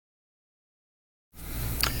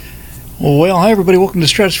Well, hi everybody. Welcome to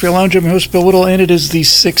Stratosphere Lounge. I'm your host, Bill Whittle, and it is the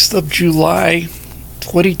 6th of July,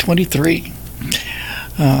 2023.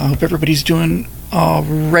 I hope everybody's doing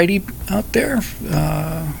alrighty out there.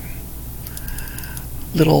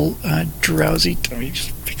 Little drowsy. Let me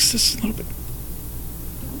just fix this a little bit.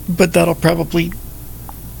 But that'll probably,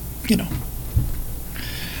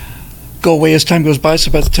 go away as time goes by.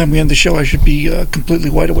 So by the time we end the show, I should be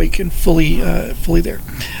completely wide awake and fully there.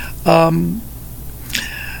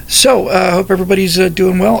 So I hope everybody's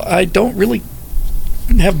doing well. I don't really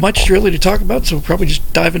have much really to talk about, so we'll probably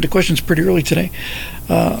just dive into questions pretty early today.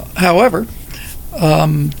 However,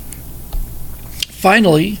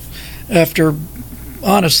 finally, after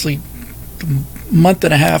honestly a month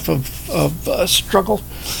and a half of struggle,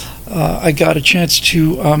 I got a chance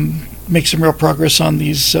to make some real progress on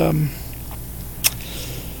these major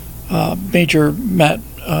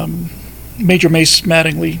Mace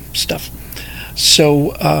Mattingly stuff.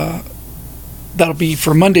 So that'll be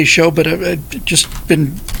for Monday's show, but I've just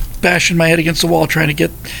been bashing my head against the wall trying to get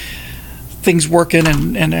things working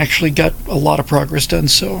and actually got a lot of progress done.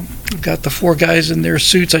 So I've got the 4 guys in their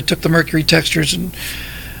suits. I took the mercury textures and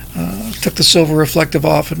took the silver reflective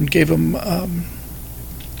off and gave them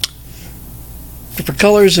different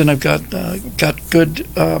colors, and I've got good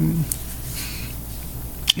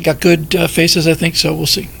faces, I think, so we'll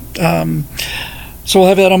see. So we'll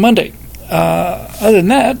have that on Monday. Other than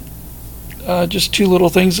that, just 2 little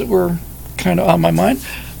things that were kind of on my mind.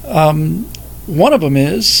 One of them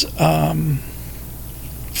is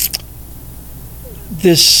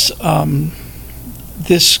this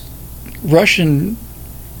Russian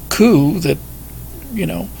coup that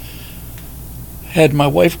had my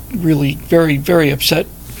wife really very, very upset,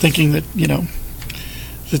 thinking that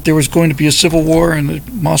that there was going to be a civil war and that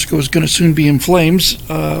Moscow was going to soon be in flames,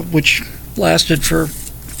 which lasted for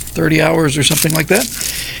 30 hours or something like that.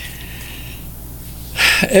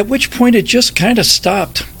 At which point it just kind of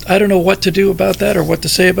stopped. I don't know what to do about that or what to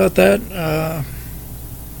say about that.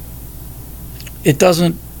 It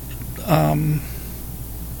doesn't.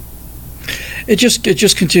 It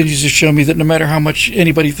just continues to show me that no matter how much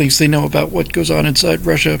anybody thinks they know about what goes on inside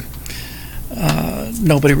Russia,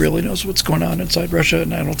 nobody really knows what's going on inside Russia,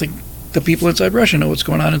 and I don't think the people inside Russia know what's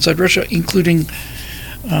going on inside Russia, including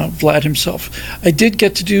Vlad himself. I did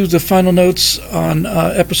get to do the final notes on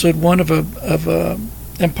episode 1 of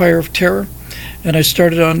Empire of Terror, and I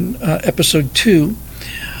started on episode 2.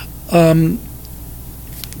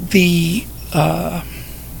 The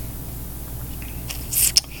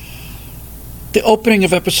opening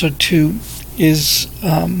of episode 2 is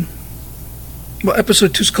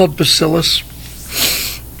episode 2 is called Bacillus,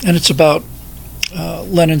 and it's about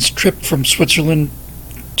Lenin's trip from Switzerland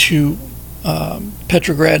to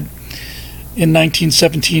Petrograd in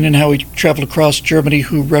 1917 and how he traveled across Germany,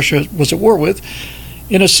 who Russia was at war with,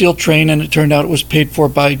 in a sealed train, and it turned out it was paid for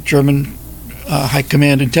by German high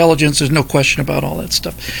command intelligence. There's no question about all that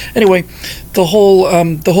stuff. Anyway, the whole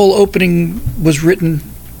opening was written.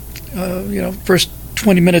 First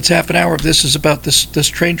 20 minutes, half an hour of this is about this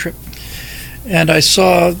train trip, and I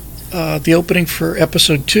saw the opening for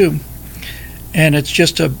episode 2, and it's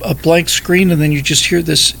just a blank screen, and then you just hear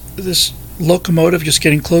this locomotive just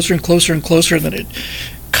getting closer and closer and closer, and then it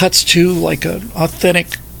cuts to like an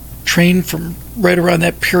authentic train from right around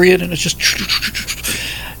that period, and it's just,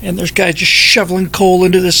 and there's guys just shoveling coal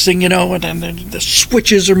into this thing, and then the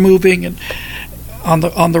switches are moving and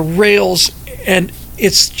on the rails, and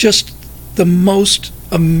it's just the most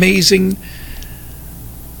amazing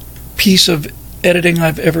piece of editing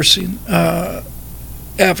I've ever seen,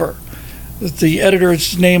 ever. The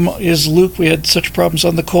editor's name is Luke. We had such problems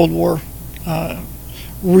on the Cold War,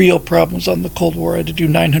 real problems on the Cold War. I had to do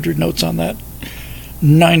 900 notes on that.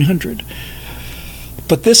 900.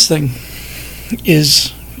 But this thing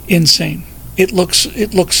is insane. It looks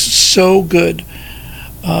so good.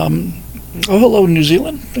 Oh, hello, New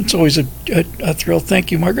Zealand. It's always a thrill.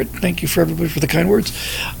 Thank you, Margaret. Thank you for everybody for the kind words.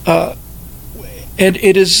 And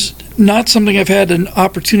it is not something I've had an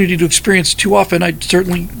opportunity to experience too often. I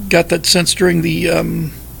certainly got that sense during the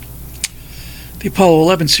Apollo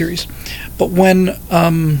 11 series. But when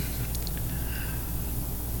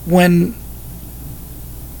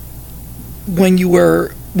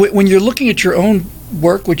you're looking at your own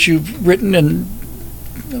work, which you've written and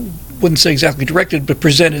wouldn't say exactly directed, but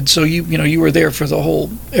presented, so you were there for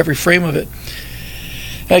every frame of it.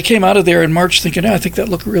 And I came out of there in March thinking, I think that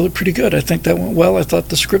looked really pretty good. I think that went well. I thought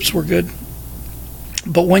the scripts were good.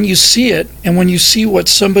 But when you see it, and when you see what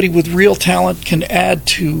somebody with real talent can add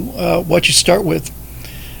to what you start with,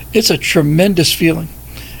 it's a tremendous feeling.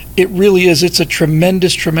 It really is. It's a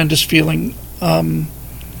tremendous, tremendous feeling.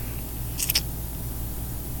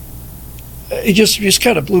 it just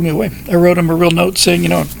kind of blew me away. I wrote him a real note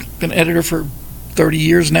saying, I've been editor for 30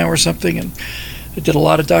 years now or something, and I did a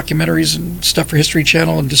lot of documentaries and stuff for History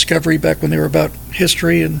Channel and Discovery back when they were about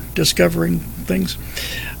history and discovering things.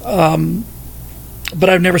 But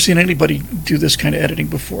I've never seen anybody do this kind of editing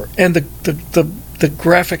before. And the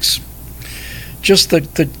graphics, just the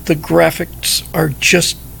graphics are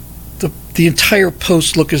just, the entire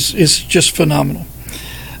post look is just phenomenal.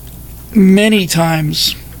 Many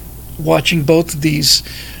times watching both of these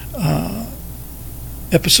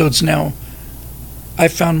episodes now, I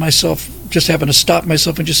found myself just having to stop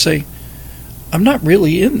myself and just say, I'm not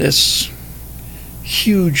really in this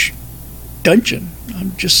huge dungeon.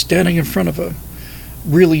 I'm just standing in front of a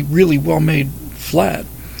really, really well-made flat.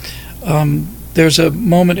 There's a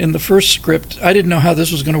moment in the first script, I didn't know how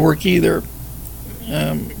this was going to work either,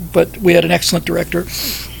 but we had an excellent director.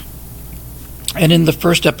 And in the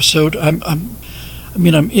first episode, I'm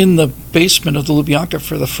in the basement of the Lubyanka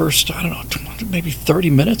for the first, I don't know, maybe 30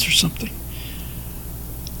 minutes or something.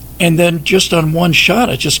 And then just on one shot,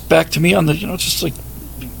 it just back to me on the, just like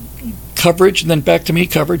coverage, and then back to me,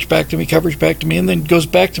 coverage, back to me, coverage, back to me, and then goes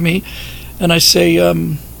back to me. And I say,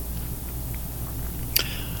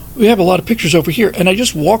 we have a lot of pictures over here. And I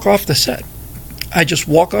just walk off the set.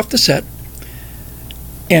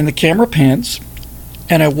 And the camera pans,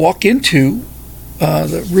 and I walk into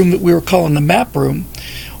the room that we were calling the map room,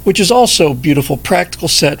 which is also a beautiful, practical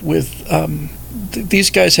set with,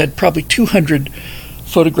 these guys had probably 200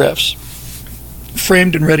 photographs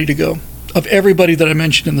framed and ready to go of everybody that I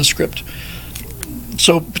mentioned in the script.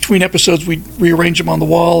 So between episodes, we'd rearrange them on the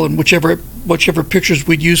wall, and whichever pictures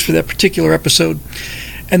we'd use for that particular episode.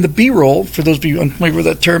 And the B-roll, for those of you unfamiliar with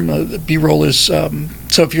that term, the B-roll is, so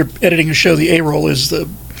if you're editing a show, the A-roll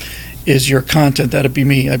is your content. That'd be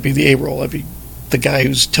me. I'd be the A-roll. I'd be the guy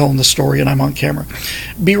who's telling the story and I'm on camera.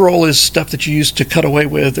 B-roll is stuff that you use to cut away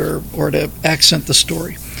with or to accent the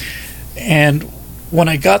story. And when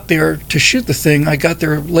I got there to shoot the thing, I got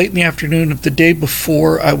there late in the afternoon of the day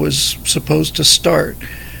before I was supposed to start.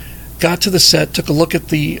 Got to the set, took a look at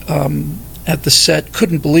the set,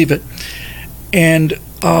 couldn't believe it, and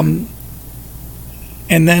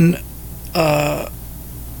then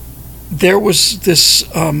there was this.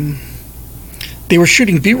 They were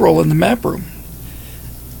shooting B-roll in the map room.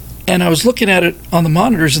 And I was looking at it on the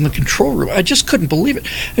monitors in the control room. I just couldn't believe it.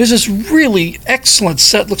 There's this really excellent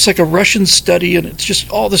set, looks like a Russian study, and it's just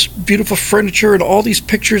all this beautiful furniture and all these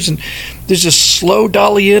pictures. And there's a slow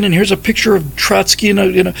dolly in, and here's a picture of Trotsky in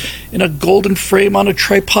a golden frame on a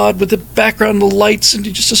tripod with the background and the lights, and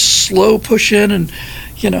just a slow push in, and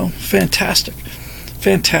fantastic.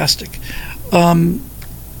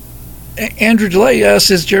 Andrew DeLay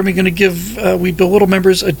asks, is Jeremy going to give We Bill Whittle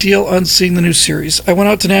members a deal on seeing the new series? I went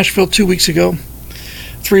out to Nashville 3 weeks ago,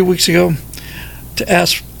 to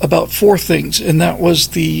ask about 4 things, and that was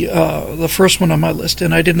the first one on my list,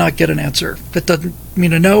 and I did not get an answer. That doesn't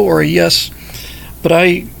mean a no or a yes, but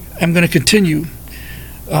I am going to continue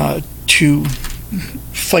to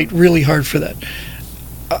fight really hard for that.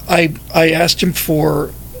 I asked him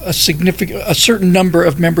for a certain number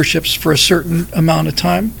of memberships for a certain amount of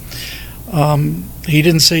time. He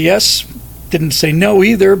didn't say yes, didn't say no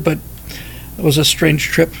either, but it was a strange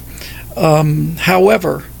trip.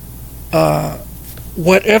 However,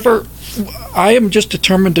 whatever, I am just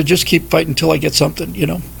determined to just keep fighting until I get something,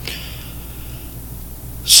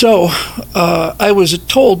 So, I was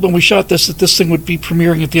told when we shot this that this thing would be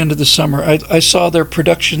premiering at the end of the summer. I saw their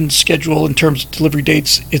production schedule in terms of delivery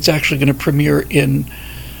dates. It's actually going to premiere in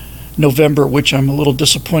November, which I'm a little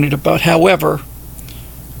disappointed about. However,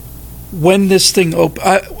 when this thing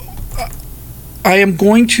I am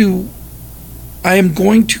going to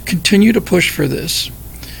continue to push for this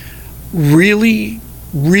really,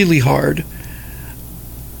 really hard,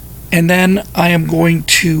 and then I am going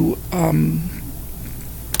to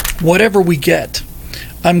whatever we get,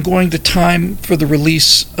 I'm going to time for the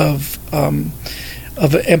release of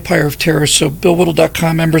Empire of Terror. So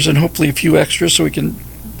BillWhittle.com members, and hopefully a few extras so we can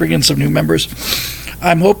bring in some new members.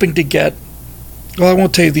 I'm hoping to get, well, I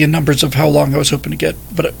won't tell you the numbers of how long I was hoping to get,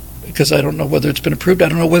 but because I don't know whether it's been approved. I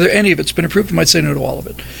don't know whether any of it's been approved. I might say no to all of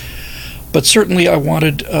it. But certainly I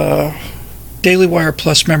wanted Daily Wire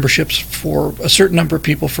Plus memberships for a certain number of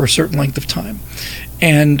people for a certain length of time.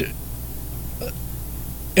 And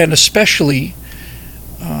especially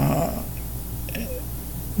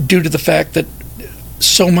due to the fact that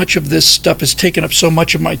so much of this stuff has taken up so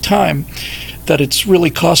much of my time that it's really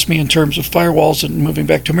cost me in terms of firewalls and moving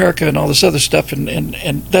back to America and all this other stuff, and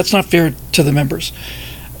that's not fair to the members.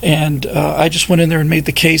 And I just went in there and made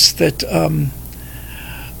the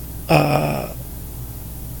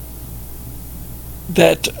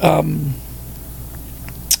that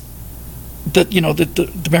that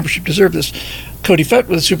the membership deserved this. Cody Fett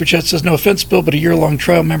with a super chat says, "No offense, Bill, but a year-long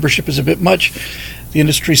trial membership is a bit much. The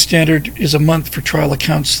industry standard is a month for trial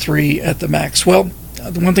accounts, 3 at the max." Well,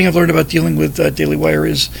 the one thing I've learned about dealing with Daily Wire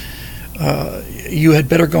is you had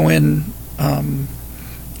better go in. You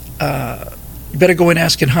better go in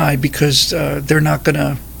asking high, because they're not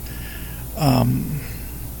gonna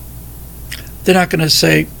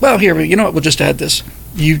say, "Well, here, you know what? We'll just add this."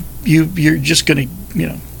 You're just gonna,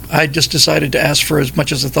 I just decided to ask for as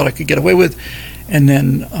much as I thought I could get away with, and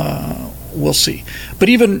then we'll see. But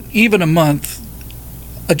even a month,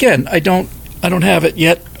 again, I don't have it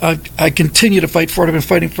yet. I continue to fight for it. I've been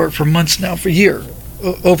fighting for it for months now, for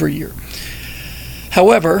over a year.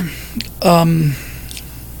 However,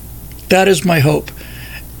 that is my hope,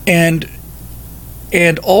 and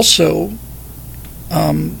also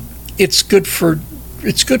it's good for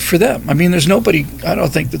them. I mean, there's nobody, I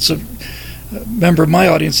don't think, that's a member of my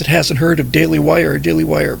audience that hasn't heard of Daily Wire or Daily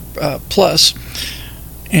Wire Plus.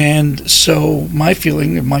 And so my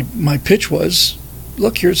feeling, my pitch was,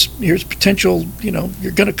 look, here's potential.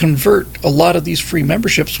 You're going to convert a lot of these free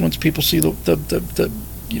memberships once people see the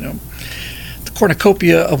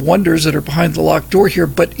cornucopia of wonders that are behind the locked door here.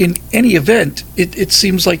 But in any event, it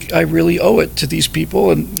seems like I really owe it to these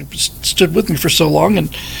people, and stood with me for so long,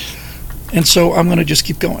 and so I'm going to just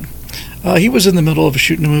keep going. He was in the middle of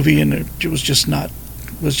shooting a movie, and it was just not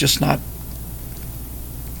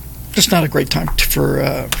a great time for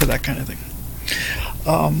that kind of thing.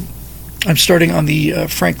 I'm starting on the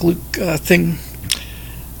Frank Luke thing,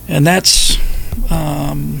 and that's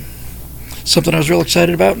something I was real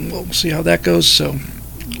excited about, and we'll see how that goes. So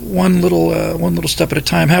one little step at a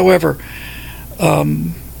time. However,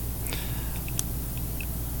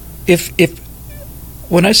 if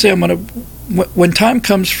when I say I'm going to, when time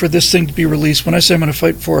comes for this thing to be released, when I say I'm going to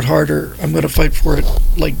fight for it harder, I'm going to fight for it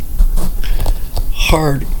like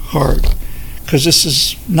hard, because this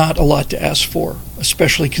is not a lot to ask for,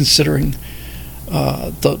 especially considering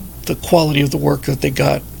the quality of the work that they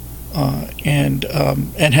got and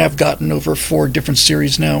have gotten over 4 different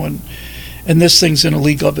series now, and this thing's in a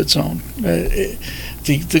league of its own.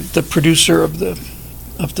 The producer of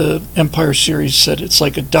the Empire series said it's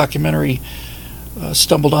like a documentary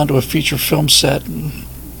stumbled onto a feature film set,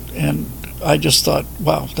 and I just thought,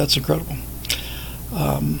 wow, that's incredible.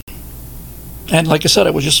 And like I said,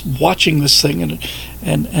 I was just watching this thing, and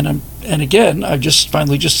again, I just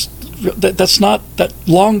finally that's not that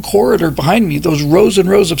long corridor behind me. Those rows and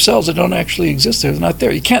rows of cells that don't actually exist there. They're not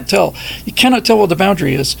there. You can't tell. You cannot tell what the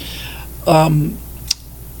boundary is.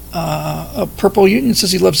 Purple Union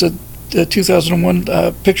says he loves the 2001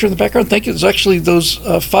 picture in the background. Thank you. There's actually those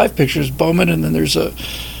 5 pictures, Bowman, and then there's the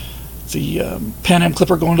Pan Am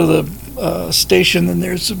Clipper going to the station, and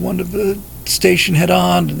there's one of the station head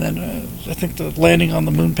on, and then I think the landing on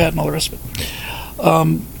the moon pad and all the rest of it.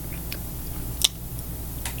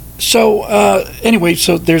 Anyway,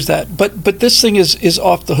 so there's that. But this thing is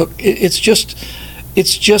off the hook. It's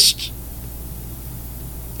just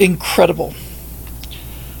incredible,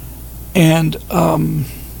 and I'm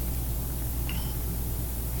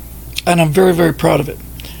very, very proud of it.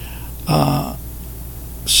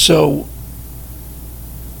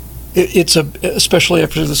 It's especially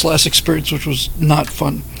after this last experience, which was not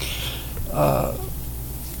fun.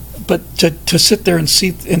 But to sit there and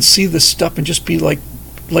see this stuff and just be like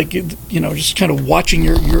just kind of watching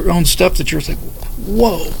your own stuff, that you're like,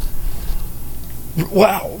 whoa,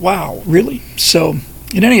 wow, really? So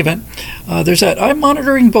in any event, there's that. I'm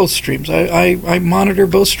monitoring both streams. I monitor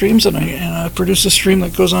both streams, and I produce a stream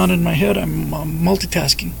that goes on in my head. I'm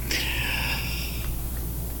multitasking.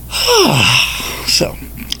 So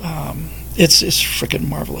it's freaking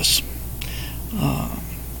marvelous,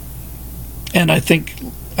 and I think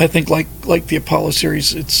like the Apollo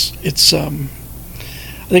series, I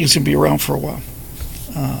think it's going to be around for a while.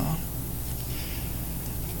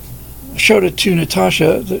 I showed it to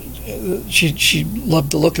Natasha. She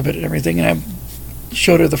loved the look of it and everything, and I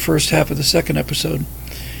showed her the first half of the second episode,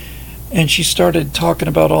 and she started talking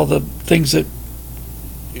about all the things that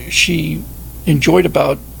she enjoyed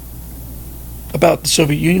about the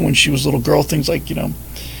Soviet Union when she was a little girl. Things like,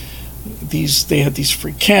 they had these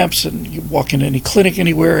free camps, and you walk into any clinic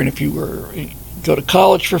anywhere, and if you go to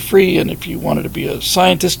college for free, and if you wanted to be a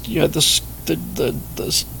scientist, you had the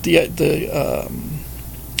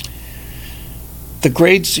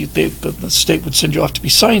grades. The state would send you off to be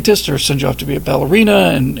a scientist or send you off to be a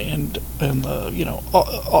ballerina, and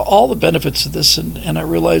all the benefits of this. And I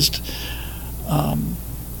realized,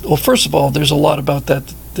 well, first of all, there's a lot about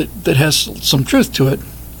that has some truth to it.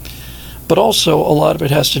 But also a lot of it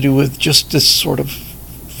has to do with just this sort of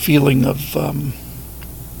feeling of,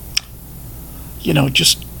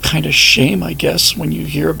 just kind of shame, I guess, when you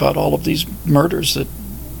hear about all of these murders that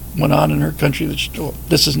went on in her country.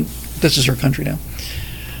 This is her country now.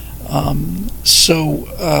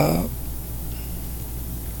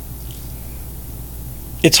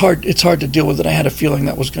 It's hard to deal with it. I had a feeling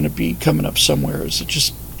that was going to be coming up somewhere. Is it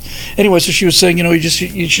just anyway? So she was saying,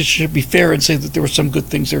 you should be fair and say that there were some good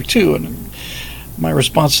things there too. And my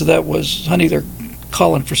response to that was, honey, they're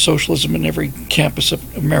calling for socialism in every campus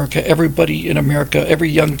of America. Everybody in America, every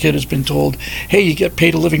young kid has been told, hey, you get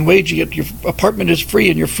paid a living wage, you get, your apartment is free,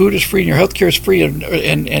 and your food is free, and your health care is free,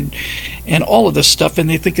 and all of this stuff, and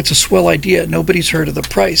they think it's a swell idea. Nobody's heard of the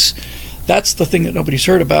price. That's the thing that nobody's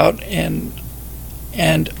heard about, and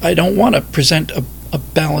I don't want to present a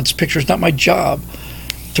balanced picture. It's not my job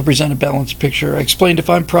to present a balanced picture. I explained, if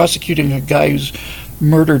I'm prosecuting a guy who's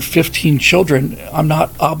murdered 15 children, I'm not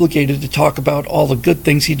obligated to talk about all the good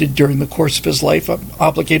things he did during the course of his life. I'm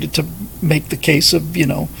obligated to make the case of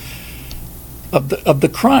the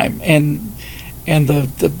crime, and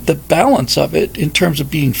the balance of it in terms of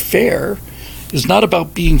being fair is not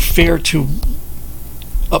about being fair to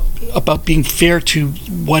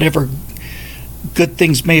whatever good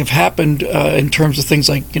things may have happened in terms of things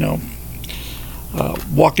like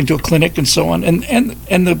walk into a clinic and so on, and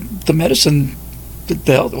the medicine.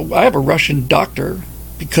 I have a Russian doctor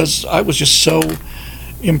because I was just so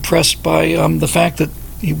impressed by the fact that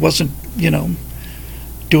he wasn't,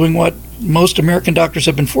 doing what most American doctors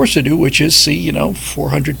have been forced to do, which is see,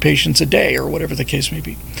 400 patients a day or whatever the case may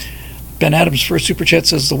be. Ben Adams for a super chat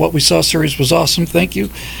says the What We Saw series was awesome. Thank you.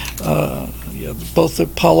 Both the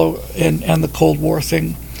Apollo and the Cold War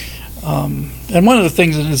thing. And one of the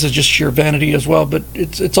things, and this is just sheer vanity as well, but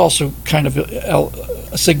it's also kind of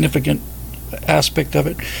a significant aspect of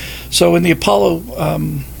it. So in the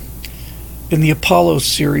Apollo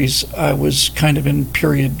series, I was kind of in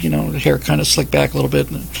period, the hair kind of slicked back a little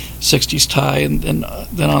bit, and the 60s tie, and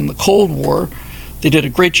then on the Cold War, they did a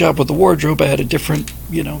great job with the wardrobe. I had a different,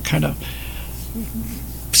 kind of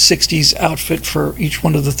 60s outfit for each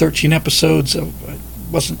one of the 13 episodes. I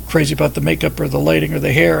wasn't crazy about the makeup or the lighting or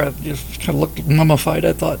the hair. I just kind of looked mummified,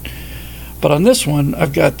 I thought. But on this one,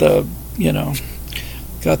 I've got the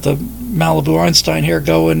Malibu Einstein hair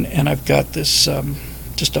going, and I've got this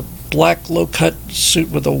just a black low-cut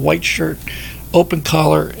suit with a white shirt, open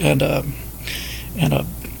collar, and a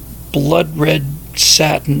blood red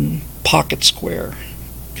satin pocket square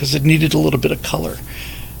because it needed a little bit of color,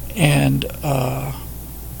 and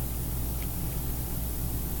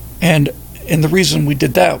the reason we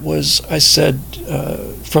did that was I said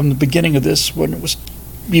from the beginning of this, when it was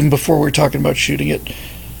even before we were talking about shooting it,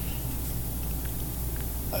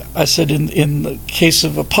 I said in the case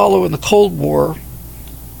of Apollo in the Cold War,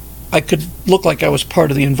 I could look like I was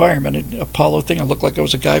part of the environment. In the Apollo thing, I looked like I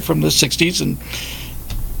was a guy from the 60s,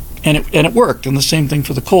 and it worked. And the same thing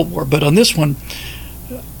for the Cold War. But on this one,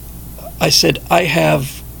 I said I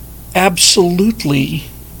have absolutely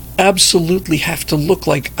have to look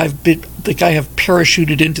like I have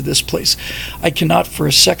parachuted into this place. I cannot for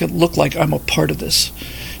a second look like I'm a part of this,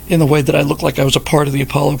 in the way that I looked like I was a part of the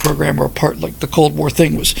Apollo program, or a part like the Cold War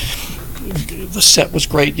thing was. The set was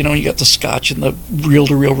great, you got the scotch and the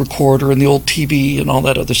reel-to-reel recorder and the old TV and all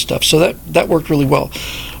that other stuff. So that worked really well.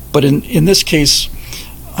 But in this case,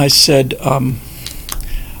 I said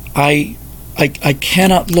I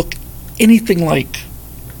cannot look anything like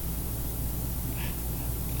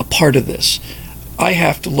a part of this. I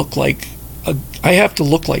have to look like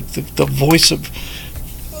the voice of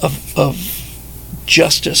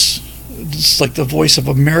justice. It's like the voice of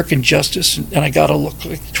American justice, and I got to look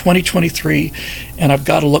like 2023, and I've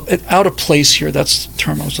got to look out of place here. That's the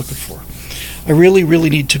term I was looking for. I really,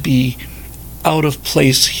 really need to be out of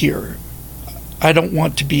place here. I don't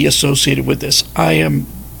want to be associated with this. I am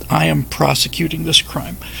prosecuting this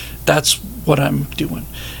crime. That's what I'm doing.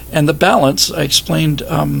 And the balance, I explained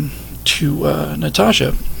to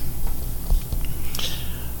Natasha,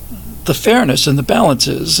 the fairness and the balance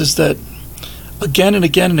is that again and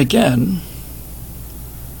again and again,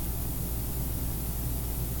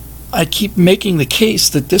 I keep making the case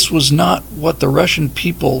that this was not what the Russian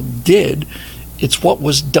people did, it's what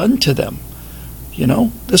was done to them.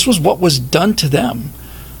 This was what was done to them.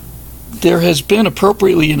 There has been,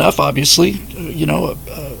 appropriately enough, obviously,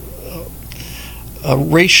 a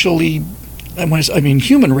racially,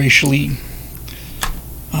 human racially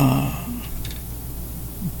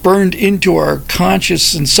burned into our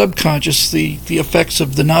conscious and subconscious the effects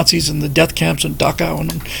of the Nazis and the death camps and Dachau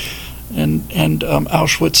and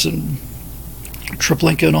Auschwitz and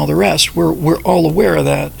Treblinka and all the rest. We're all aware of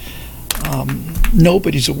that.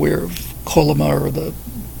 Nobody's aware of Kolyma or the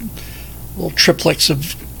little triplex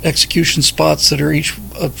of execution spots that are each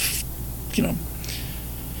of,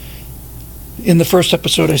 in the first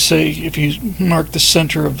episode I say if you mark the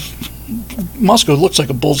center of Moscow, it looks like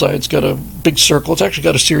a bullseye. It's got a big circle. It's actually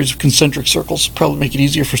got a series of concentric circles, probably make it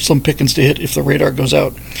easier for Slim Pickens to hit if the radar goes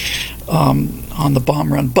out on the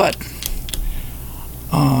bomb run. But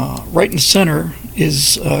right in the center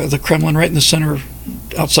is the Kremlin. Right in the center,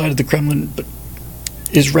 outside of the Kremlin, but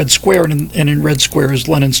is Red Square, and in Red Square is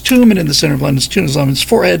Lenin's tomb, and in the center of Lenin's tomb is Lenin's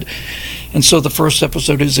forehead. And so the first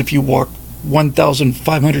episode is if you walk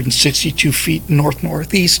 1,562 feet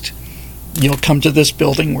north-northeast, you'll come to this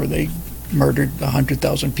building where they murdered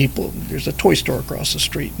 100,000 people. There's a toy store across the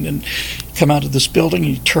street, and then you come out of this building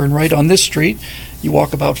and you turn right on this street. You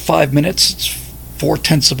walk about 5 minutes, it's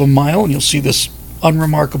 4/10 of a mile, and you'll see this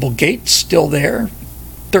unremarkable gate still there.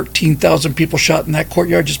 13,000 people shot in that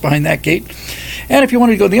courtyard just behind that gate. And if you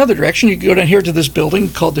wanted to go in the other direction, you could go down here to this building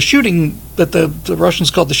called the shooting, that the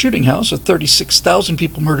Russians called the shooting house, with 36,000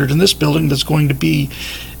 people murdered in this building that's going to be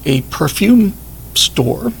a perfume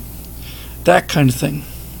store, that kind of thing.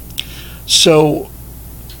 So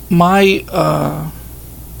my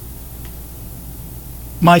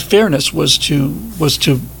fairness was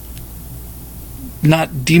to not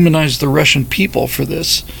demonize the Russian people for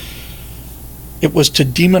this. It was to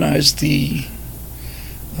demonize the,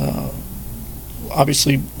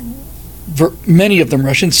 obviously, many of them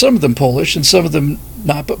Russian, some of them Polish, and some of them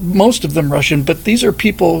not, but most of them Russian. But these are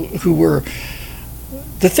people who were,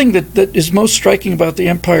 the thing that is most striking about the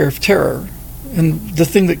Empire of Terror, and the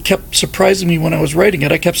thing that kept surprising me when I was writing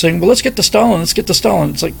it, I kept saying, well, let's get to Stalin, let's get to Stalin.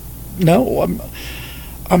 It's like, no,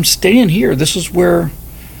 I'm staying here. This is where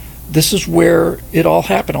it all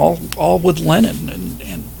happened, all with Lenin,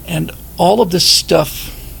 and all of this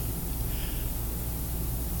stuff.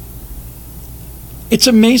 It's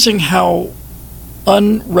amazing how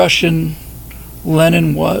un-Russian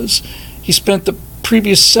Lenin was. He spent the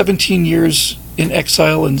previous 17 years in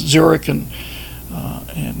exile in Zurich and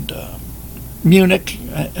Munich,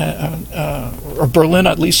 or Berlin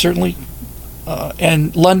at least, certainly,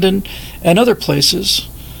 and London and other places,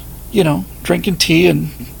 drinking tea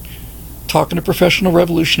and talking to professional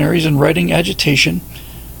revolutionaries and writing agitation.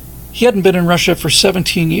 He hadn't been in Russia for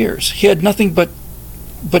 17 years. He had nothing but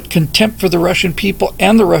contempt for the Russian people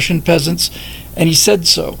and the Russian peasants, and he said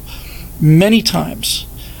so many times.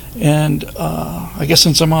 And I guess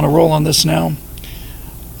since I'm on a roll on this now,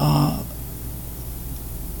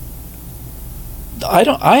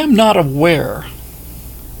 I'm not aware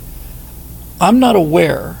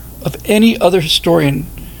of any other historian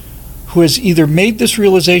who has either made this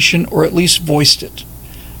realization or at least voiced it.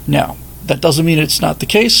 Now, that doesn't mean it's not the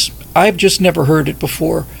case. I've just never heard it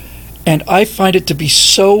before, and I find it to be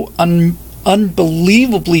so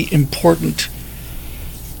unbelievably important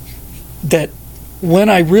that when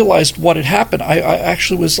I realized what had happened, I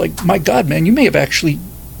actually was like, my God, man, you may have actually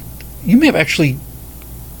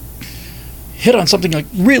hit on something like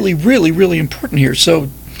really, really, really important here. So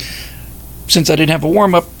since I didn't have a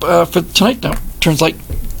warm-up for tonight, now turns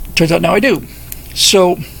out now I do.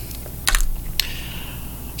 So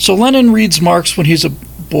Lenin reads Marx when he's a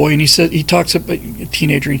boy, and he talks about a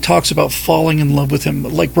teenager. He talks about falling in love with him,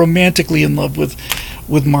 like romantically in love with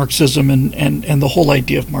Marxism and the whole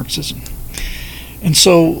idea of Marxism. And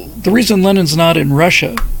so the reason Lenin's not in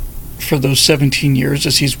Russia for those 17 years,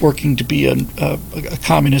 as he's working to be a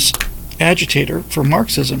communist agitator for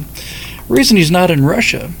Marxism, the reason he's not in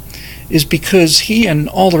Russia is because he and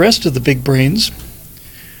all the rest of the big brains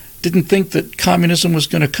didn't think that communism was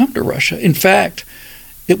going to come to Russia. In fact,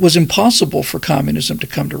 it was impossible for communism to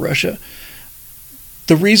come to Russia.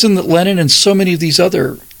 The reason that Lenin and so many of these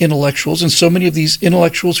other intellectuals, and so many of these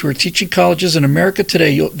intellectuals who are teaching colleges in America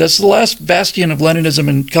today, that's the last bastion of Leninism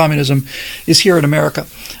and communism, is here in America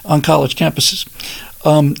on college campuses.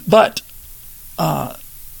 But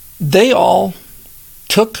they all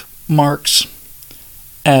took Marx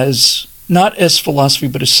as not as philosophy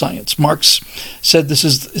but as science. Marx said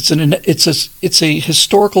it's a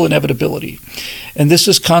historical inevitability, and this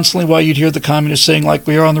is constantly why you'd hear the communists saying, like,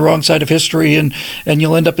 we are on the wrong side of history, and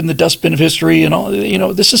you'll end up in the dustbin of history, and all.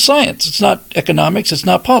 This is science. It's not economics. It's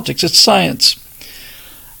not politics. It's science.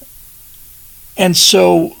 And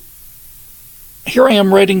so here I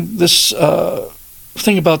am writing this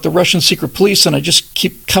thing about the Russian secret police, and I just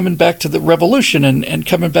keep coming back to the revolution and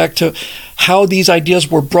coming back to how these ideas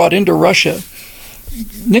were brought into Russia.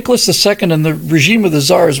 Nicholas II and the regime of the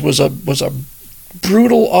Tsars was a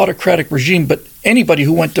brutal autocratic regime, but anybody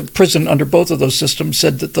who went to prison under both of those systems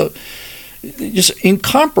said that just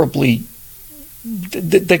incomparably.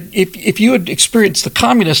 If you had experienced the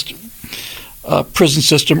communist prison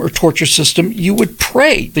system or torture system, you would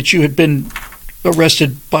pray that you had been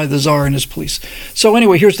arrested by the Tsar and his police. So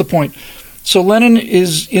anyway, here's the point. So Lenin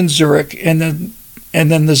is in Zurich, and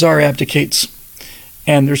then the Tsar abdicates,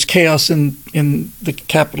 and there's chaos in the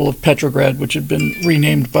capital of Petrograd, which had been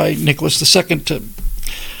renamed by Nicholas II to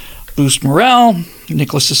boost morale.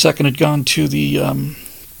 Nicholas II had gone to the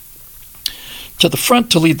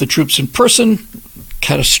front to lead the troops in person.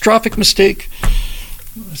 Catastrophic mistake.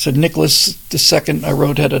 I said Nicholas II, I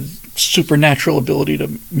wrote, had a supernatural ability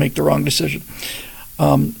to make the wrong decision.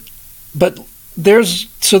 But there's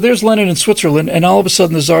Lenin in Switzerland, and all of a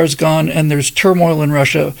sudden the Tsar's gone, and there's turmoil in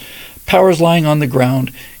Russia. Power's lying on the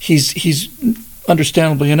ground. He's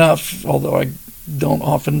understandably enough, although I don't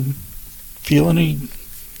often feel any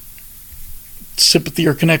sympathy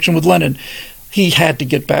or connection with Lenin, he had to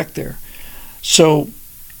get back there. So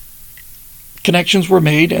connections were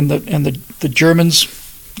made, and the Germans,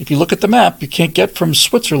 if you look at the map, you can't get from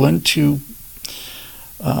Switzerland to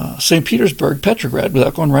St. Petersburg, Petrograd,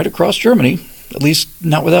 without going right across Germany, at least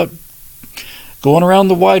not without going around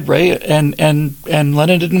the wide way. And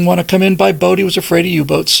Lenin didn't want to come in by boat. He was afraid of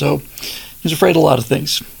U-boats, so he was afraid of a lot of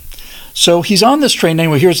things. So he's on this train.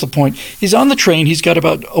 Anyway, here's the point. He's on the train. He's got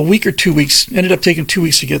about a week or 2 weeks. Ended up taking 2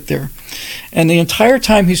 weeks to get there. And the entire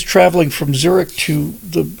time he's traveling from Zurich to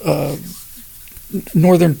the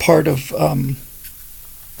northern part of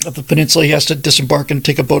the peninsula, he has to disembark and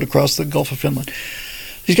take a boat across the Gulf of Finland.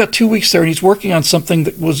 He's got 2 weeks there, and he's working on something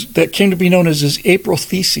that came to be known as his April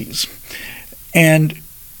Theses. And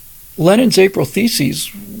Lenin's April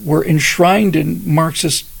Theses were enshrined in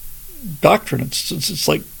Marxist doctrine. It's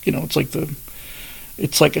like, you know, it's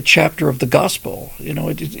like a chapter of the gospel. You know,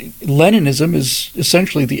 Leninism is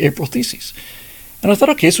essentially the April Theses. And I thought,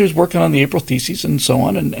 okay, so he's working on the April Theses and so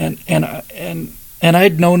on, and I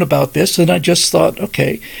had known about this, and I just thought,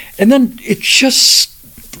 okay. And then it just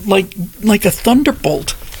like a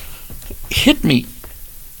thunderbolt hit me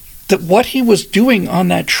that what he was doing on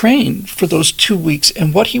that train for those 2 weeks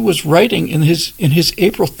and what he was writing in his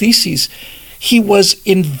April Theses, he was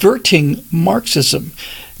inverting Marxism,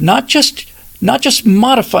 not just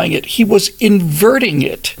modifying it. He was inverting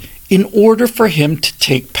it in order for him to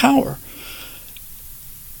take power.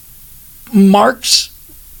 Marx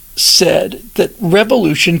said that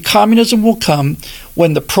revolution, communism, will come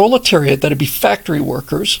when the proletariat, that'd be factory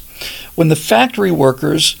workers, when the factory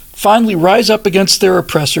workers finally rise up against their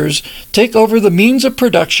oppressors, take over the means of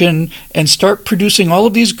production, and start producing all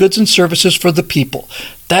of these goods and services for the people.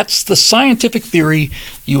 That's the scientific theory.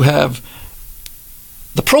 You have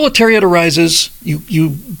the proletariat arises, you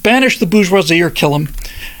banish the bourgeoisie or kill them,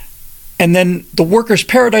 and then the workers'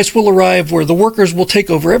 paradise will arrive where the workers will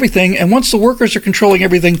take over everything, and once the workers are controlling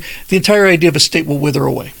everything, the entire idea of a state will wither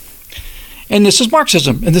away. And this is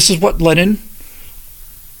Marxism, and this is what Lenin,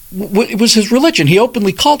 it was his religion. He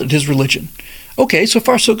openly called it his religion. Okay, so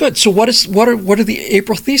far so good. So what are the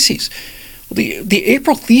April Theses? Well, the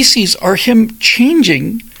April Theses are him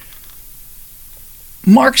changing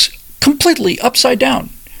Marx completely upside down.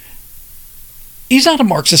 He's not a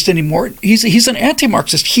Marxist anymore. He's an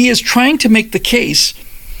anti-Marxist. He is trying to make the case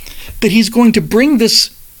that he's going to bring this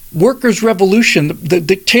workers' revolution, the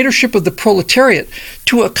dictatorship of the proletariat,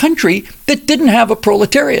 to a country that didn't have a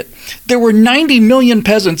proletariat. There were 90 million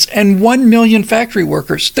peasants and 1 million factory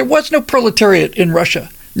workers. There was no proletariat in Russia.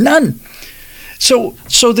 None. So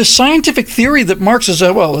the scientific theory that Marx is,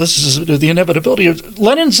 well, this is the inevitability of,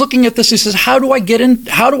 Lenin's looking at this. He says, how do I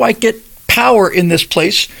get power in this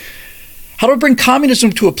place? How do I bring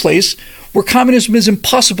communism to a place where communism is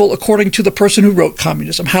impossible according to the person who wrote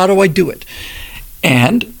communism? How do I do it?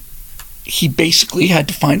 And he basically had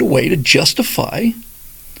to find a way to justify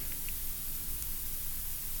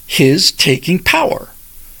his taking power.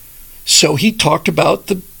 So he talked about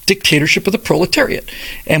the dictatorship of the proletariat.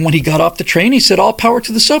 And when he got off the train, he said, all power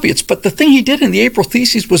to the Soviets. But the thing he did in the April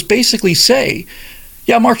Theses was basically say,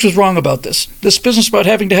 yeah, Marx was wrong about this. This business about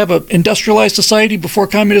having to have an industrialized society before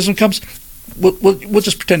communism comes, we'll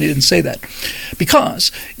just pretend he didn't say that.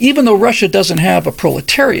 Because even though Russia doesn't have a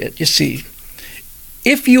proletariat, you see,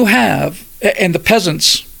 if you have, and the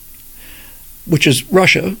peasants, which is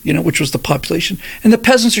Russia, you know, which was the population, and the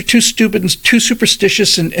peasants are too stupid and too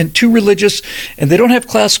superstitious and too religious, and they don't have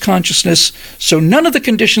class consciousness, so none of the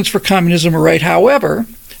conditions for communism are right. However,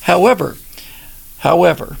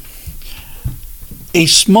 a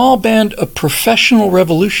small band of professional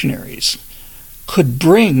revolutionaries could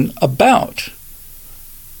bring about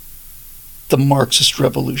the Marxist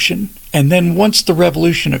revolution, and then once the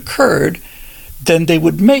revolution occurred, then they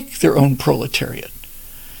would make their own proletariat.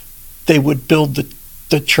 They would build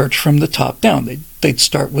the church from the top down. They'd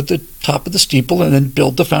start with the top of the steeple and then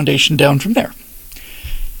build the foundation down from there.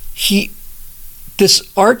 This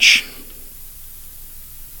arch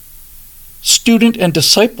student and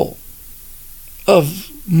disciple of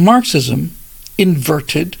Marxism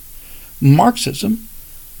inverted Marxism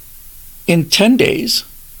in 10 days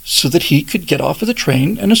so that he could get off of the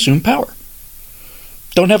train and assume power.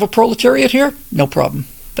 Don't have a proletariat here? No problem.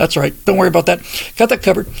 That's right. Don't worry about that. Got that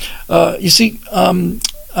covered. You see,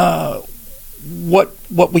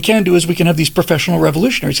 what we can do is we can have these professional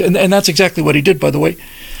revolutionaries, and that's exactly what he did, by the way.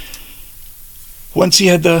 Once he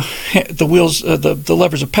had the wheels, the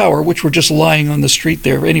levers of power, which were just lying on the street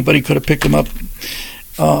there, anybody could have picked them up.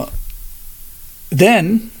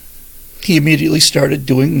 Then he immediately started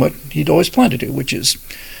doing what he'd always planned to do, which is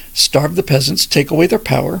starve the peasants, take away their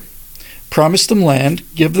power, promise them land,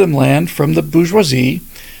 give them land from the bourgeoisie,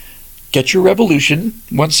 get your revolution.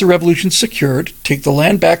 Once the revolution's secured, take the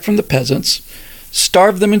land back from the peasants,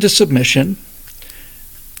 starve them into submission,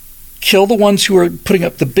 kill the ones who are putting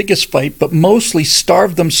up the biggest fight, but mostly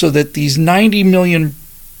starve them so that these 90 million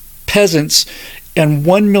peasants and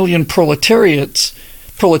 1 million proletarians,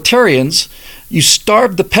 you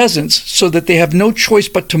starve the peasants so that they have no choice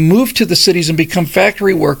but to move to the cities and become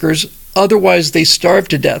factory workers, otherwise they starve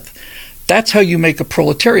to death. That's how you make a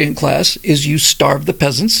proletarian class, is you starve the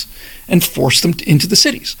peasants and force them into the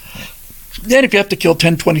cities. Then if you have to kill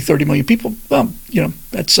 10, 20, 30 million people, well,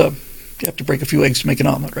 that's you have to break a few eggs to make an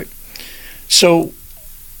omelet, right? So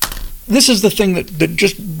this is the thing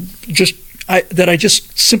that I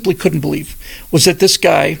just simply couldn't believe, was that this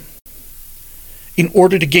guy, in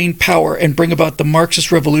order to gain power and bring about the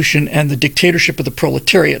Marxist revolution and the dictatorship of the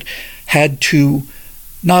proletariat, had to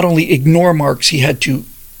not only ignore Marx, he had to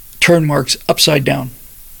turn Marx upside down.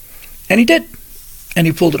 And he did. And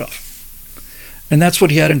he pulled it off. And that's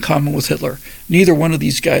what he had in common with Hitler. Neither one of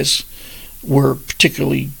these guys were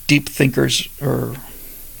particularly deep thinkers, or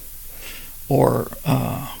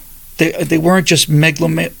they weren't just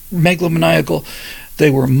megalomaniacal,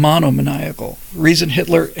 they were monomaniacal. The reason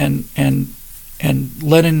Hitler and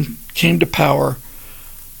Lenin came to power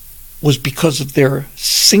was because of their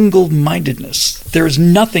single-mindedness. There is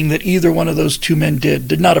nothing that either one of those two men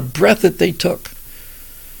did not a breath that they took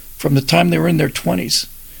from the time they were in their 20s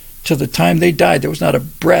to the time they died. There was not a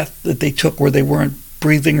breath that they took where they weren't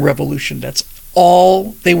breathing revolution. That's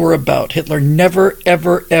all they were about. Hitler never,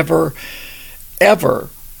 ever, ever, ever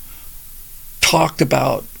talked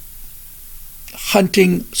about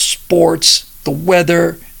hunting, sports, the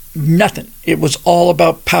weather, nothing. It was all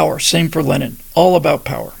about power. Same for Lenin. All about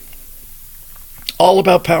power. All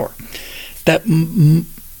about power. That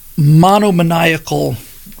monomaniacal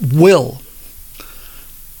will.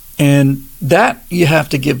 And that you have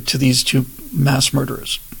to give to these two mass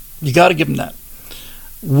murderers. You got to give them that.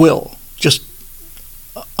 Will. Just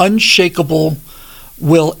unshakable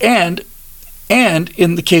will. And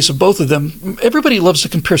in the case of both of them, everybody loves to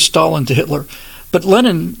compare Stalin to Hitler, but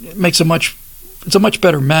Lenin makes it's a much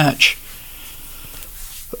better match,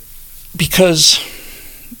 because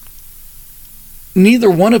neither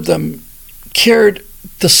one of them cared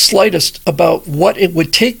the slightest about what it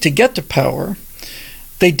would take to get to power.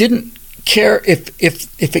 They didn't care if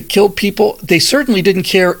it killed people. They certainly didn't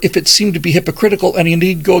care if it seemed to be hypocritical and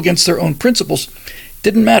indeed go against their own principles.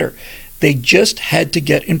 Didn't matter. They just had to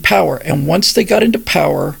get in power. And once they got into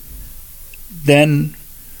power, then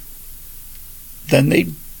they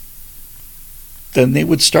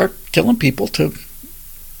would start killing people to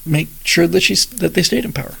make sure that they stayed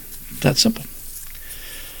in power. That simple.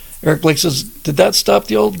 Eric Blake says, did that stop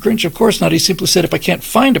the old Grinch? Of course not. He simply said, if I can't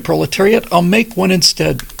find a proletariat, I'll make one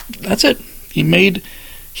instead. That's it.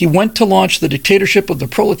 He went to launch the dictatorship of the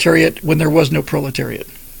proletariat when there was no proletariat.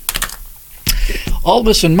 All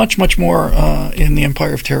this and much, much more in The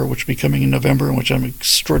Empire of Terror, which will be coming in November, and which I'm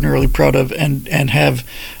extraordinarily proud of, and have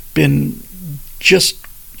been just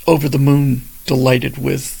over the moon delighted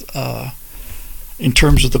with in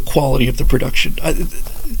terms of the quality of the production.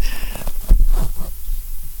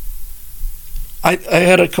 I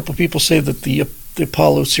had a couple people say that the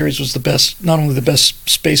Apollo series was the best, not only the best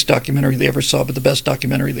space documentary they ever saw, but the best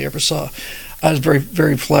documentary they ever saw. I was very,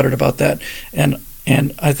 very flattered about that, and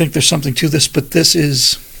I think there's something to this. But this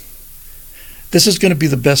is going to be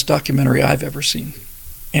the best documentary I've ever seen,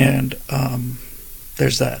 and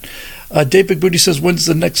there's that. Dave Big Booty says, when's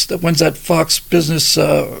that Fox Business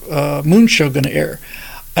Moon show going to air?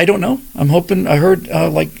 I don't know. I'm hoping. I heard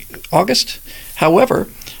like August. However,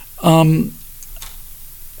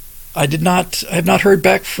 I have not heard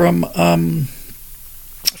back from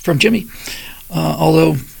Jimmy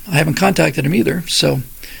although I haven't contacted him either. So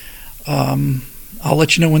I'll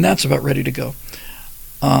let you know when that's about ready to go.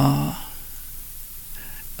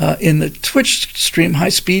 In the Twitch stream, High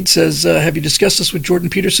Speed says, have you discussed this with Jordan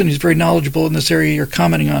Peterson? He's very knowledgeable in this area you're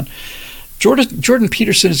commenting on. Jordan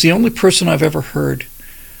Peterson is the only person I've ever heard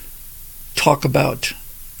talk about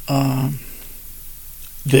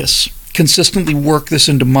this, consistently work this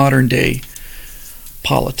into modern day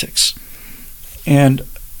politics. And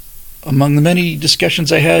among the many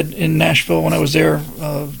discussions I had in Nashville when I was there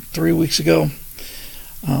 3 weeks ago,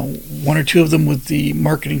 one or two of them with the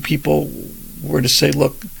marketing people were to say,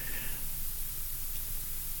 look,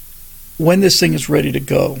 when this thing is ready to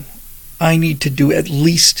go, I need to do at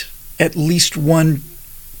least 1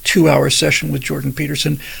 2-hour session with Jordan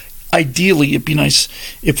Peterson. Ideally, it'd be nice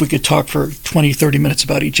if we could talk for 20, 30 minutes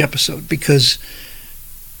about each episode, because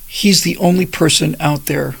he's the only person out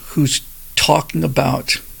there who's talking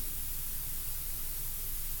about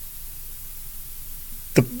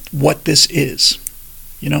what this is.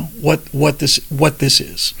 What this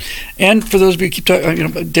is. And for those of you who keep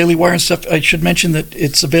talking, Daily Wire and stuff, I should mention that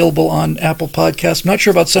it's available on Apple Podcasts. I'm not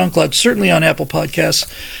sure about SoundCloud, certainly on Apple Podcasts.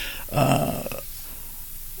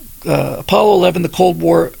 Apollo 11, The Cold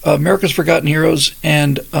War, America's Forgotten Heroes,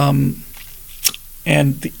 and the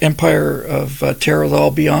Empire of Terror, they'll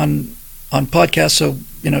all be on podcasts, so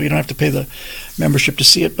you don't have to pay the membership to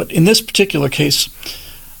see it. But in this particular case,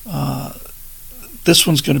 this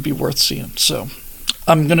one's going to be worth seeing. So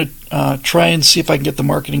I'm going to try and see if I can get the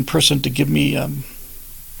marketing person to give me a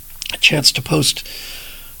chance to post,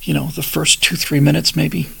 the first 2-3 minutes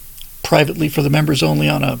maybe privately for the members only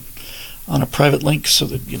on a private link, so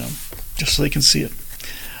that just so they can see it.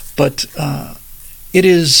 But it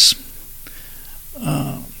is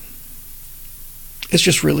it's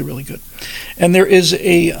just really, really good. And there is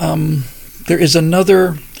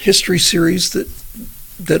another history series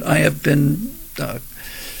that I have been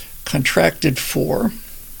contracted for,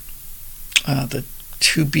 the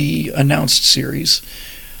to be announced series.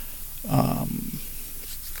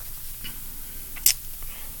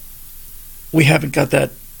 We haven't got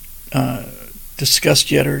that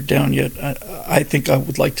discussed yet or down yet. I think I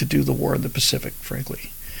would like to do the War in the Pacific,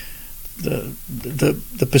 frankly. The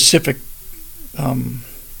Pacific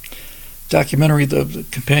documentary, the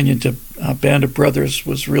companion to Band of Brothers,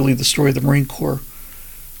 was really the story of the Marine Corps.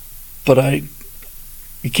 But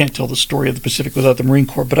you can't tell the story of the Pacific without the Marine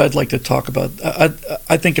Corps. But I'd like to talk about.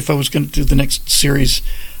 I think if I was going to do the next series,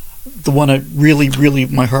 the one I really, really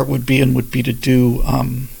my heart would be in would be to do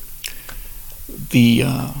the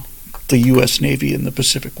U.S. Navy in the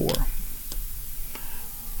Pacific War,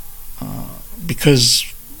 because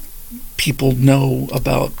people know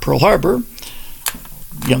about Pearl Harbor.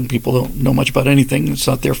 Young people don't know much about anything. It's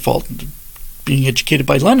not their fault being educated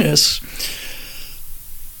by Leninists.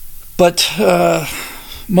 But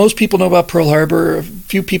most people know about Pearl Harbor. A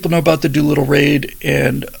few people know about the Doolittle Raid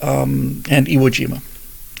and Iwo Jima.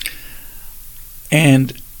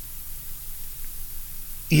 And,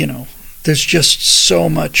 there's just so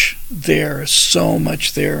much there.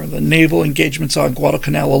 The naval engagements on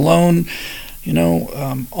Guadalcanal alone,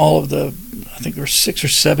 all of the, I think there were 6 or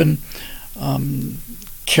 7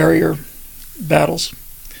 carrier battles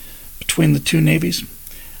between the two navies.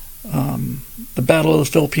 The Battle of the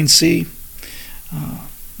Philippine Sea,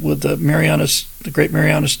 with the Great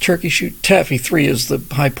Marianas Turkey Shoot. Taffy 3 is the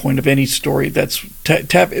high point of any story. That's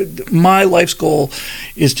my life's goal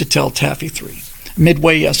is to tell Taffy 3.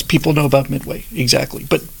 Midway, yes, people know about Midway, exactly.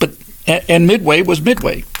 But Midway was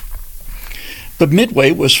Midway. But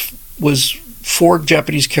Midway was 4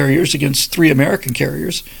 Japanese carriers against 3 American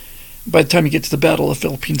carriers. By the time you get to the Battle of the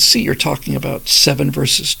Philippine Sea, you're talking about 7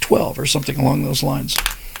 versus 12 or something along those lines.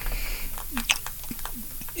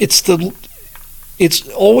 It's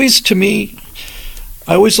always, to me,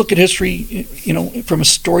 I always look at history, from a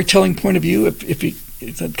storytelling point of view,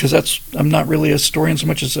 because I'm not really a historian so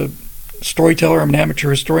much as a storyteller. I'm an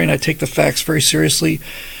amateur historian. I take the facts very seriously,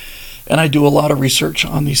 and I do a lot of research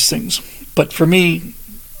on these things. But for me,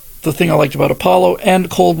 the thing I liked about Apollo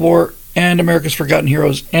and Cold War and America's Forgotten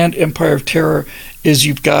Heroes and Empire of Terror is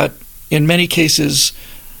you've got, in many cases,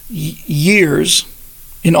 years.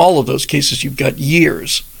 In all of those cases, you've got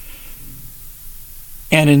years.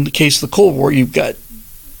 And in the case of the Cold War, you've got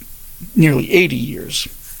nearly 80 years.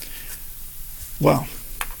 Wow.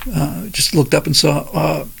 Just looked up and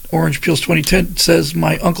saw Orange Peel's 2010 says,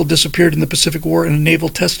 my uncle disappeared in the Pacific War in a naval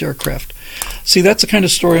test aircraft. See, that's the kind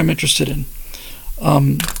of story I'm interested in.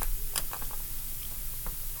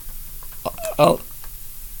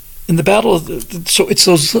 In the battle of it's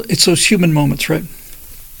those human moments, right?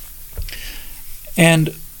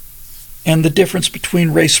 And and the difference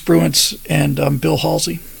between Ray Spruance and Bill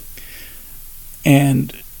Halsey.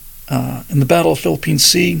 And in the Battle of Philippine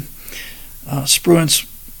Sea, Spruance,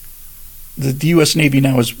 the U.S. Navy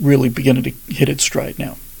now is really beginning to hit its stride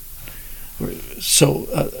now. So,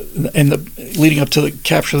 leading up to the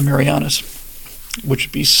capture of the Marianas, which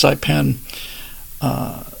would be Saipan,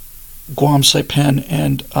 Guam, Saipan,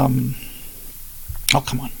 and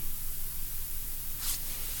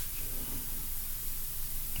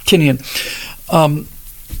Tinian.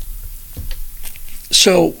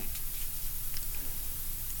 So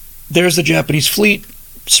there's the Japanese fleet.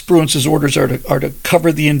 Spruance's orders are to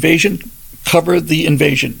cover the invasion. Cover the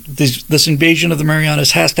invasion. This invasion of the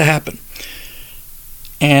Marianas has to happen.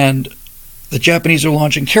 And the Japanese are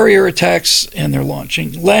launching carrier attacks, and they're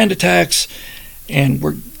launching land attacks,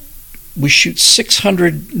 and we shoot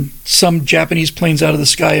 600 some Japanese planes out of the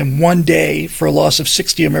sky in one day for a loss of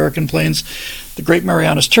 60 American planes. The Great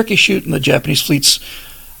Marianas Turkey shoot, and the Japanese fleet's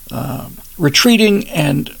retreating,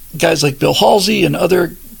 and guys like Bill Halsey and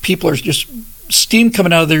other people are just steam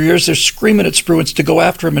coming out of their ears. They're screaming at Spruance to go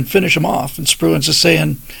after him and finish him off, and Spruance is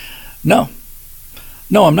saying, "No,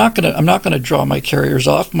 I'm not gonna draw my carriers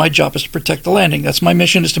off. My job is to protect the landing. That's my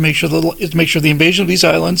mission. Is to make sure the invasion of these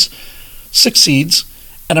islands succeeds,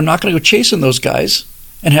 and I'm not going to go chasing those guys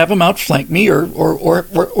and have them outflank me or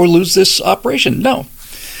lose this operation. No."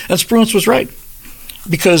 And Spruance was right,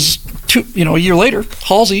 because a year later,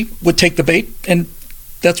 Halsey would take the bait, and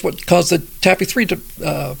that's what caused the Taffy 3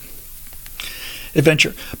 to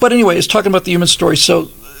adventure. But anyway, it's talking about the human story.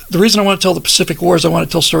 So the reason I want to tell the Pacific War is I want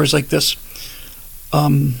to tell stories like this.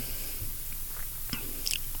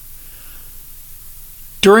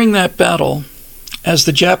 During that battle, as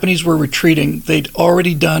the Japanese were retreating, they'd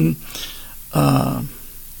already done,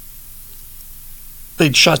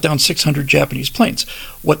 they'd shot down 600 Japanese planes.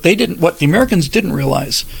 What the Americans didn't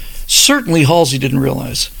realize, certainly Halsey didn't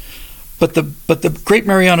realize, but the Great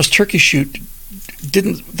Marianas Turkey shoot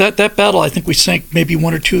didn't. That battle, I think we sank maybe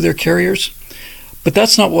one or two of their carriers, but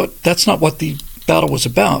that's not what the battle was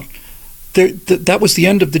about. That was the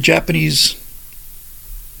end of the Japanese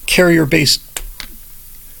carrier-based.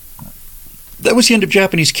 That was the end of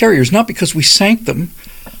Japanese carriers, not because we sank them,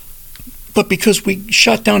 but because we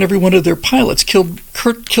shot down every one of their pilots, killed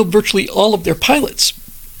virtually all of their pilots.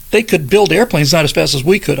 They could build airplanes, not as fast as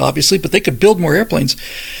we could, obviously, but they could build more airplanes.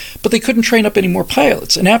 But they couldn't train up any more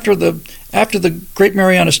pilots. And after the Great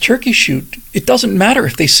Marianas Turkey shoot, it doesn't matter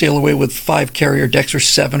if they sail away with 5 carrier decks or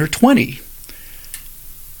 7 or 20.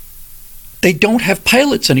 They don't have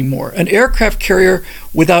pilots anymore. An aircraft carrier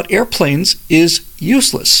without airplanes is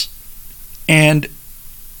useless. And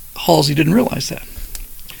Halsey didn't realize that.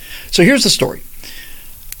 So here's the story.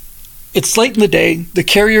 It's late in the day. The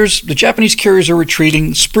Japanese carriers are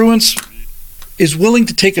retreating. Spruance is willing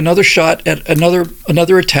to take another shot at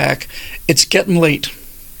another attack. It's getting late.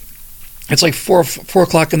 It's like 4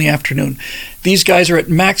 o'clock in the afternoon. These guys are at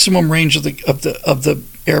maximum range of the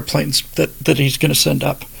airplanes that he's going to send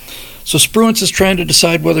up. So Spruance is trying to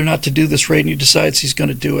decide whether or not to do this raid, and he decides he's going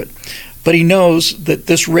to do it. But he knows that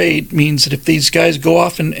this raid means that if these guys go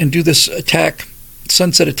off and do this attack,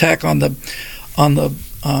 sunset attack on the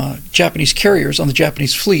Japanese carriers, on the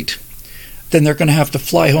Japanese fleet, then they're going to have to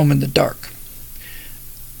fly home in the dark.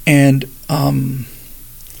 And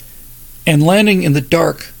landing in the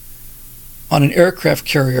dark on an aircraft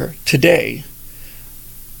carrier today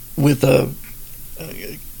with a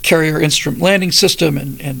carrier instrument landing system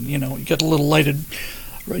and you get a little lighted,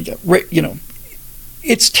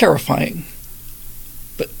 it's terrifying.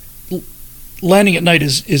 But landing at night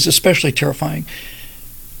is especially terrifying.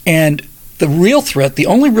 And the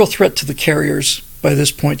only real threat to the carriers by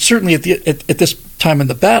this point, certainly at this time in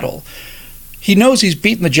the battle, he knows he's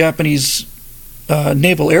beaten the Japanese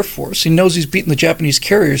Naval Air Force. He knows he's beaten the Japanese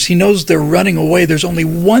carriers. He knows they're running away. There's only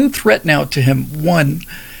one threat now to him,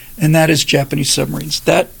 and that is Japanese submarines.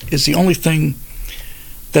 That is the only thing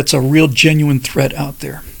that's a real genuine threat out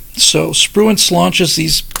there. So Spruance launches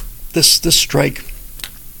this strike.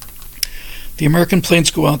 The American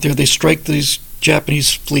planes go out there. They strike these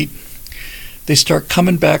Japanese fleet. They start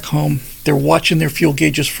coming back home. They're watching their fuel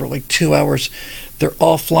gauges for like 2 hours. They're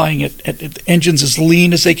all flying at engines as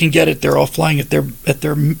lean as they can get it. They're all flying at their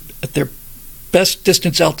best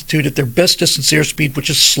distance altitude, at their best distance airspeed,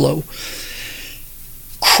 which is slow.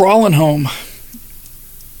 Crawling home.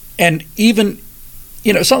 And even,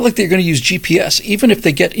 it's not like they're going to use GPS. Even if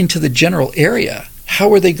they get into the general area,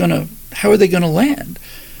 how are they going to land?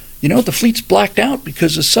 The fleet's blacked out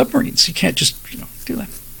because of submarines. You can't just, do that.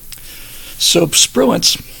 So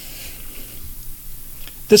Spruance,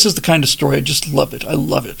 this is the kind of story, I just love it. I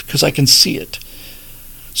love it because I can see it.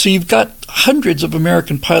 So you've got hundreds of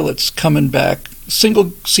American pilots coming back,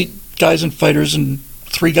 single-seat guys in fighters and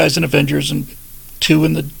 3 guys in Avengers and 2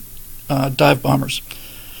 in the dive bombers.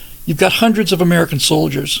 You've got hundreds of American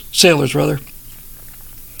sailors,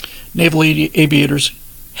 naval aviators,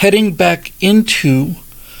 heading back into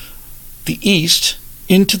the east,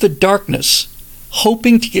 into the darkness,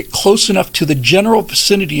 hoping to get close enough to the general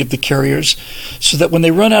vicinity of the carriers so that when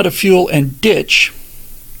they run out of fuel and ditch,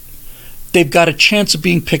 they've got a chance of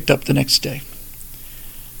being picked up the next day.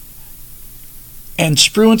 And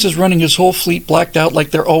Spruance is running his whole fleet blacked out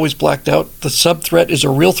like they're always blacked out. The sub-threat is a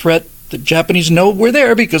real threat. The Japanese know we're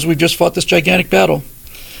there because we've just fought this gigantic battle.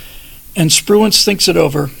 And Spruance thinks it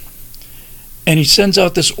over, and he sends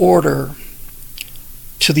out this order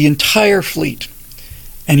to the entire fleet,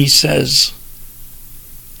 and he says,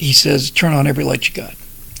 turn on every light you got.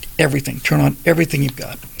 Everything. Turn on everything you've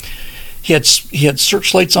got. He had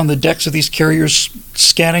searchlights on the decks of these carriers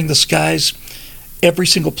scanning the skies. Every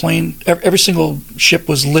single plane, every single ship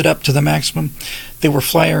was lit up to the maximum. They were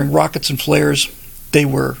firing rockets and flares. They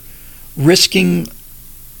were risking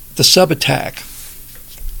the sub-attack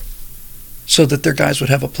so that their guys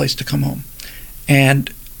would have a place to come home.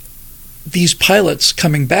 And these pilots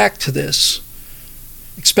coming back to this,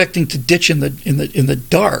 expecting to ditch in the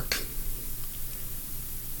dark,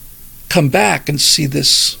 come back and see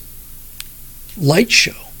this light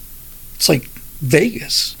show. It's like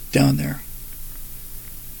Vegas down there.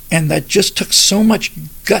 And that just took so much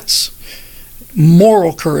guts,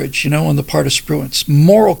 moral courage, on the part of Spruance.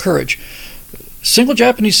 Moral courage. Single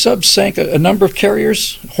Japanese sub sank a number of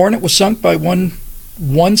carriers. Hornet was sunk by one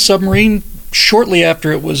submarine shortly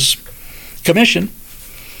after it was commissioned.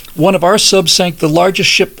 One of our subs sank. The largest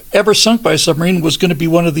ship ever sunk by a submarine was going to be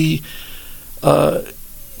one of the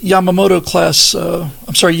Yamato class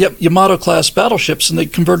battleships, and they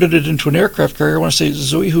converted it into an aircraft carrier. I want to say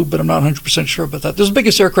Zuihu, but I'm not 100% sure about that. This is the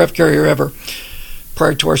biggest aircraft carrier ever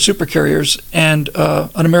prior to our super carriers, and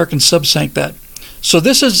an American sub sank that. So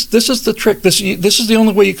this is the trick. This is the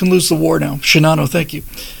only way you can lose the war now. Shinano, thank you.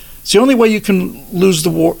 It's the only way you can lose the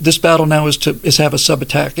war. This battle now is have a sub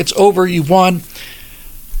attack. It's over. You won.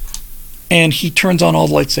 And he turns on all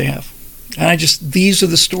the lights they have. And these are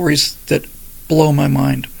the stories that blow my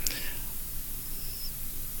mind.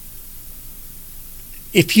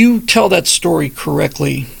 If you tell that story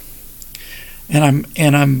correctly, and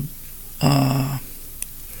I'm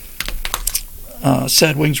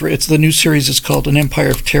Sad Wings. It's the new series is called An Empire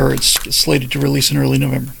of Terror. It's slated to release in early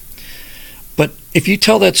November. But if you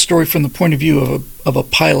tell that story from the point of view of a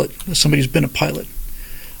pilot, somebody who's been a pilot,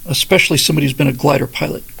 especially somebody who's been a glider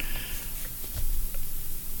pilot,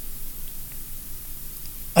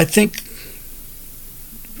 I think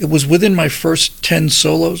it was within my first 10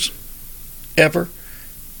 solos ever,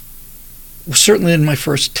 certainly in my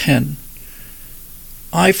first 10,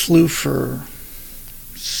 I flew for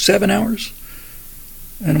 7 hours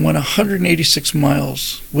and went 186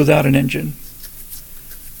 miles without an engine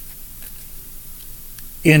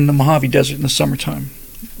in the Mojave Desert in the summertime,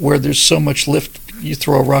 where there's so much lift, you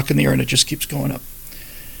throw a rock in the air and it just keeps going up.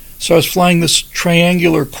 So I was flying this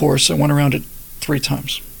triangular course. I went around it 3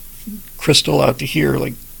 times. Crystal out to here,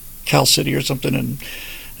 like Cal City or something, and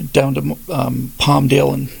down to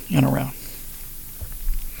Palmdale and around.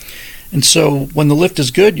 And so when the lift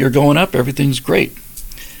is good, you're going up, everything's great.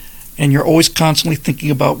 And you're always constantly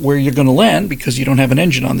thinking about where you're going to land because you don't have an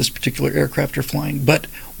engine on this particular aircraft you're flying. But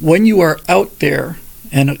when you are out there,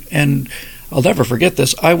 and I'll never forget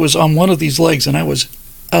this, I was on one of these legs and I was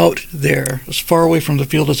out there as far away from the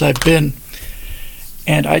field as I've been,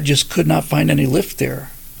 and I just could not find any lift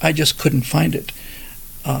there. I just couldn't find it.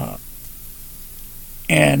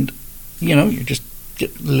 And, you just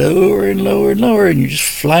get lower and lower and lower, and you're just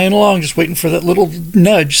flying along, just waiting for that little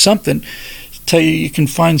nudge, something, to tell you can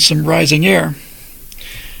find some rising air.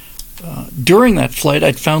 During that flight,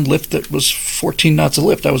 I'd found lift that was 14 knots of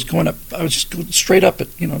lift. I was just going straight up at,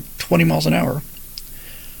 20 miles an hour.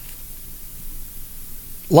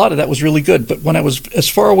 A lot of that was really good, but when I was as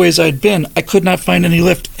far away as I'd been, I could not find any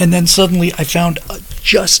lift, and then suddenly I found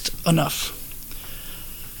just enough.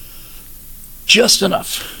 Just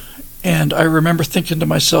enough. And I remember thinking to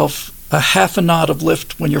myself, a half a knot of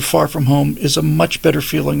lift when you're far from home is a much better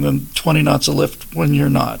feeling than 20 knots of lift when you're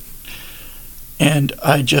not. And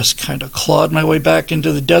I just kind of clawed my way back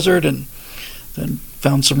into the desert and then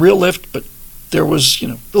found some real lift, but there was,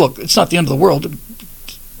 look, it's not the end of the world.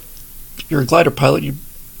 If you're a glider pilot, you're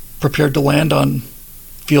prepared to land on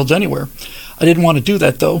fields anywhere. I didn't want to do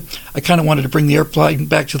that, though. I kind of wanted to bring the airplane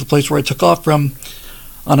back to the place where I took off from,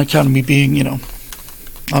 on account of me being,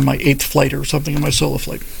 on my 8th flight or something in my solo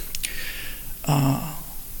flight.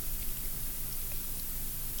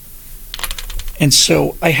 And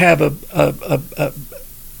so I have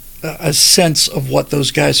a sense of what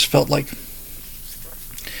those guys felt like.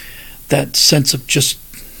 That sense of just,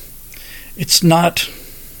 it's not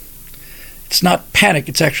panic.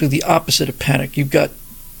 It's actually the opposite of panic. You've got,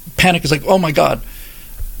 panic is like, oh my God.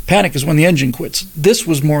 Panic is when the engine quits. This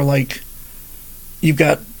was more like, you've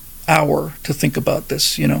got hour to think about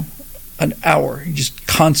this, an hour. You're just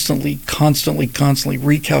constantly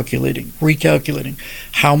recalculating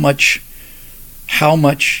how much,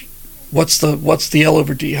 what's the L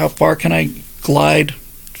over D? How far can I glide?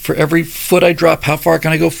 For every foot I drop, how far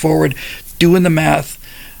can I go forward? Doing the math.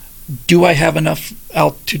 Do I have enough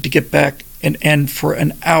altitude to get back? And for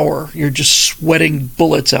an hour, you're just sweating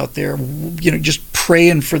bullets out there, just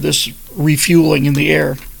praying for this refueling in the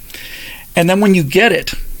air. And then when you get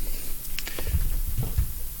it,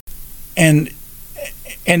 and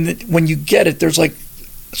when you get it, there's like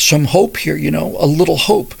some hope here, a little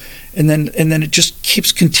hope. And then it just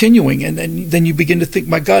keeps continuing. And then you begin to think,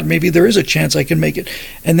 my God, maybe there is a chance I can make it.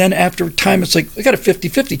 And then after time, it's like, I got a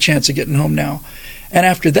 50-50 chance of getting home now. And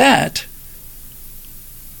after that,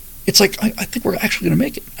 it's like, I think we're actually going to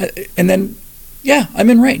make it. And then, yeah, I'm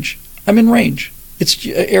in range. It's,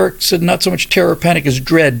 Eric said, not so much terror or panic as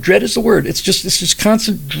dread. Dread is the word. It's just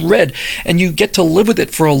constant dread. And you get to live with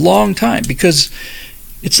it for a long time, because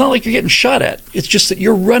it's not like you're getting shot at. It's just that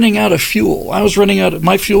you're running out of fuel. I was running out of,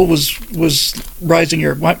 my fuel was rising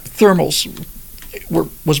air. My thermals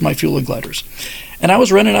was my fuel in gliders. And I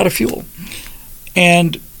was running out of fuel.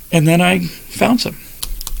 And then I found some.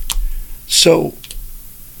 So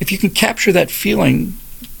if you can capture that feeling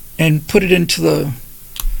and put the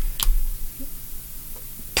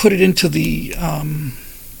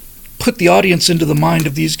audience into the mind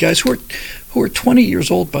of these guys who are 20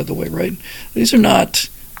 years old, by the way, right? These are not,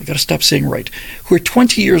 I got to stop saying right, who are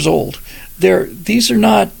 20 years old. This is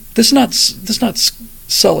not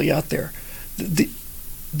Sully out there.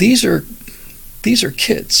 These are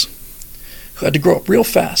kids who had to grow up real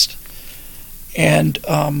fast, and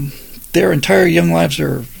their entire young lives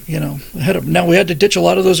are, ahead of them. Now, we had to ditch a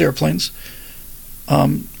lot of those airplanes,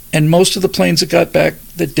 and most of the planes that got back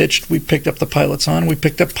that ditched, we picked up the pilots on. We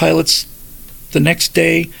picked up pilots the next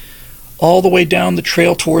day, all the way down the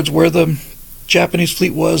trail towards where the Japanese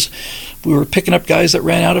fleet was. We were picking up guys that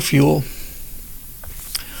ran out of fuel.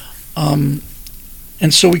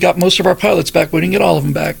 And so we got most of our pilots back. We didn't get all of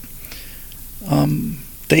them back.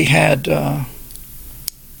 They had,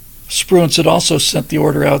 Spruance had also sent the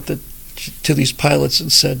order out to these pilots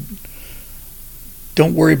and said,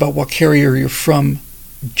 don't worry about what carrier you're from.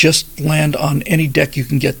 Just land on any deck you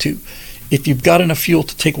can get to. If you've got enough fuel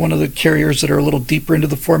to take one of the carriers that are a little deeper into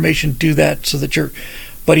the formation, do that so that your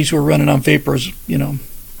buddies who are running on vapors,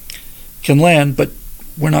 can land. But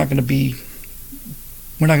we're not going to be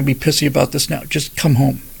pissy about this now. Just come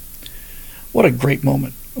home. What a great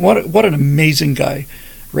moment. What an amazing guy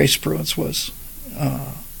Ray Spruance was.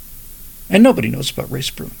 And nobody knows about Ray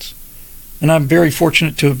Spruance. And I'm very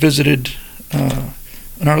fortunate to have visited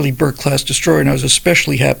an Arleigh Burke-class destroyer, and I was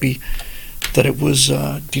especially happy that it was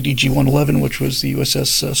DDG-111, which was the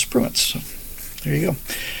USS Spruance. So there you go.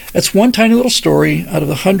 That's one tiny little story out of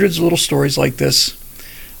the hundreds of little stories like this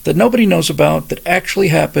that nobody knows about that actually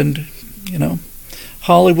happened.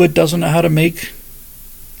 Hollywood doesn't know how to make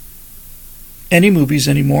any movies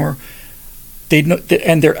anymore.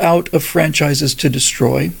 And they're out of franchises to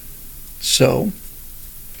destroy. So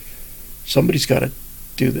somebody's got to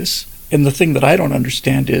do this. And the thing that I don't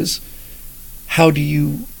understand is, how do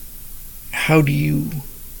you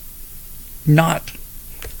not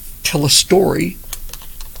tell a story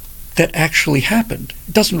that actually happened?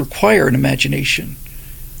 It doesn't require an imagination.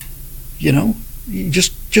 You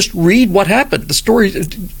just read what happened. The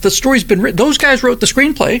story's been written. Those guys wrote the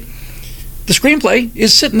screenplay. The screenplay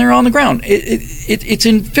is sitting there on the ground. It's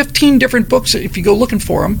in 15 different books if you go looking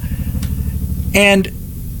for them. And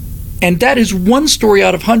that is one story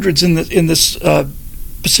out of hundreds in this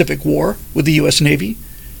Pacific War with the U.S. Navy,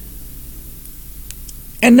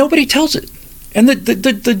 and nobody tells it. And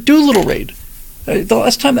the Doolittle raid, the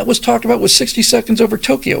last time that was talked about was 60 seconds over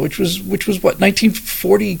Tokyo, which was what,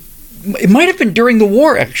 1940. It might have been during the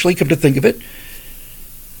war, actually. Come to think of it,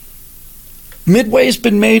 Midway's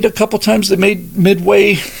been made a couple times. They made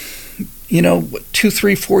Midway, 2,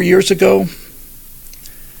 3, 4 years ago.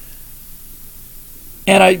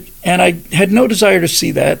 And I had no desire to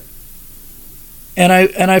see that, and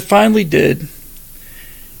I finally did.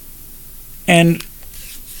 And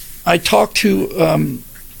I talked to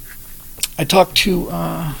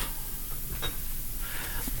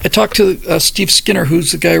Steve Skinner,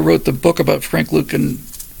 who's the guy who wrote the book about Frank Luke, and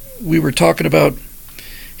we were talking about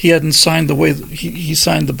He hadn't signed the way he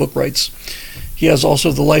signed the book rights. He has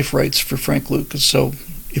also the life rights for Frank Luke. So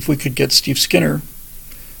if we could get Steve Skinner,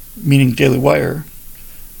 meaning Daily Wire,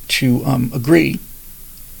 to agree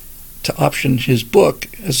to option his book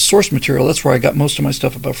as source material, that's where I got most of my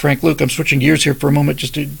stuff about Frank Luke. I'm switching gears here for a moment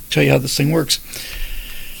just to tell you how this thing works.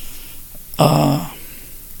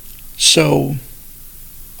 So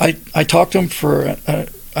I talked to him for,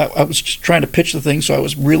 I was just trying to pitch the thing, so I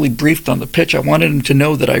was really briefed on the pitch. I wanted him to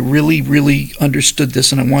know that I really, really understood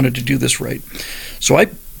this and I wanted to do this right. So I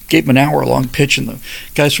gave him an hour-long pitch, and the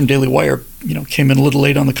guys from Daily Wire, came in a little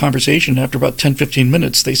late on the conversation. After about 10, 15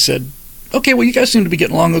 minutes, they said, okay, well, you guys seem to be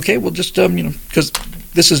getting along okay. We'll just, because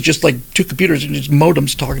this is just like two computers and just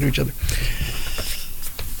modems talking to each other.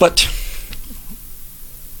 But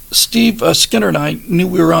Steve Skinner and I knew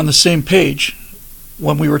we were on the same page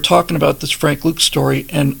when we were talking about this Frank Luke story,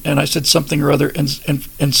 and I said something or other,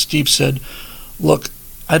 and Steve said, look,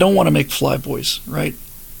 I don't want to make Flyboys, right?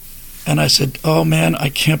 And I said, oh man, I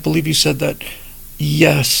can't believe you said that.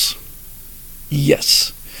 Yes,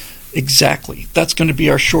 exactly. That's going to be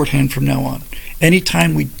our shorthand from now on.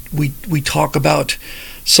 Anytime we talk about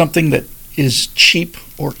something that is cheap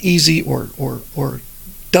or easy or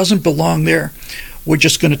doesn't belong there, we're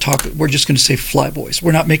just going to say Flyboys.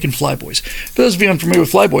 We're not making Flyboys. For those of you unfamiliar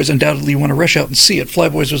with Flyboys, undoubtedly you want to rush out and see it.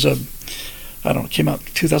 Flyboys was it came out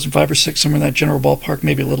 2005 or 6, somewhere in that general ballpark,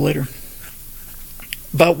 maybe a little later,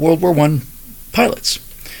 about World War I pilots.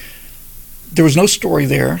 There was no story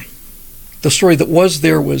there. The story that was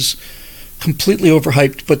there was completely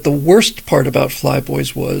overhyped, but the worst part about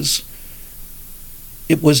Flyboys was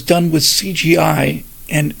it was done with CGI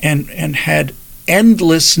and had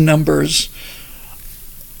endless numbers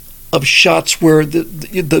of shots where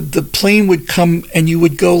the plane would come and you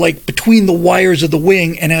would go like between the wires of the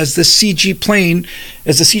wing, and as the CG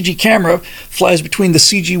camera flies between the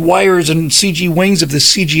CG wires and CG wings of the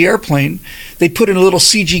CG airplane, they put in a little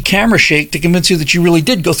CG camera shake to convince you that you really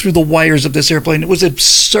did go through the wires of this airplane. It was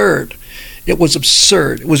absurd. It was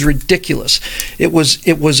ridiculous. It was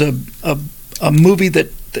a movie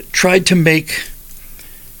that tried to make.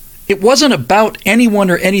 It wasn't about anyone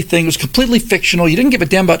or anything. It was completely fictional. You didn't give a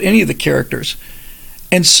damn about any of the characters.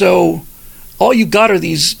 And so all you got are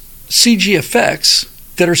these CG effects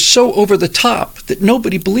that are so over the top that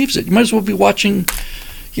nobody believes it. You might as well be watching,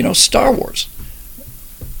 Star Wars.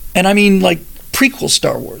 And I mean like prequel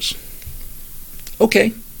Star Wars.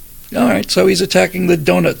 Okay. All right. So he's attacking the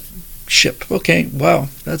donut ship. Okay. Wow.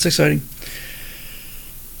 That's exciting.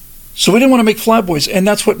 So we didn't want to make Flyboys, and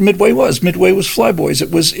that's what Midway was. Midway was Flyboys. It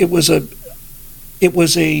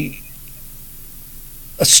was a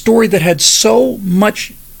story that had so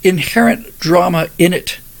much inherent drama in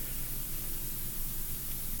it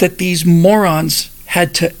that these morons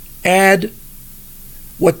had to add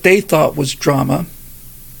what they thought was drama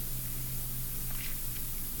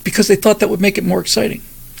because they thought that would make it more exciting.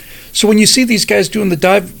 So when you see these guys doing the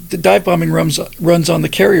dive bombing runs on the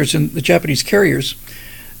carriers and the Japanese carriers,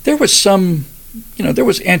 there was there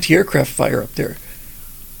was anti-aircraft fire up there.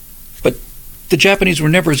 But the Japanese were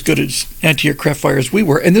never as good as anti-aircraft fire as we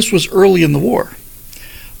were, and this was early in the war.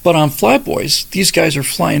 But on Flyboys, these guys are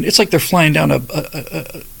flying. It's like they're flying down a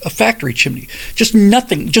factory chimney. Just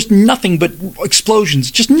nothing but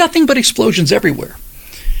explosions everywhere.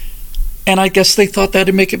 And I guess they thought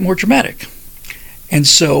that'd make it more dramatic. And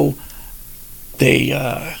so they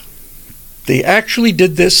actually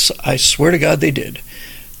did this. I swear to God they did.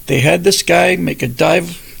 They had this guy make a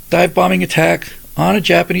dive bombing attack on a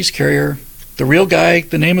Japanese carrier, the real guy,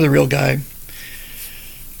 the name of the real guy.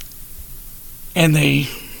 And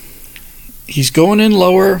he's going in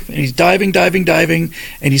lower, and he's diving,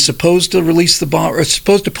 and he's supposed to release the bomb, or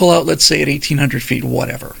supposed to pull out, let's say, at 1,800 feet,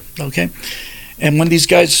 whatever, okay? And when these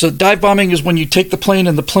guys, so dive bombing is when you take the plane,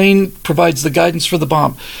 and the plane provides the guidance for the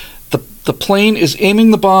bomb. The plane is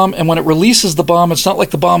aiming the bomb, and when it releases the bomb, it's not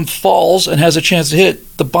like the bomb falls and has a chance to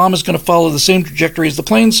hit. The bomb is going to follow the same trajectory as the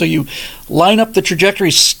plane, so you line up the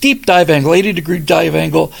trajectory, steep dive angle, 80-degree dive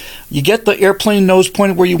angle. You get the airplane nose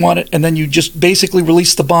pointed where you want it, and then you just basically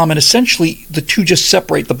release the bomb, and essentially the two just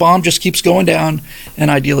separate. The bomb just keeps going down,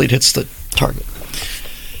 and ideally it hits the target.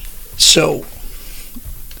 So,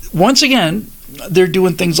 once again, they're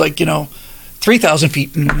doing things like, 3,000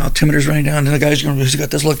 feet, and altimeter's running down, and the guy's he's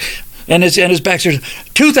got this look. And his back says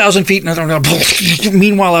 2,000 feet, and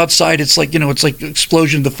meanwhile outside it's like it's like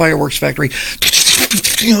explosion, the fireworks factory,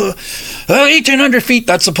 1,800 feet,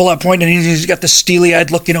 that's the pull-out point, and he's got the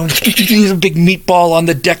steely-eyed look, he's a big meatball on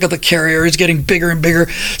the deck of the carrier. He's getting bigger and bigger.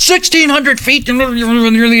 1,600 feet,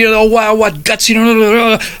 oh, wow, what guts,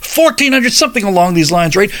 1,400, something along these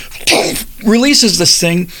lines, right? Releases this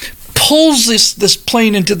thing, pulls this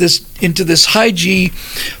plane into this high G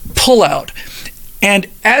pull-out. And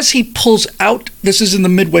as he pulls out, this is in the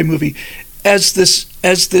Midway movie, as this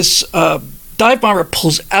dive bomber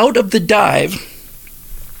pulls out of the dive,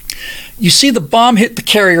 you see the bomb hit the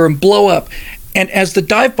carrier and blow up. And as the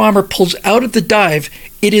dive bomber pulls out of the dive,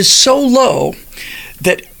 it is so low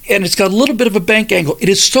that, and it's got a little bit of a bank angle, it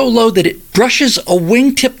is so low that it brushes a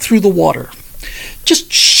wingtip through the water.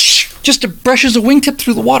 Just it brushes a wingtip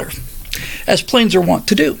through the water, as planes are wont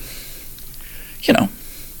to do.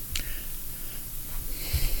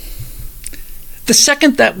 The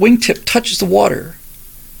second that wingtip touches the water,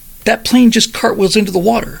 that plane just cartwheels into the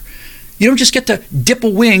water. You don't just get to dip a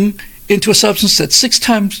wing into a substance that's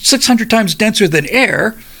 600 times denser than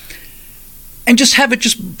air and just have it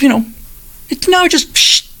just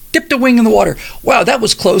dipped a wing in the water. Wow, that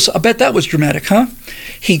was close. I bet that was dramatic, huh?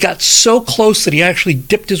 He got so close that he actually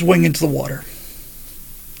dipped his wing into the water.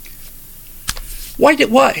 Why?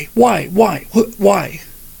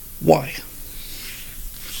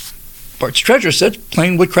 Bart's Treasure said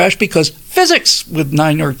plane would crash because physics, with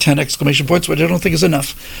 9 or 10 exclamation points, which I don't think is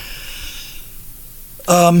enough.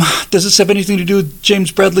 Does this have anything to do with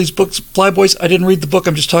James Bradley's books, Flyboys? I didn't read the book.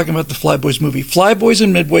 I'm just talking about the Flyboys movie. Flyboys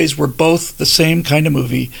and Midways were both the same kind of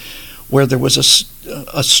movie where there was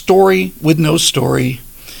a story with no story,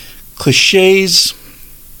 cliches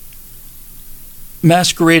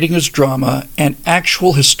masquerading as drama, and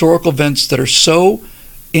actual historical events that are so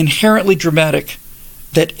inherently dramatic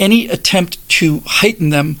that any attempt to heighten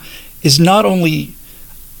them is not only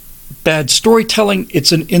bad storytelling,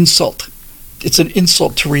 it's an insult. It's an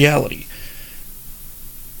insult to reality.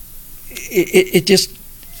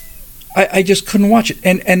 I just couldn't watch it.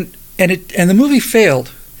 And the movie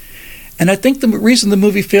failed. And I think the reason the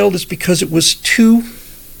movie failed is because it was too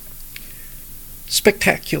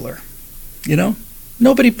spectacular.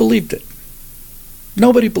 Nobody believed it.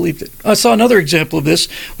 Nobody believed it. I saw another example of this,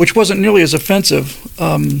 which wasn't nearly as offensive.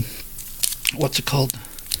 What's it called?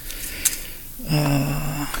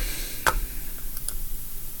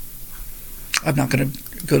 I'm not going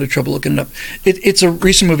to go to trouble looking it up. It's a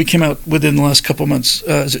recent movie, came out within the last couple months.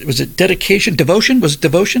 Was it Dedication? Devotion? Was it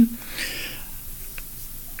Devotion?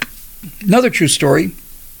 Another true story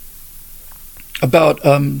about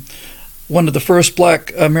one of the first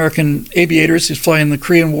black American aviators. He's flying the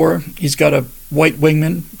Korean War. He's got a white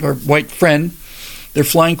wingman or white friend. They're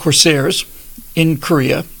flying Corsairs in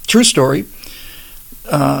Korea. True story.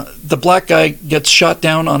 The black guy gets shot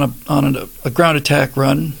down on a ground attack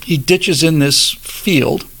run. He ditches in this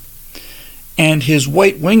field, and his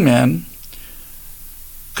white wingman,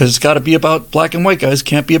 because it's got to be about black and white guys,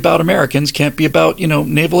 can't be about Americans, can't be about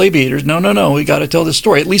naval aviators. No, we got to tell this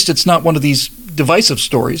story. At least it's not one of these divisive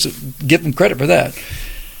stories. Give him credit for that.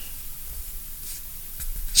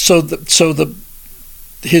 So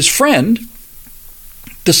his friend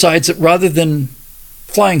decides that rather than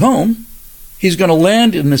flying home, he's going to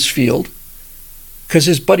land in this field because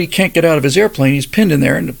his buddy can't get out of his airplane. He's pinned in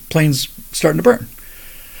there and the plane's starting to burn.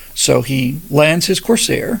 So he lands his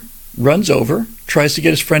Corsair, runs over, tries to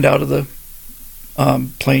get his friend out of the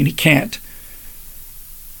plane. He can't.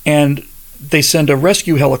 And they send a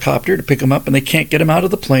rescue helicopter to pick him up, and they can't get him out of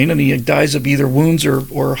the plane, and he dies of either wounds or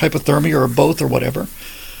hypothermia or both or whatever.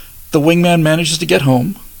 The wingman manages to get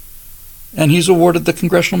home, and he's awarded the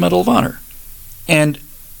Congressional Medal of Honor. And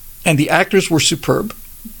the actors were superb,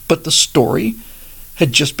 but the story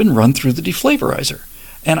had just been run through the deflavorizer.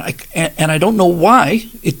 And I don't know why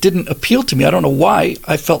it didn't appeal to me. I don't know why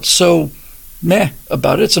I felt so meh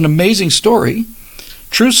about it. It's an amazing story,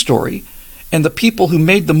 true story, and the people who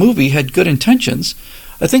made the movie had good intentions.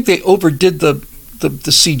 I think they overdid the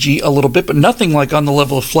CG a little bit, but nothing like on the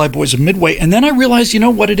level of Flyboys and Midway. And then I realized,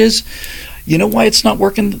 what it is? You know why it's not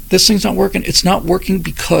working? This thing's not working? It's not working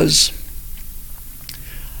because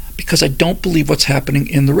I don't believe what's happening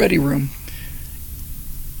in the ready room,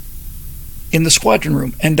 in the squadron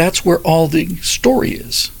room. And that's where all the story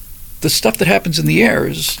is. The stuff that happens in the air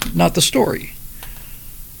is not the story.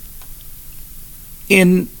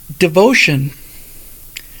 In Devotion,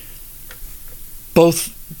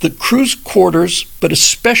 both the crew's quarters, but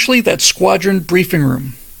especially that squadron briefing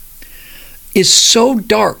room, is so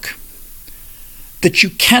dark that you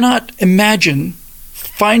cannot imagine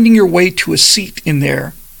finding your way to a seat in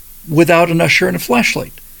there without an usher and a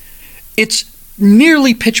flashlight. It's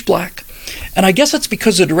nearly pitch black. And I guess that's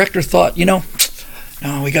because the director thought,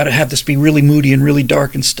 Oh, we got to have this be really moody and really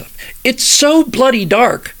dark and stuff. It's so bloody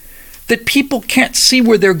dark that people can't see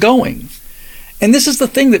where they're going. And this is the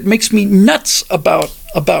thing that makes me nuts about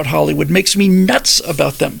Hollywood, makes me nuts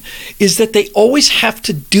about them, is that they always have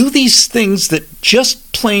to do these things that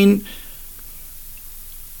just plain,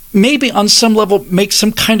 maybe on some level, make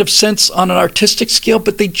some kind of sense on an artistic scale,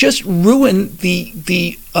 but they just ruin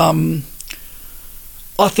the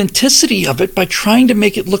authenticity of it by trying to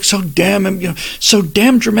make it look so damn, so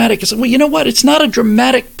damn dramatic. It's like, well, you know what? It's not a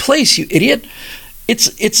dramatic place, you idiot.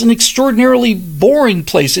 It's an extraordinarily boring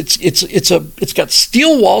place. It's got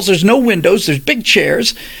steel walls. There's no windows. There's big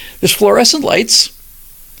chairs. There's fluorescent lights.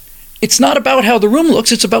 It's not about how the room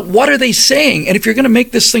looks. It's about what are they saying. And if you're going to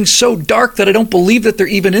make this thing so dark that I don't believe that they're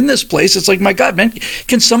even in this place, it's like, my God, man,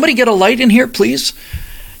 can somebody get a light in here, please?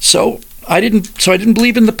 So I didn't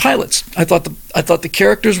believe in the pilots. I thought the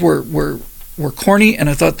characters were corny, and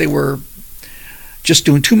I thought they were just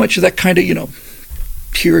doing too much of that kind of,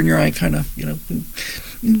 tear in your eye kind of,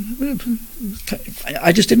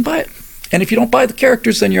 I just didn't buy it. And if you don't buy the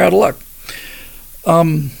characters, then you're out of luck.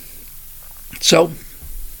 So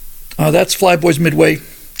that's Flyboys Midway,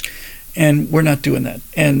 and we're not doing that.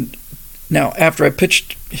 And now, after I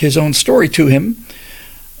pitched his own story to him,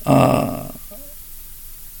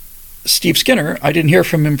 Steve Skinner, I didn't hear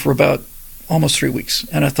from him for about almost 3 weeks.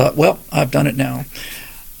 And I thought, well, I've done it now.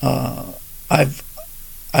 I've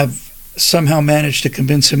somehow managed to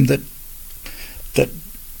convince him that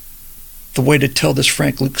the way to tell this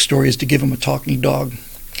Frank Luke story is to give him a talking dog.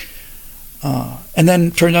 And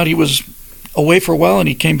then turned out he was away for a while, and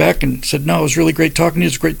he came back and said, no, it was really great talking to you.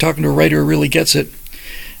 It's great talking to a writer who really gets it.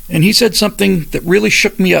 And he said something that really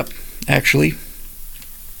shook me up, actually. It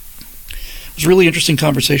was a really interesting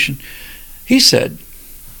conversation. He said,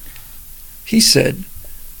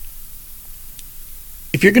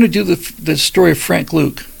 if you're going to do the story of Frank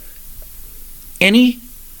Luke, any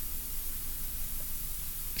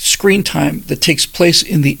screen time that takes place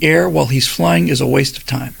in the air while he's flying is a waste of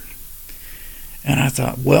time. And I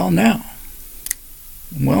thought, well now.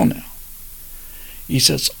 He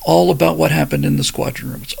says, it's all about what happened in the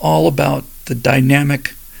squadron room. It's all about the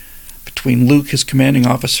dynamic between Luke, his commanding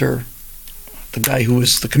officer, the guy who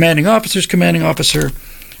was the commanding officer's commanding officer,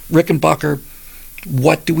 Rickenbacker.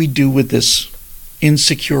 What do we do with this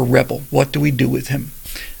insecure rebel? What do we do with him?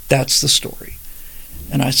 That's the story.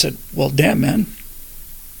 And I said, well, damn, man.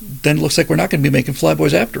 Then it looks like we're not going to be making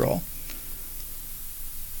Flyboys after all.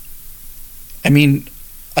 I mean,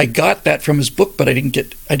 I got that from his book, but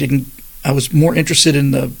I was more interested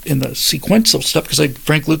in the sequential stuff because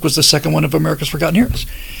Frank Luke was the second one of America's Forgotten Heroes.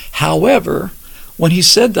 However, when he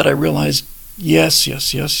said that, I realized, yes,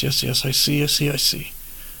 I see.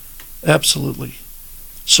 Absolutely.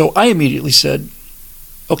 So I immediately said,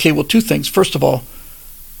 okay, well, two things. First of all,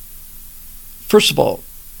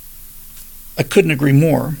 I couldn't agree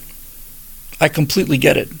more. I completely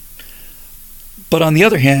get it. But on the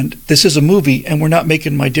other hand, this is a movie, and we're not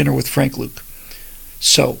making My Dinner with Frank Luke.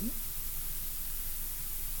 So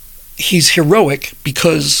he's heroic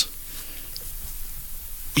because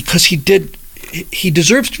he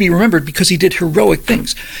deserves to be remembered because he did heroic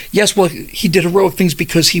things. Yes, well, he did heroic things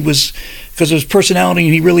because of his personality,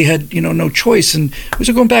 and he really had no choice. And we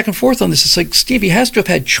were going back and forth on this. It's like, Steve, he has to have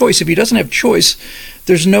had choice. If he doesn't have choice,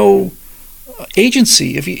 there's no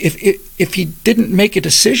agency. If he didn't make a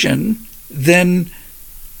decision, then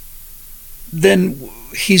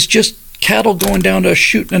he's just cattle going down to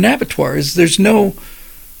shoot in an abattoir. There's no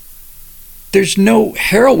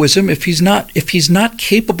heroism if he's not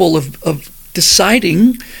capable of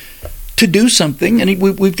deciding to do something. And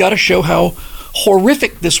we've got to show how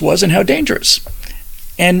horrific this was and how dangerous.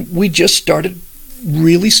 And we just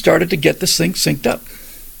really started to get this thing synced up.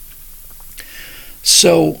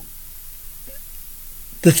 So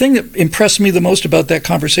the thing that impressed me the most about that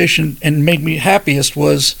conversation and made me happiest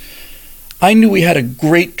was I knew we had a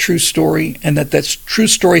great true story, and that true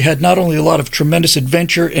story had not only a lot of tremendous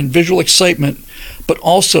adventure and visual excitement, but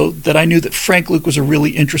also that I knew that Frank Luke was a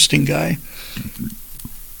really interesting guy.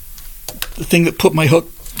 The thing that put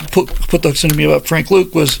the hooks into me about Frank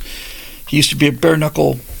Luke was he used to be a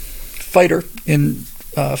bare-knuckle fighter in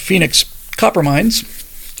Phoenix copper mines.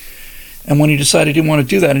 And when he decided he didn't want to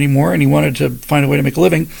do that anymore and he wanted to find a way to make a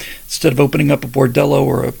living, instead of opening up a bordello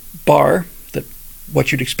or a bar,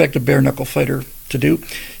 what you'd expect a bare-knuckle fighter to do,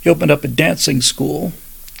 he opened up a dancing school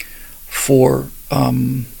for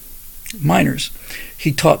miners.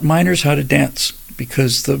 He taught miners how to dance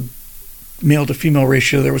because the male-to-female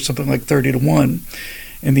ratio there was something like 30-1,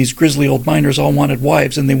 and these grizzly old miners all wanted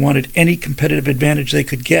wives, and they wanted any competitive advantage they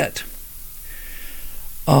could get.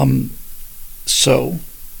 So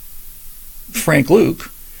Frank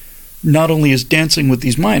Luke not only is dancing with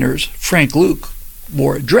these miners, Frank Luke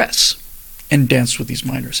wore a dress and danced with these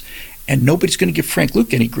miners. And nobody's going to give Frank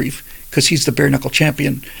Luke any grief because he's the bare knuckle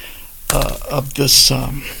champion of this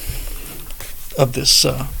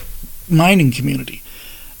mining community.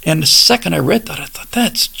 And the second I read that, I thought,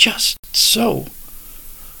 that's just so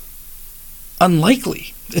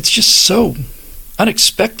unlikely. It's just so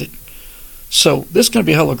unexpected. So this is going to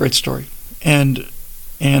be a hell of a great story. And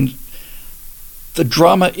the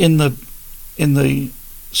drama in the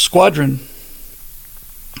squadron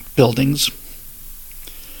buildings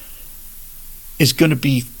is going to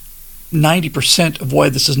be 90% of why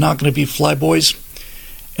this is not going to be Flyboys,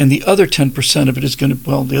 and the other 10% of it is going to,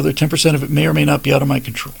 well, the other 10% of it may or may not be out of my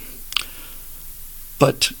control.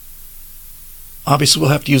 But obviously we'll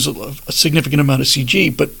have to use a significant amount of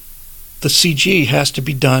CG, but the CG has to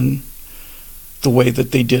be done the way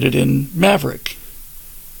that they did it in Maverick.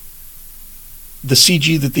 The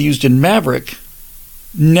CG that they used in Maverick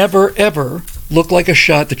never ever looked like a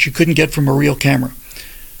shot that you couldn't get from a real camera.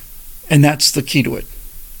 And that's the key to it.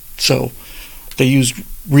 So they used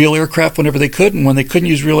real aircraft whenever they could, and when they couldn't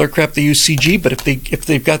use real aircraft, they used CG. But if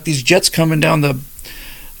they've got these jets coming down the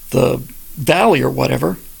valley or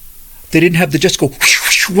whatever, they didn't have the jets go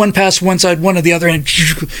one past one side, one to the other, and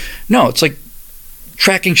no, it's like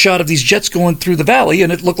tracking shot of these jets going through the valley,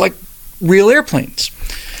 and it looked like real airplanes.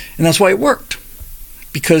 And that's why it worked,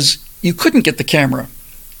 because you couldn't get the camera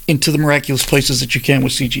into the miraculous places that you can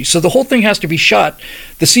with CG. So the whole thing has to be shot.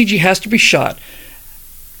 The CG has to be shot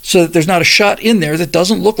so that there's not a shot in there that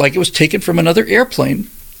doesn't look like it was taken from another airplane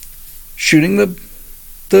shooting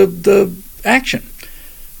the action.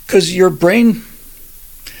 Because your brain,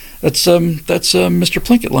 that's Mr.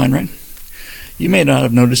 Plinkett line, right? You may not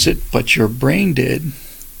have noticed it, but your brain did.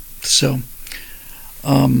 So,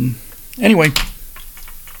 anyway,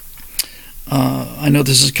 I know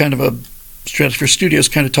this is kind of a Stratosphere Studios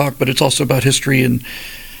kind of talk, but it's also about history and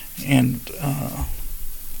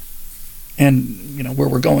you know where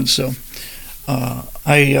we're going. So,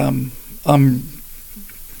 I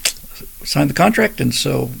signed the contract, and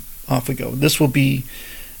so off we go. This will be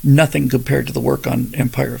nothing compared to the work on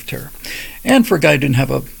Empire of Terror. And for a guy who didn't have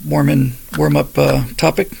a warm-up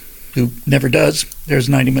topic, who never does, there's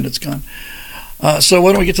 90 minutes gone. So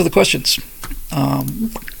why don't we get to the questions?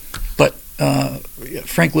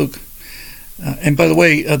 Frank Luke. And by the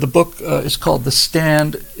way, the book is called The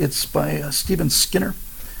Stand. It's by Stephen Skinner.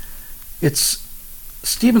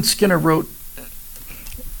 Stephen Skinner wrote...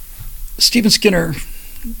 Stephen Skinner...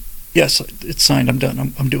 Yes, it's signed. I'm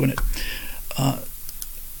done. I'm doing it.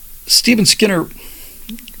 Stephen Skinner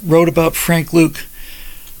wrote about Frank Luke.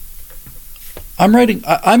 I'm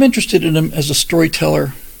interested in him as a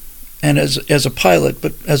storyteller and as a pilot,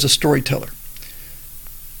 but as a storyteller.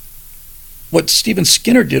 What Stephen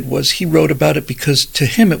Skinner did was he wrote about it because to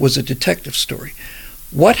him it was a detective story.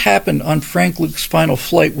 What happened on Frank Luke's final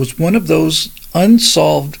flight was one of those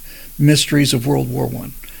unsolved mysteries of World War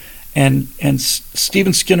I. And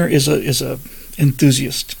Stephen Skinner is a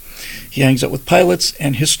enthusiast. He hangs out with pilots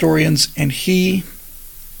and historians, and he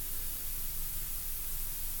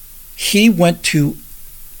went to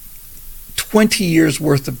 20 years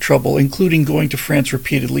worth of trouble, including going to France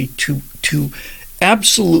repeatedly, to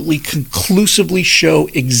absolutely conclusively show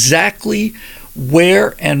exactly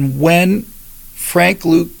where and when Frank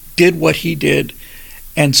Luke did what he did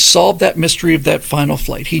and solved that mystery of that final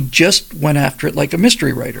flight. He just went after it like a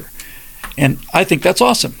mystery writer. And I think that's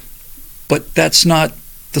awesome. But that's not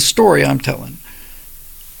the story I'm telling.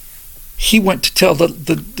 He went to tell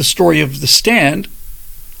the story of The Stand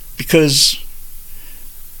because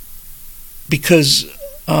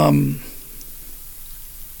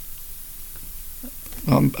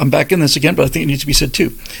I'm back in this again, but I think it needs to be said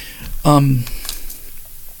too.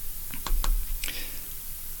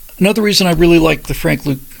 Another reason I really like the Frank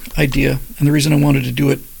Luke idea, and the reason I wanted to do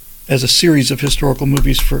it as a series of historical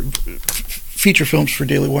movies for feature films for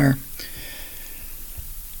Daily Wire,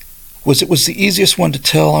 was it was the easiest one to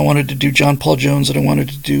tell. I wanted to do John Paul Jones, and I wanted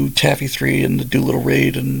to do Taffy 3 and the Doolittle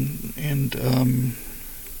Raid and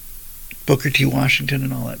Booker T. Washington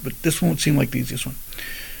and all that, but this one would seem like the easiest one.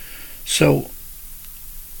 So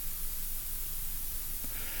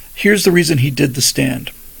here's the reason he did The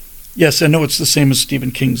Stand. Yes, I know it's the same as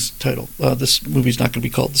Stephen King's title. This movie's not going to be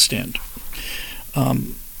called The Stand.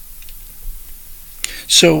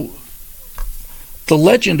 So the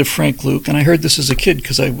legend of Frank Luke, and I heard this as a kid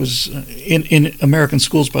because I was in American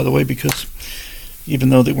schools, by the way, because even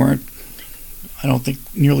though they weren't, I don't think,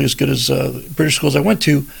 nearly as good as British schools I went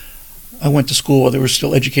to, I went to school where they were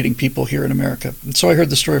still educating people here in America. And so I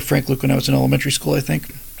heard the story of Frank Luke when I was in elementary school, I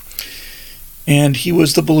think. And he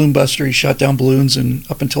was the balloon buster. He shot down balloons, and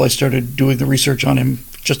up until I started doing the research on him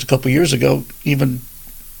just a couple of years ago, even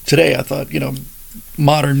today, I thought,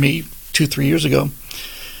 modern me 2-3 years ago,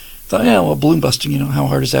 thought, yeah, well, balloon busting, how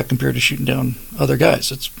hard is that compared to shooting down other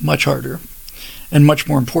guys? It's much harder and much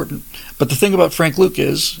more important. But the thing about Frank Luke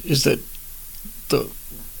is that the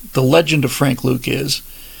legend of Frank Luke is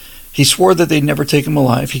he swore that they'd never take him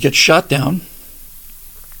alive. He gets shot down.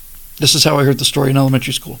 This is how I heard the story in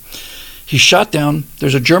elementary school. He's shot down.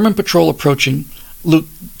 There's a German patrol approaching. Luke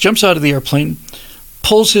jumps out of the airplane,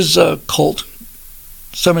 pulls his Colt,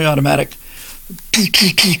 semi-automatic,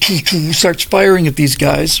 starts firing at these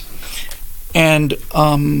guys, and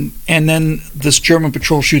then this German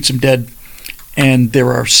patrol shoots him dead, and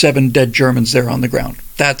there are 7 dead Germans there on the ground.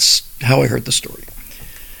 That's how I heard the story.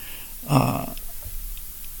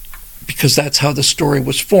 Because that's how the story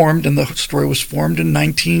was formed, and the story was formed in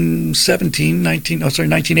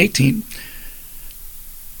 1918,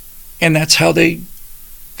 and that's how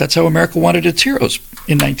America wanted its heroes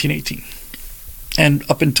in 1918, and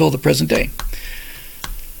up until the present day.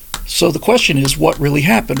 So the question is, what really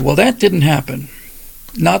happened? Well, that didn't happen,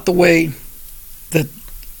 not the way that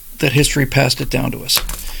history passed it down to us.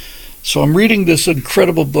 So I'm reading this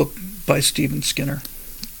incredible book by Stephen Skinner,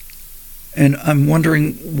 and I'm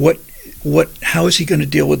wondering how is he going to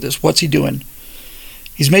deal with this? What's he doing?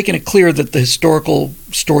 He's making it clear that the historical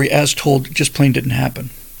story as told just plain didn't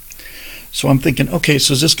happen. So I'm thinking, okay,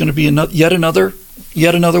 so is this going to be yet another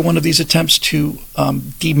one of these attempts to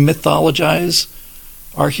demythologize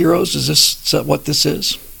our heroes? Is that what this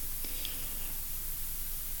is?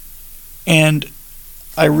 And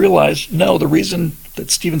I realized, no, the reason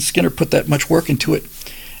that Stephen Skinner put that much work into it,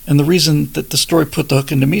 and the reason that the story put the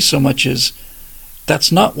hook into me so much is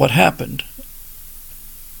that's not what happened.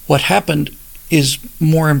 What happened is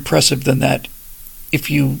more impressive than that if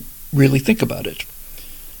you really think about it.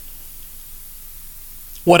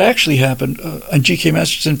 What actually happened, and G.K.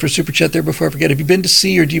 Masterson for Super Chat there before I forget, have you been to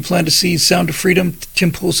see or do you plan to see Sound of Freedom?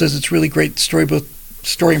 Tim Poole says it's really great story, both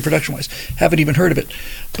story and production-wise. Haven't even heard of it,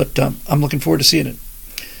 but I'm looking forward to seeing it.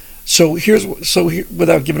 So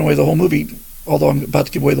without giving away the whole movie, although I'm about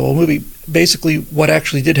to give away the whole movie, basically what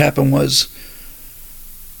actually did happen was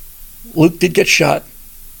Luke did get shot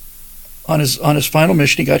on his final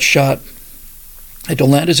mission. He got shot, had to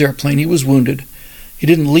land his airplane. He was wounded. He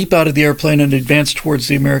didn't leap out of the airplane and advance towards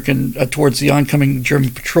towards the oncoming German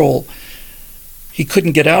patrol. He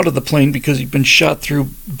couldn't get out of the plane because he'd been shot through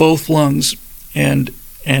both lungs, and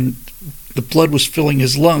the blood was filling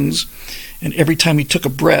his lungs. And every time he took a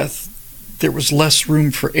breath, there was less room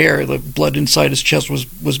for air. The blood inside his chest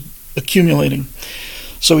was accumulating.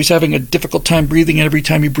 So he's having a difficult time breathing, and every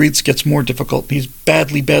time he breathes, it gets more difficult. He's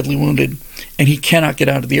badly, badly wounded, and he cannot get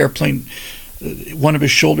out of the airplane. One of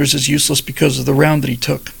his shoulders is useless because of the round that he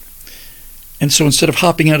took. And so instead of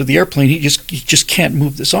hopping out of the airplane, he just can't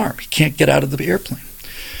move this arm. He can't get out of the airplane.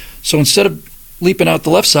 So instead of leaping out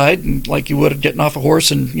the left side, and like you would getting off a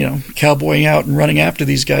horse and cowboying out and running after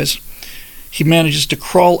these guys, he manages to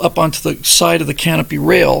crawl up onto the side of the canopy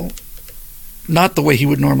rail, not the way he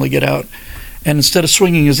would normally get out. And instead of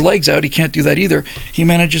swinging his legs out, he can't do that either. He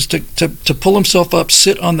manages to pull himself up,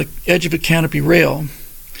 sit on the edge of a canopy rail,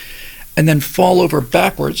 and then fall over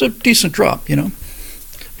backwards. A decent drop,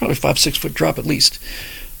 probably 5-6 foot drop at least,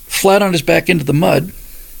 flat on his back into the mud.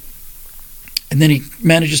 And then he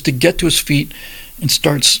manages to get to his feet and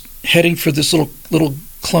starts heading for this little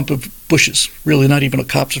clump of bushes, really not even a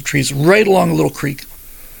copse of trees, right along a little creek.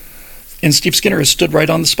 And Steve Skinner has stood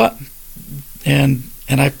right on the spot. And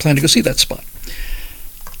I plan to go see that spot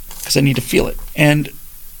because I need to feel it. And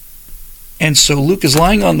so Luke is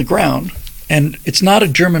lying on the ground, and it's not a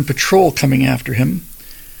German patrol coming after him.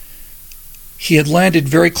 He had landed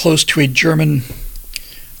very close to a German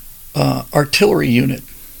artillery unit.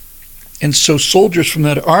 And so soldiers from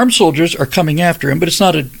that, armed soldiers, are coming after him, but it's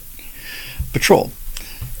not a patrol.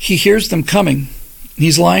 He hears them coming.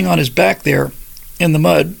 He's lying on his back there in the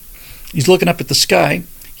mud. He's looking up at the sky.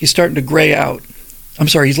 He's starting to gray out. I'm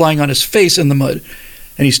sorry, he's lying on his face in the mud,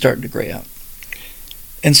 and he's starting to gray out.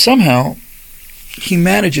 And somehow he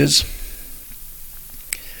manages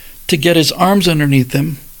to get his arms underneath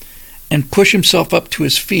him and push himself up to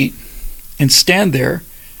his feet and stand there,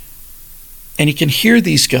 and he can hear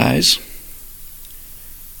these guys,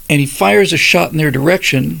 and he fires a shot in their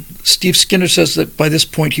direction. Steve Skinner says that by this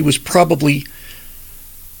point he was probably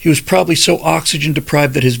so oxygen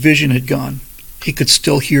deprived that his vision had gone. He could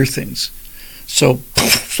still hear things. So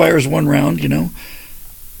fires one round,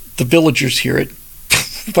 the villagers hear it,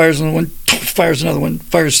 fires another one, fires another one,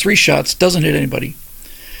 fires 3 shots, doesn't hit anybody.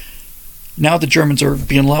 Now the Germans are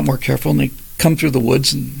being a lot more careful, and they come through the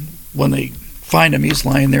woods, and when they find him, he's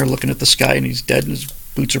lying there looking at the sky, and he's dead, and his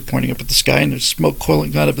boots are pointing up at the sky, and there's smoke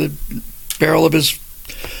coiling out of the barrel of his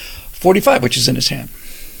 45, which is in his hand.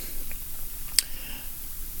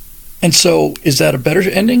 And so, is that a better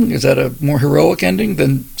ending? Is that a more heroic ending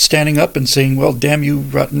than standing up and saying, well, damn you,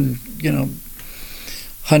 rotten,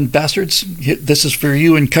 Hun bastards, this is for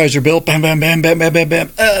you and Kaiser Bill, bam, bam, bam, bam, bam, bam, bam,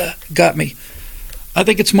 got me. I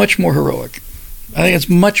think it's much more heroic. I think it's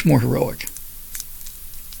much more heroic.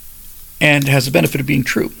 And has the benefit of being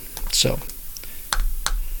true. So,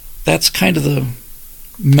 that's kind of the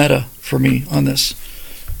meta for me on this.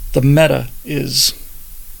 The meta is,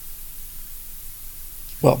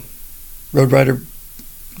 well, Road Rider,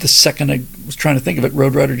 the second I was trying to think of it,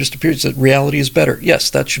 Road Rider just appeared and said, reality is better. Yes,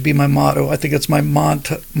 that should be my motto. I think that's my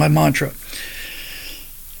mantra.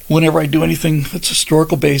 Whenever I do anything that's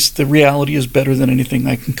historical based, the reality is better than anything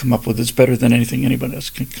I can come up with. It's better than anything anybody else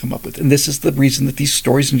can come up with. And this is the reason that these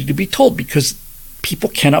stories need to be told, because people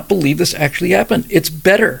cannot believe this actually happened. It's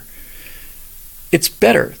better. It's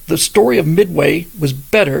better. The story of Midway was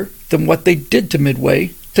better than what they did to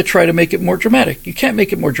Midway to try to make it more dramatic. You can't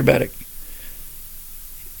make it more dramatic.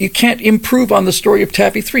 You can't improve on the story of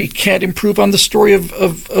Taffy 3. You can't improve on the story of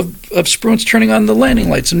Spruance turning on the landing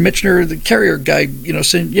lights and Mitchner, the carrier guy,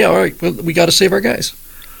 saying, yeah, all right, well, we got to save our guys.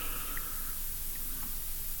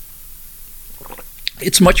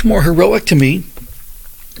 It's much more heroic to me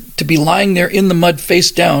to be lying there in the mud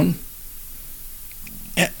face down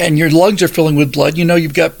and your lungs are filling with blood.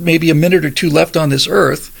 You've got maybe a minute or 2 left on this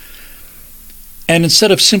earth. And instead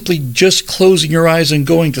of simply just closing your eyes and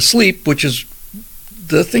going to sleep, which is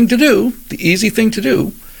the thing to do, the easy thing to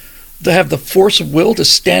do, to have the force of will to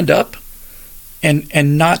stand up and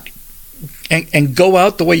go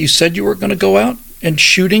out the way you said you were going to go out, and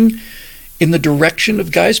shooting in the direction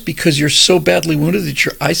of guys because you're so badly wounded that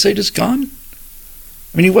your eyesight is gone.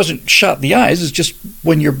 I mean, he wasn't shot in the eyes. It's just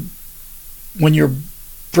when your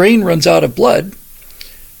brain runs out of blood,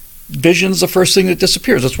 vision's the first thing that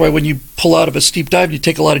disappears. That's why when you pull out of a steep dive, you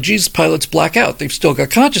take a lot of G's, pilots black out. They've still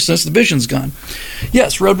got consciousness, the vision's gone.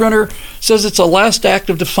 Yes, Roadrunner says it's a last act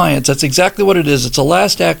of defiance. That's exactly what it is. It's a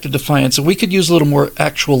last act of defiance, and we could use a little more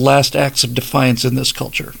actual last acts of defiance in this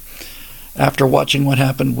culture. After watching what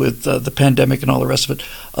happened with the pandemic and all the rest of it,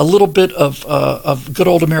 a little bit of good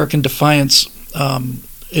old American defiance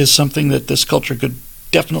is something that this culture could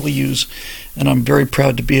definitely use, and I'm very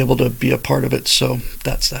proud to be able to be a part of it. So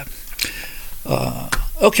that's that.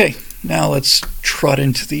 Okay, now let's trot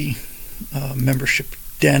into the membership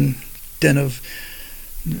den of.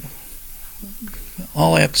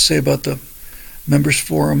 All I have to say about the members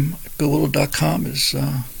forum at BillWhittle.com is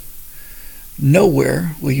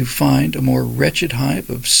nowhere will you find a more wretched hive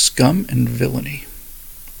of scum and villainy,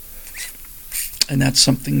 and that's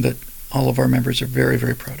something that all of our members are very,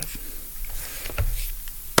 very proud of.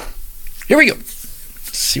 Here we go.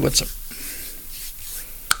 Let's see what's up.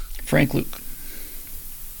 Frank Luke.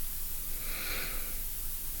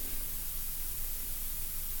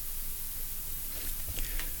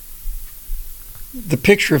 The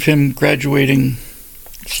picture of him graduating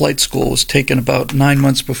flight school was taken about 9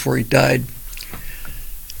 months before he died.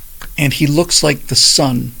 And he looks like the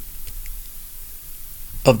son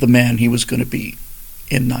of the man he was going to be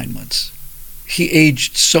in 9 months. He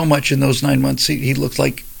aged so much in those 9 months. He looked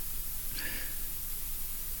like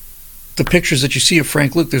the pictures that you see of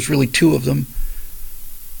Frank Luke, there's really 2 of them.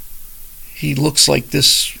 He looks like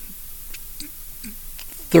this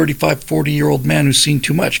 35, 40-year-old man who's seen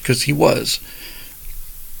too much, because he was.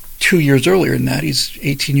 2 years earlier than that, he's an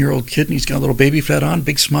 18-year-old kid, and he's got a little baby fat on,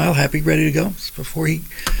 big smile, happy, ready to go. Before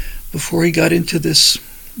he got into this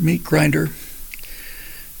meat grinder,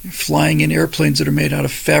 flying in airplanes that are made out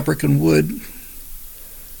of fabric and wood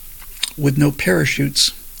with no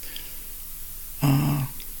parachutes.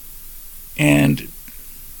 And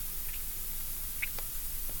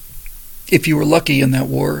if you were lucky in that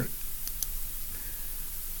war,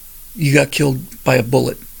 you got killed by a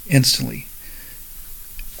bullet instantly.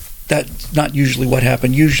 That's not usually what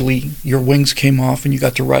happened. Usually your wings came off and you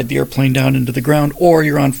got to ride the airplane down into the ground, or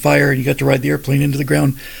you're on fire and you got to ride the airplane into the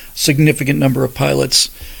ground. Significant number of pilots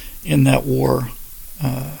in that war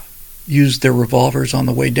used their revolvers on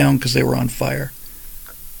the way down because they were on fire.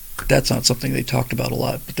 That's not something they talked about a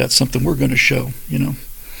lot, but that's something we're going to show.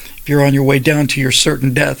 If you're on your way down to your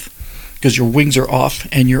certain death because your wings are off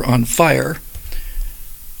and you're on fire,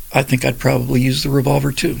 I think I'd probably use the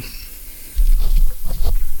revolver too.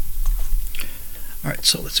 All right,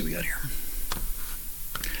 so let's see what we got here.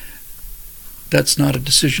 that's not a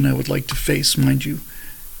decision I would like to face, mind you,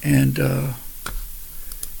 and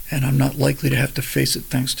I'm not likely to have to face it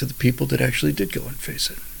thanks to the people that actually did go and face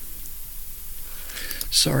it.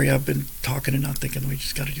 Sorry, I've been talking and not thinking. We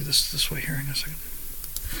just got to do this way here. Hang on a second.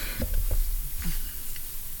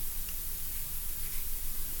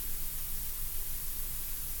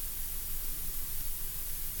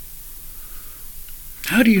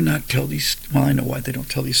 How do you not tell these? Well, I know why they don't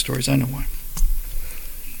tell these stories. I know why.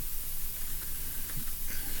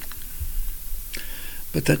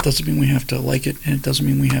 But that doesn't mean we have to like it, and it doesn't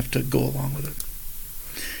mean we have to go along with it.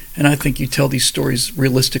 And I think you tell these stories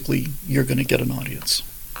realistically, you're going to get an audience,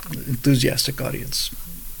 an enthusiastic audience.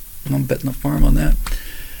 And I'm betting the farm on that.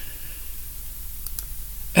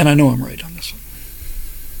 And I know I'm right on this one.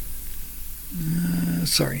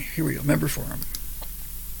 Sorry, here we go. Member forum.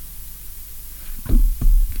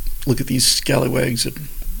 Look at these scallywags and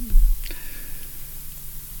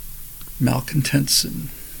malcontents and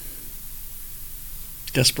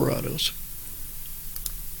desperados.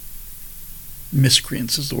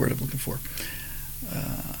 Miscreants is the word I'm looking for.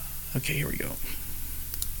 Okay, here we go.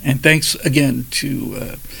 And thanks again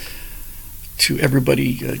to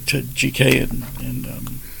everybody, to GK and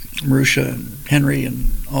Marusha and Henry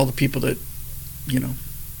and all the people that,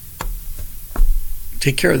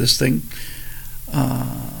 take care of this thing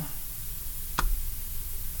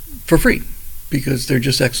for free, because they're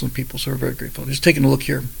just excellent people, so we're very grateful. Just taking a look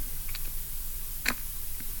here.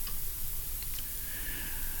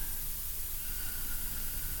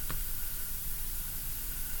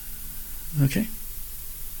 Okay.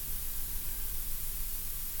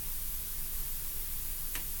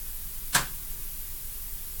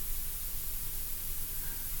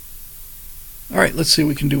 All right, let's see what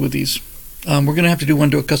we can do with these. We're going to have to do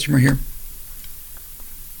one to a customer here.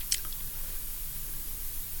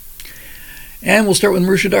 And we'll start with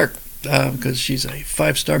Marusha Dark, because she's a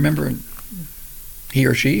 5-star member, and he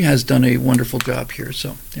or she has done a wonderful job here.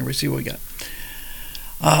 So here we see what we got.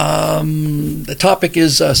 The topic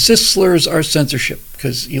is cis slurs are censorship,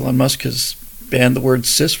 because Elon Musk has banned the word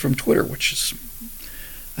cis from Twitter, which is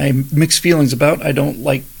I have mixed feelings about. I don't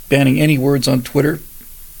like banning any words on Twitter,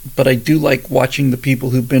 but I do like watching the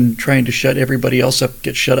people who've been trying to shut everybody else up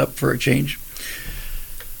get shut up for a change.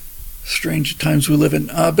 Strange times we live in.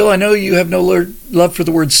 Bill, I know you have no love for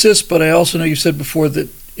the word cis, but I also know you said before that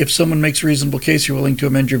if someone makes a reasonable case, you're willing to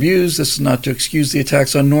amend your views. This is not to excuse the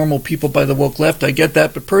attacks on normal people by the woke left. I get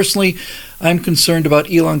that, but personally, I'm concerned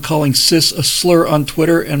about Elon calling cis a slur on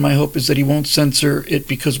Twitter, and my hope is that he won't censor it,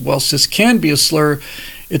 because while cis can be a slur,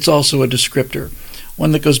 it's also a descriptor,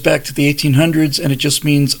 one that goes back to the 1800s, and it just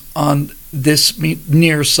means on this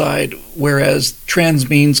near side, whereas trans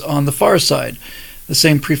means on the far side. The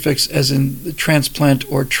same prefix as in the transplant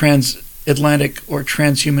or transatlantic or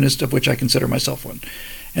transhumanist, of which I consider myself one.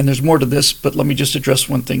 And there's more to this, but let me just address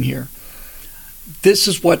one thing here. This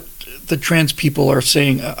is what the trans people are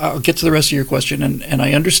saying. I'll get to the rest of your question, and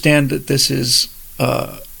I understand that this is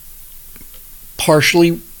a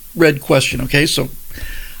partially read question, okay? So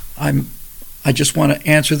I just want to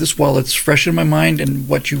answer this while it's fresh in my mind, and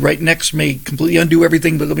what you write next may completely undo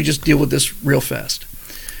everything, but let me just deal with this real fast.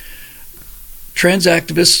 Trans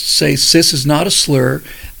activists say cis is not a slur,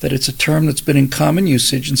 that it's a term that's been in common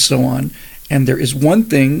usage and so on. And there is one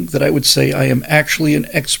thing that I would say I am actually an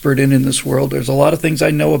expert in this world. There's a lot of things I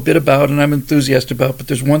know a bit about and I'm enthusiastic about, but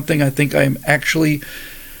there's one thing I think I am actually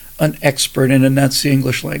an expert in, and that's the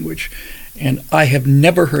English language. And I have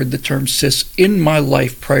never heard the term cis in my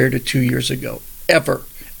life prior to 2 years ago, ever.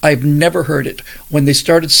 I've never heard it. When they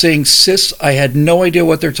started saying cis, I had no idea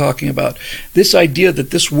what they're talking about. This idea that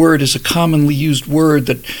this word is a commonly used word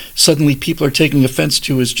that suddenly people are taking offense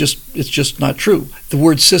to it's just not true. The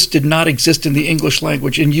word cis did not exist in the English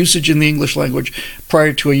language, in usage in the English language,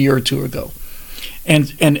 prior to a year or two ago. And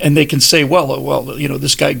they can say, well,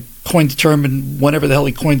 this guy coined the term, and whenever the hell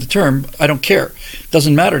he coined the term, I don't care. It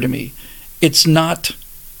doesn't matter to me. It's not,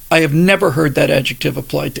 I have never heard that adjective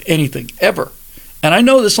applied to anything, ever. And I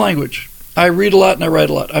know this language. I read a lot and I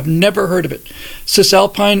write a lot. I've never heard of it.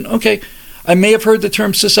 Cisalpine, okay. I may have heard the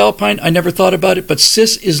term cisalpine. I never thought about it, but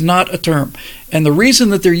cis is not a term. And the reason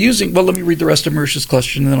that they're using, well, let me read the rest of Marusha's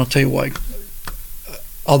question and then I'll tell you why.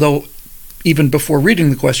 Although, even before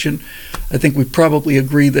reading the question, I think we probably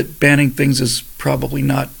agree that banning things is probably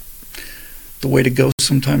not the way to go.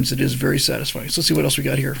 Sometimes it is very satisfying. So let's see what else we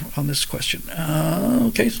got here on this question.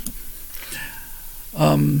 Okay.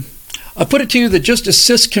 I put it to you that just as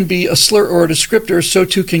cis can be a slur or a descriptor, so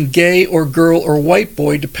too can gay or girl or white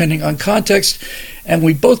boy, depending on context, and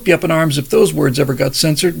we'd both be up in arms if those words ever got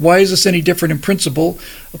censored. Why is this any different in principle,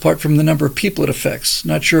 apart from the number of people it affects?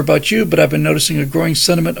 Not sure about you, but I've been noticing a growing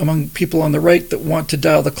sentiment among people on the right that want to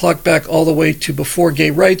dial the clock back all the way to before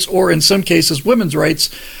gay rights, or in some cases women's rights,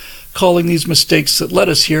 calling these mistakes that led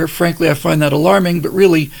us here. Frankly, I find that alarming, but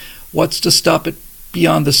really, what's to stop it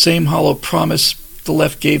beyond the same hollow promise the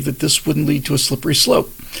left gave that this wouldn't lead to a slippery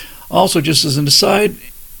slope? Also, just as an aside,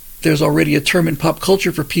 there's already a term in pop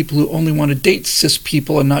culture for people who only want to date cis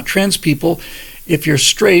people and not trans people. If you're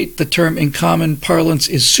straight, the term in common parlance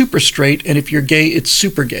is super straight, and if you're gay, it's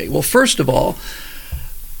super gay. Well, first of all,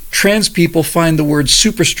 trans people find the word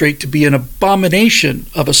super straight to be an abomination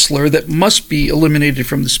of a slur that must be eliminated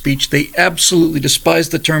from the speech. They absolutely despise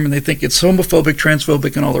the term, and they think it's homophobic,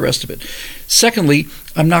 transphobic, and all the rest of it. Secondly,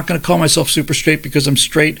 I'm not going to call myself super straight because I'm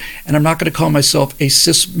straight, and I'm not going to call myself a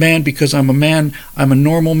cis man because I'm a man. I'm a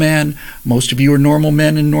normal man. Most of you are normal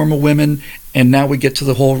men and normal women, and now we get to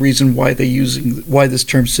the whole reason why this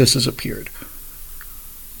term cis has appeared.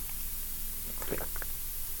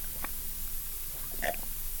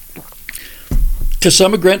 To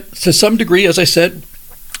some degree, as I said,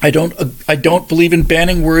 I don't believe in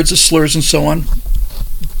banning words as slurs and so on.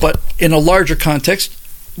 But in a larger context,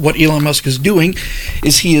 what Elon Musk is doing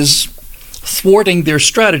is he is thwarting their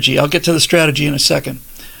strategy. I'll get to the strategy in a second.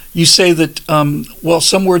 You say that,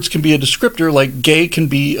 some words can be a descriptor, like gay can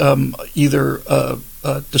be either a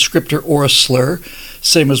descriptor or a slur,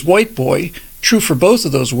 same as white boy. True for both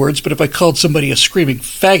of those words, but if I called somebody a screaming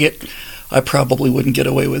faggot, I probably wouldn't get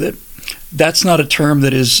away with it. That's not a term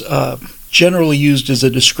that is generally used as a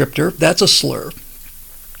descriptor. That's a slur.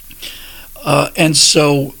 And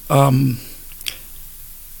so I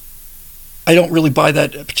don't really buy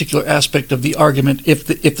that particular aspect of the argument. If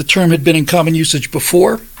the term had been in common usage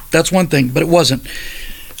before, that's one thing, but it wasn't.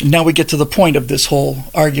 And now we get to the point of this whole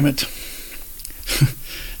argument.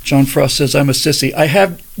 John Frost says, I'm a sissy.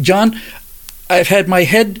 I've had my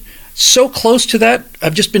head so close to that.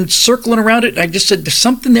 I've just been circling around it. And I just said, there's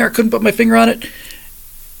something there. I couldn't put my finger on it.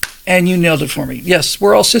 And you nailed it for me. Yes,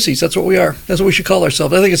 we're all sissies. That's what we are. That's what we should call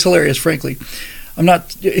ourselves. I think it's hilarious, frankly. I'm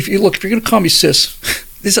not, if you're going to call me cis,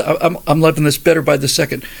 I'm loving this better by the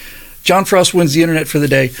second. John Frost wins the internet for the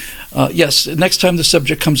day. Yes, next time the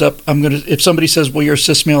subject comes up, if somebody says, well, you're a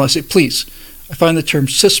cis male, I say, please. I find the term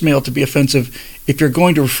cis male to be offensive. If you're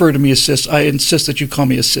going to refer to me as cis, I insist that you call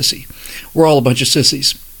me a sissy. We're all a bunch of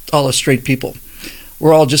sissies. All us straight people.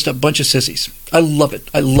 We're all just a bunch of sissies. I love it.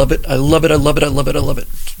 I love it. I love it. I love it. I love it. I love it.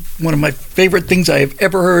 One of my favorite things I have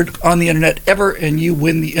ever heard on the internet ever, and you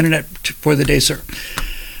win the internet for the day, sir.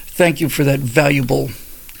 Thank you for that valuable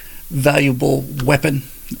weapon,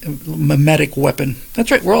 mimetic weapon.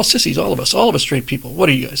 That's right. We're all sissies, all of us straight people. What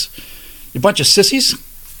are you guys? You a bunch of sissies?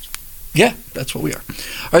 Yeah, that's what we are.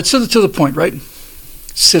 All right, so to the point, right?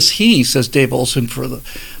 Cis-he, says Dave Olson, for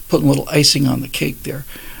putting a little icing on the cake there.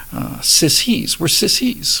 Cis-he's. We're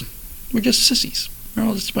cis-he's. We're just sissies. We're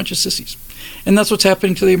all just a bunch of sissies. And that's what's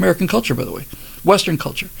happening to the American culture, by the way. Western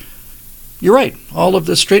culture. You're right. All of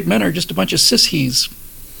the straight men are just a bunch of cis-he's.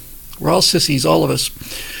 We're all sissies, all of us.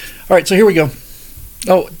 All right, so here we go.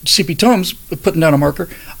 Oh, CP Tomes putting down a marker.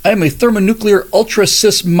 I am a thermonuclear,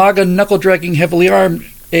 ultra-cis, MAGA, knuckle-dragging, heavily armed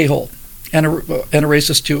a-hole. And a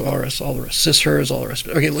racist too, all the rest. Cis, hers, all the rest.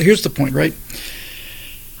 Okay, well, here's the point, right?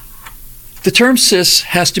 The term cis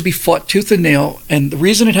has to be fought tooth and nail, and the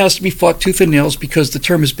reason it has to be fought tooth and nail is because the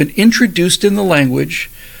term has been introduced in the language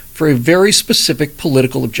for a very specific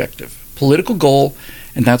political objective, political goal,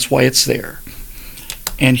 and that's why it's there.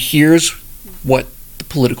 And here's what the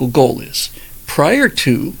political goal is. Prior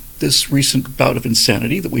to this recent bout of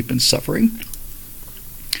insanity that we've been suffering,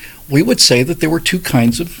 we would say that there were two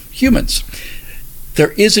kinds of humans.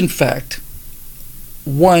 There is, in fact,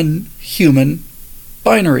 one human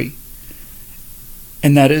binary,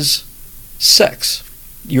 and that is sex,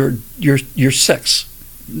 your sex.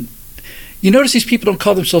 You notice these people don't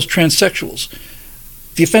call themselves transsexuals.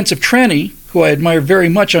 The offensive tranny, who I admire very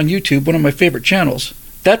much on YouTube, one of my favorite channels,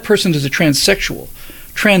 that person is a transsexual.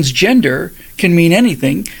 Transgender can mean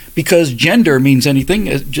anything because gender means anything.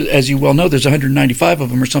 As you well know, there's 195 of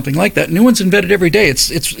them or something like that. New ones invented every day.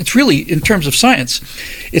 It's really, in terms of science,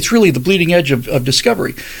 it's really the bleeding edge of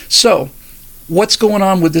discovery. So what's going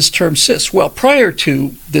on with this term cis? Well, prior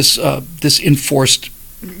to this enforced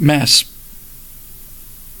mass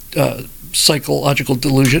psychological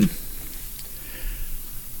delusion,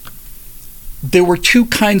 there were two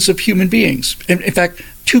kinds of human beings. In fact,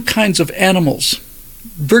 two kinds of animals.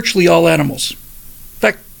 Virtually all animals. In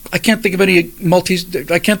fact, I can't think of a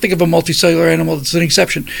multicellular animal that's an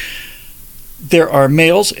exception. There are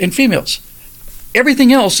males and females.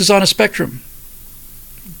 Everything else is on a spectrum.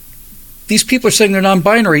 These people are saying they're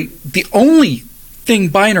non-binary. The only thing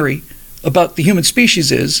binary about the human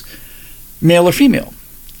species is male or female.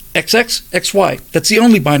 XX, XY. That's the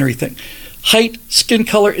only binary thing. Height, skin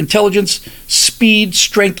color, intelligence, speed,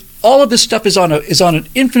 strength, all of this stuff is on an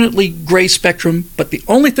infinitely gray spectrum, but the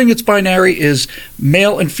only thing that's binary is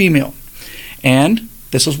male and female. And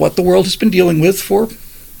this is what the world has been dealing with for,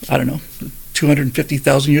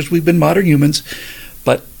 250,000 years we've been modern humans,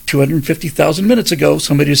 but 250,000 minutes ago,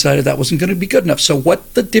 somebody decided that wasn't going to be good enough. So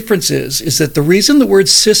what the difference is that the reason the word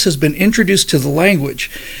cis has been introduced to the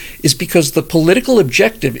language is because the political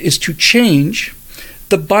objective is to change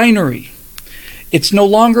the binary. It's no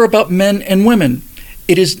longer about men and women.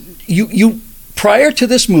 It is you prior to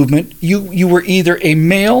this movement, you were either a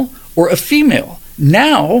male or a female.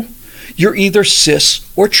 Now you're either cis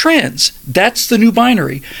or trans. That's the new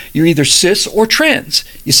binary. You're either cis or trans.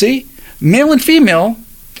 You see? Male and female,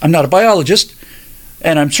 I'm not a biologist,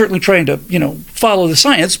 and I'm certainly trying to, follow the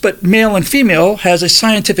science, but male and female has a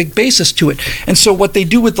scientific basis to it. And so what they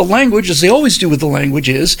do with the language, as they always do with the language,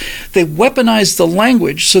 is they weaponize the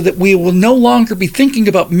language so that we will no longer be thinking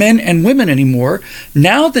about men and women anymore.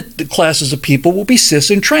 Now that the classes of people will be cis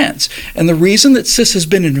and trans. And the reason that cis has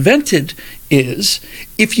been invented is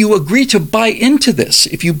if you agree to buy into this,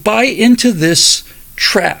 if you buy into this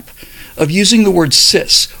trap of using the word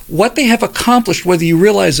cis, what they have accomplished, whether you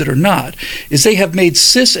realize it or not, is they have made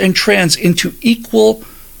cis and trans into equal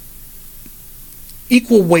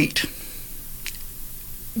weight.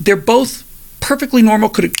 They're both perfectly normal.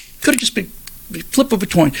 Could have just been a flip of a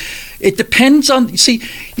coin. It depends on, you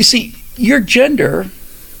see, your gender,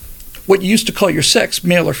 what you used to call your sex,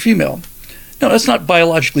 male or female, no, that's not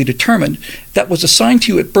biologically determined. That was assigned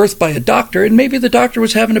to you at birth by a doctor, and maybe the doctor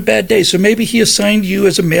was having a bad day, so maybe he assigned you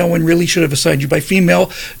as a male when really should have assigned you by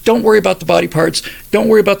female. Don't worry about the body parts. Don't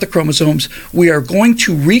worry about the chromosomes. We are going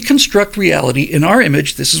to reconstruct reality in our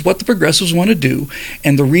image. This is what the progressives want to do,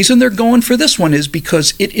 and the reason they're going for this one is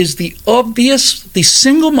because it is the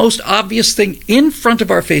single most obvious thing in front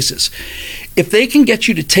of our faces. If they can get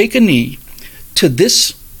you to take a knee to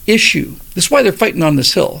this issue, this is why they're fighting on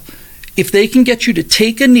this hill. If they can get you to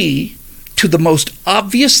take a knee to the most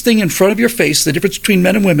obvious thing in front of your face, the difference between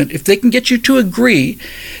men and women, if they can get you to agree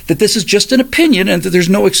that this is just an opinion and that there's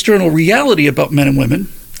no external reality about men and women,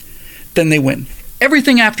 then they win.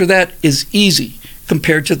 Everything after that is easy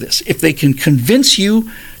compared to this. If they can convince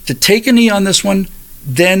you to take a knee on this one,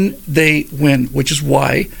 then they win, which is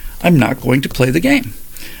why I'm not going to play the game.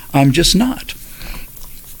 I'm just not.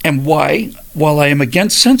 And why, while I am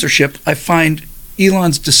against censorship, I find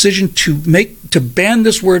Elon's decision to ban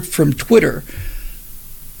this word from Twitter,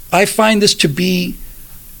 I find this to be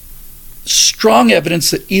strong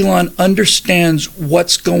evidence that Elon understands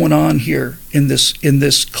what's going on here in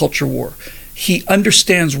this culture war. He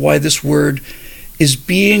understands why this word is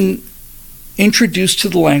being introduced to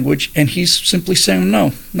the language, and he's simply saying,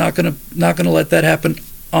 no, not gonna let that happen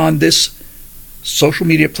on this social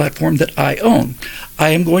media platform that I own. I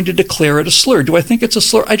am going to declare it a slur. Do I think it's a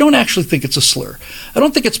slur? I don't actually think it's a slur. I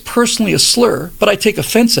don't think it's personally a slur, but I take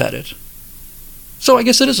offense at it. So I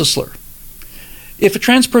guess it is a slur. If a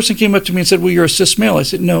trans person came up to me and said, well, you're a cis male, I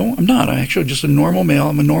said, no, I'm not. I'm actually just a normal male.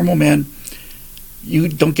 I'm a normal man. You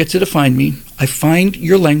don't get to define me. I find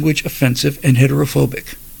your language offensive and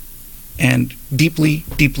heterophobic and deeply,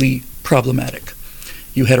 deeply problematic.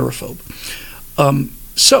 You heterophobe.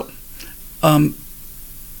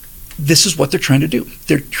 This is what they're trying to do.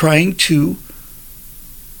 They're trying to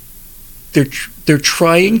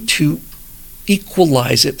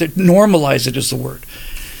equalize it. Normalize it is the word.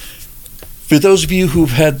 For those of you who've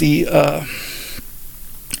had the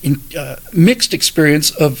mixed experience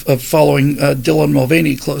of following Dylan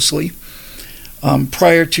Mulvaney closely,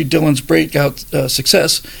 prior to Dylan's breakout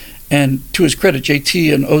success, and to his credit,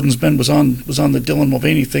 JT and Odin's Ben was on the Dylan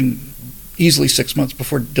Mulvaney thing easily 6 months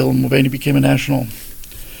before Dylan Mulvaney became a national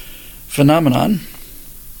phenomenon.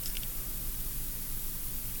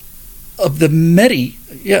 Of the many,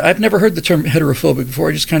 I've never heard the term heterophobic before.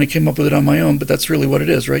 I just kind of came up with it on my own, but that's really what it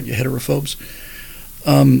is, right? You heterophobes.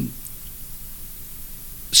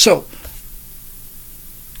 So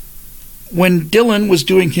when Dylan was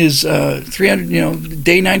doing his 300,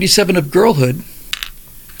 day 97 of girlhood,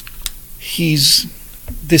 he's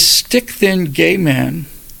this stick-thin gay man.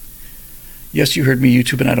 Yes, you heard me,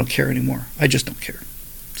 YouTube, and I don't care anymore. I just don't care.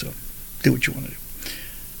 So do what you want to do.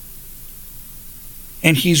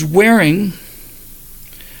 And he's wearing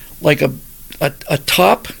like a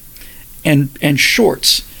top and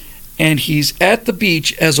shorts and he's at the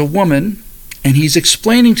beach as a woman, and he's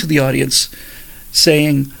explaining to the audience,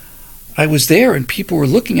 saying, I was there and people were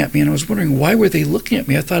looking at me, and I was wondering, why were they looking at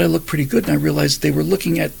me? I thought I looked pretty good, and I realized they were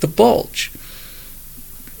looking at the bulge.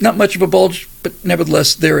 Not much of a bulge, but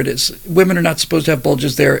nevertheless, there it is. Women are not supposed to have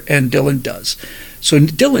bulges there, and Dylan does. So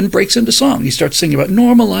Dylan breaks into song. He starts singing about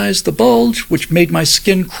normalize the bulge, which made my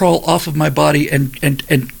skin crawl off of my body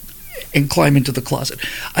and climb into the closet.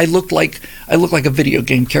 I looked like a video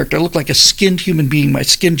game character. I looked like a skinned human being. My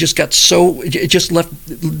skin just got it just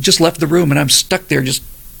left the room, and I'm stuck there just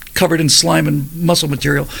covered in slime and muscle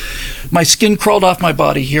material. My skin crawled off my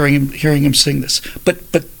body hearing him sing this.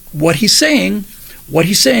 But what he's saying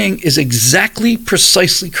is exactly,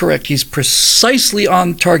 precisely correct. He's precisely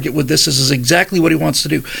on target with this. This is exactly what he wants to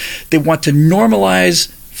do. They want to normalize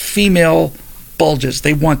female bulges.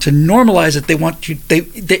 They want to normalize it. They want you.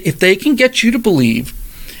 If they can get you to believe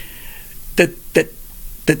that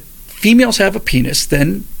females have a penis,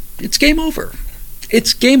 then it's game over.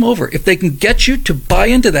 It's game over. If they can get you to buy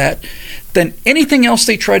into that, then anything else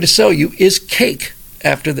they try to sell you is cake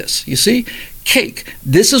after this. You see? Cake.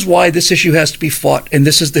 This is why this issue has to be fought, and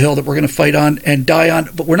this is the hill that we're going to fight on and die on.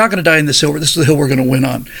 But we're not going to die on this hill. This is the hill we're going to win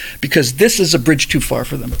on, because this is a bridge too far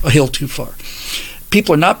for them, a hill too far.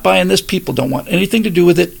 People are not buying this. People don't want anything to do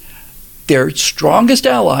with it. Their strongest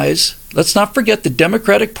allies, let's not forget the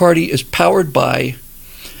Democratic Party is powered by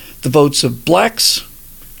the votes of blacks,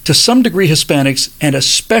 to some degree Hispanics, and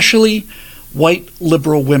especially white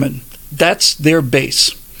liberal women. That's their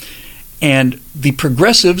base. And the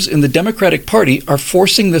progressives in the Democratic Party are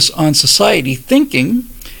forcing this on society, thinking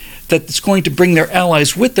that it's going to bring their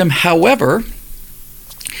allies with them. However,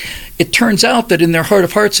 it turns out that in their heart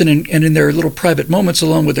of hearts and in their little private moments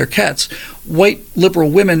along with their cats, white liberal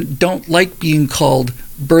women don't like being called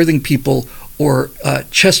birthing people or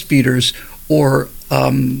chest feeders or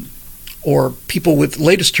people with,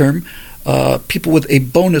 latest term, people with a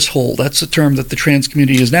bonus hole. That's the term that the trans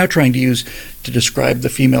community is now trying to use to describe the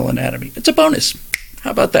female anatomy. It's a bonus.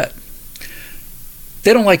 How about that?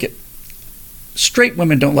 They don't like it. Straight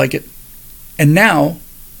women don't like it. And now,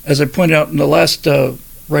 as I pointed out in the last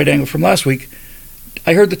right angle from last week,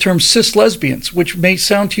 I heard the term cis lesbians, which may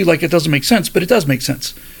sound to you like it doesn't make sense, but it does make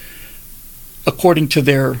sense. According to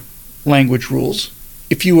their language rules,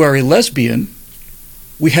 if you are a lesbian,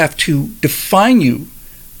 we have to define you.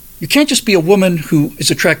 You can't just be a woman who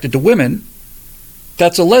is attracted to women.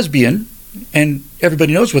 That's a lesbian, and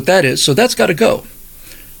everybody knows what that is, so that's got to go.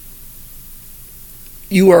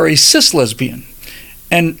 You are a cis lesbian.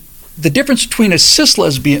 And the difference between a cis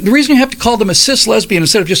lesbian, the reason you have to call them a cis lesbian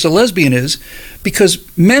instead of just a lesbian is because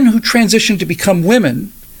men who transition to become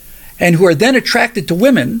women and who are then attracted to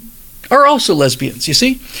women are also lesbians, you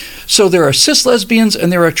see? So there are cis lesbians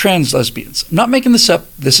and there are trans lesbians. I'm not making this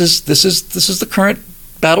up. This is the current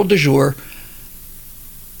battle du jour.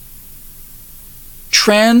 The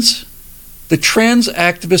trans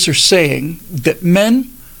activists are saying that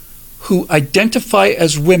men who identify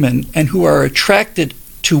as women and who are attracted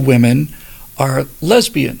to women are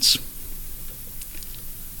lesbians.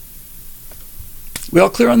 We all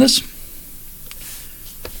clear on this?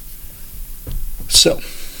 So,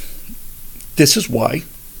 this is why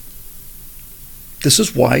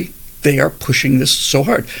they are pushing this so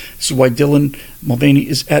hard. This is why Dylan Mulvaney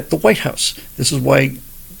is at the White House. This is why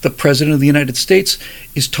the President of the United States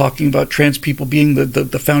is talking about trans people being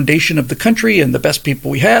the foundation of the country and the best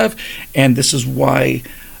people we have. And this is why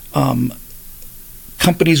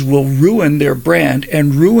companies will ruin their brand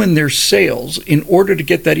and ruin their sales in order to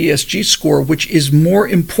get that ESG score, which is more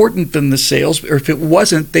important than the sales. Or if it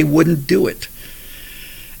wasn't, they wouldn't do it.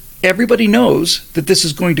 Everybody knows that this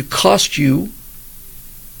is going to cost you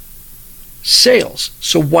sales.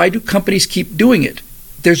 So why do companies keep doing it?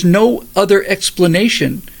 There's no other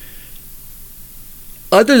explanation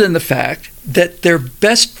other than the fact that their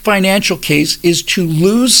best financial case is to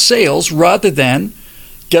lose sales rather than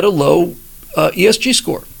get a low ESG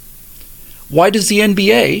score. Why did the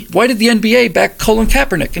NBA back Colin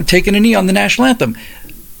Kaepernick and take a knee on the national anthem?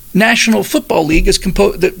 National Football League is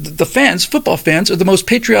composed. The fans, football fans, are the most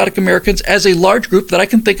patriotic Americans as a large group that I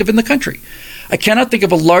can think of in the country. I cannot think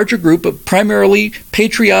of a larger group of primarily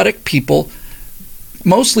patriotic people,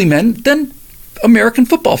 mostly men, than American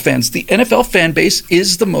football fans. The NFL fan base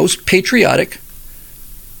is the most patriotic,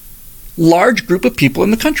 large group of people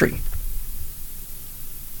in the country.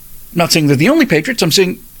 I'm not saying they're the only patriots. I'm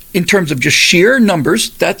saying in terms of just sheer numbers,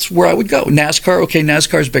 that's where I would go. NASCAR, okay,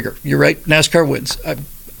 NASCAR's bigger. You're right. NASCAR wins.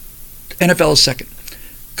 NFL is second.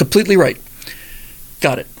 Completely right.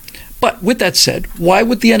 Got it. But with that said, why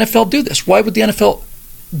would the NFL do this? Why would the NFL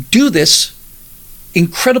do this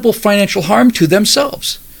incredible financial harm to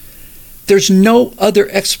themselves. There's no other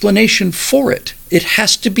explanation for it. It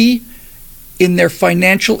has to be in their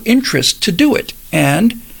financial interest to do it.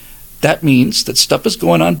 And that means that stuff is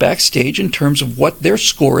going on backstage in terms of what their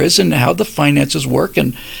score is and how the finances work.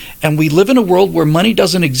 And we live in a world where money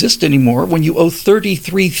doesn't exist anymore. When you owe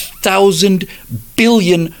 $33,000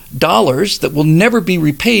 billion that will never be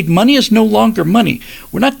repaid, money is no longer money.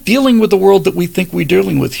 We're not dealing with the world that we think we're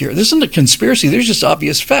dealing with here. This isn't a conspiracy. There's just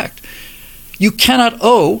obvious fact. You cannot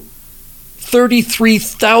owe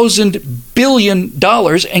 $33,000 billion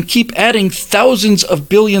and keep adding thousands of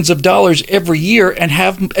billions of dollars every year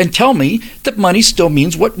and tell me that money still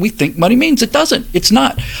means what we think money means. It doesn't. It's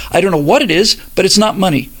not. I don't know what it is, but it's not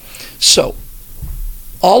money. So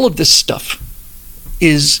all of this stuff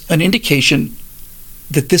is an indication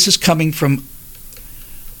that this is coming from,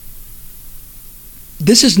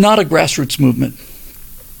 this is not a grassroots movement.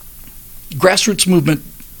 Grassroots movement,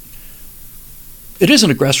 it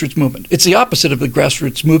isn't a grassroots movement. It's the opposite of the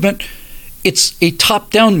grassroots movement. It's a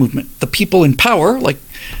top-down movement. The people in power, like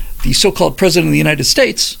the so-called president of the United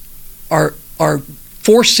States, are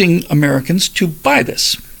forcing Americans to buy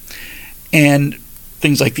this. And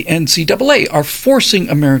things like the NCAA are forcing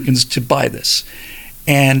Americans to buy this.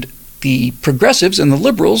 And the progressives and the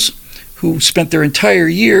liberals, who spent their entire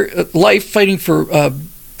life fighting for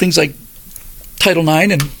things like Title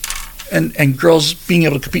IX and girls being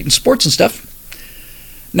able to compete in sports and stuff,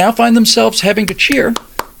 now find themselves having to cheer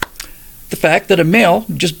the fact that a male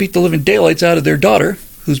just beat the living daylights out of their daughter,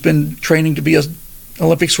 who's been training to be an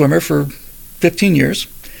Olympic swimmer for 15 years,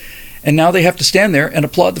 and now they have to stand there and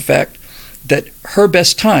applaud the fact that her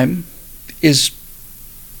best time is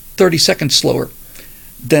 30 seconds slower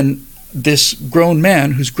than this grown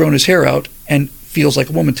man who's grown his hair out and feels like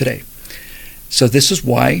a woman today. So this is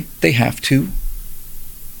why they have to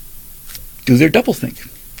do their doublethink.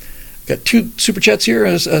 Got 2 super chats here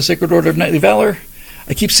as a Sacred Order of Knightly Valor.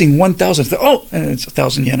 I keep seeing 1,000. Oh, and it's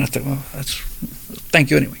 1,000 yen. I thought, well, that's, thank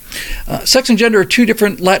you anyway. Sex and gender are 2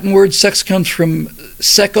 different Latin words. Sex comes from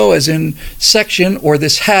seco, as in section, or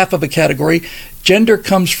this half of a category. Gender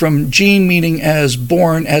comes from gene, meaning as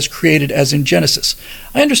born, as created, as in Genesis.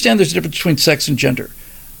 I understand there's a difference between sex and gender.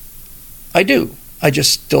 I do. I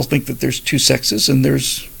just still think that there's 2 sexes and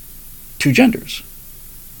there's 2 genders.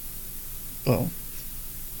 Well,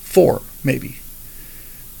 4, maybe.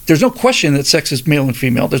 There's no question that sex is male and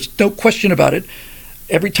female. There's no question about it.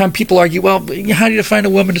 Every time people argue, well, how do you define a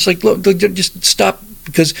woman? It's like, look, just stop,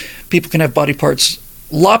 because people can have body parts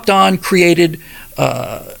lopped on, created,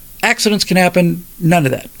 accidents can happen, none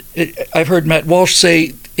of that. I've heard Matt Walsh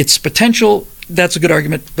say it's potential. That's a good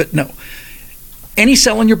argument, but no. Any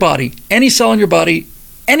cell in your body, your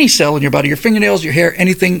fingernails, your hair,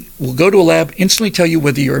 anything, will go to a lab, instantly tell you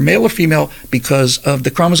whether you're a male or female because of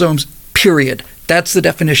the chromosomes, period. That's the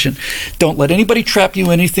definition. Don't let anybody trap you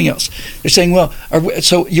in anything else. They're saying, well,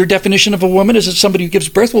 so your definition of a woman is it somebody who gives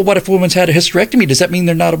birth? Well, what if a woman's had a hysterectomy? Does that mean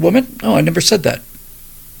they're not a woman? No, I never said that.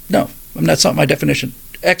 No, that's not my definition.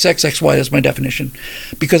 XXXY is my definition,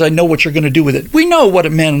 because I know what you're going to do with it. We know what a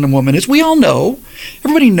man and a woman is. We all know.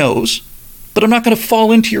 Everybody knows. But I'm not going to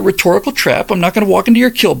fall into your rhetorical trap. I'm not going to walk into your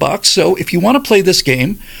kill box. So if you want to play this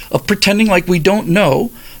game of pretending like we don't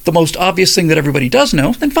know the most obvious thing that everybody does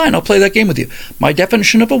know, then fine, I'll play that game with you. My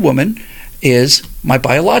definition of a woman is my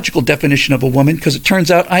biological definition of a woman, because it turns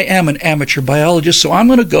out I am an amateur biologist, so I'm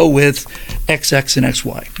going to go with XX and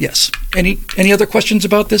XY. Yes. Any other questions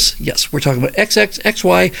about this? Yes, we're talking about XX,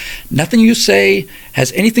 XY. Nothing you say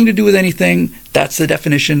has anything to do with anything. That's the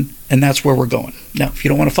definition, and that's where we're going. Now, if you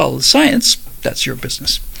don't want to follow the science, that's your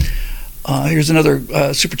business. Here's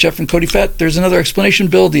another super chat from Cody Fett. There's another explanation,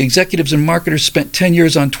 Bill. The executives and marketers spent 10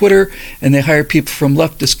 years on Twitter, and they hired people from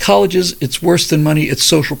leftist colleges. It's worse than money. It's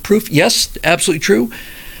social proof. Yes, absolutely true.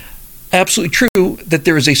 Absolutely true that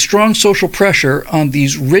there is a strong social pressure on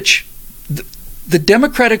these rich. The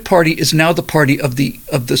Democratic Party is now the party of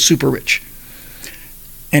the super rich,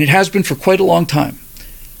 and it has been for quite a long time.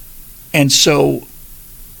 And so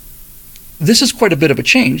this is quite a bit of a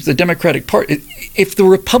change. The Democratic Party, if the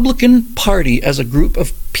Republican Party as a group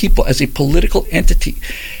of people, as a political entity,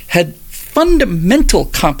 had fundamental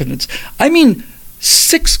competence, I mean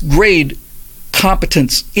 6th grade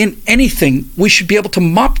competence in anything, we should be able to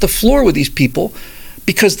mop the floor with these people,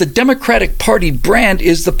 because the Democratic Party brand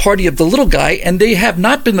is the party of the little guy, and they have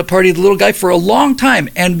not been the party of the little guy for a long time.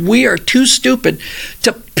 And we are too stupid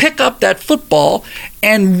to pick up that football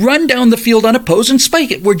and run down the field unopposed and spike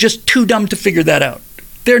it. We're just too dumb to figure that out.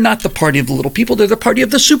 They're not the party of the little people. They're the party of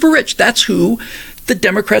the super rich. That's who the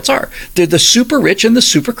Democrats are. They're the super rich and the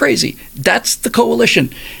super crazy. That's the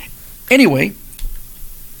coalition. Anyway,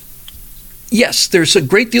 yes, there's a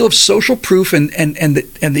great deal of social proof, and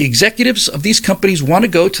the executives of these companies want to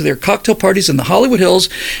go to their cocktail parties in the Hollywood Hills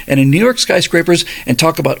and in New York skyscrapers and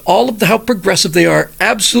talk about all of how progressive they are.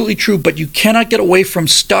 Absolutely true, but you cannot get away from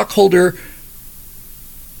stockholder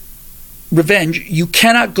revenge. You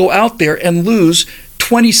cannot go out there and lose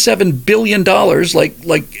 $27 billion like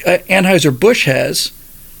Anheuser-Busch has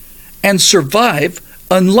and survive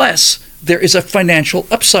unless there is a financial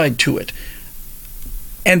upside to it.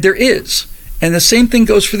 And there is. And the same thing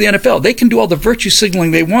goes for the NFL. They can do all the virtue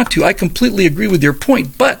signaling they want to. I completely agree with your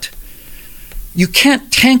point, but you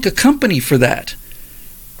can't tank a company for that.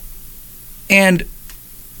 And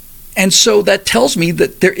so that tells me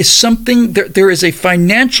that there is something, there is a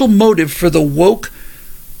financial motive for the woke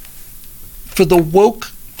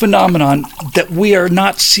phenomenon that we are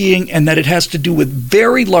not seeing, and that it has to do with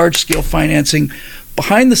very large scale financing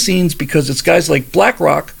behind the scenes, because it's guys like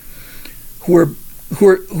BlackRock who are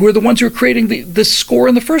the ones who are creating this score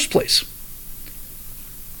in the first place.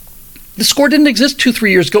 The score didn't exist 2-3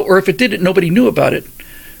 years ago, or if it did, nobody knew about it.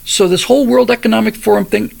 So this whole World Economic Forum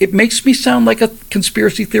thing, it makes me sound like a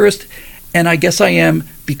conspiracy theorist, and I guess I am,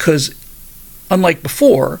 because unlike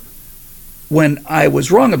before, when I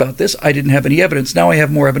was wrong about this, I didn't have any evidence. Now I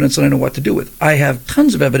have more evidence and I know what to do with. I have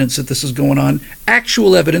tons of evidence that this is going on,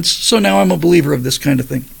 actual evidence, so now I'm a believer of this kind of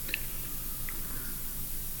thing.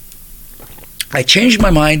 I changed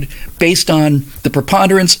my mind based on the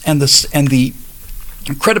preponderance and the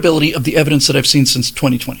credibility of the evidence that I've seen since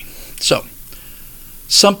 2020. So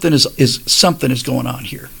something is going on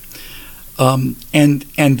here, and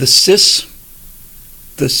the cis,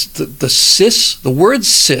 the word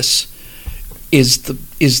cis is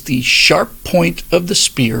the sharp point of the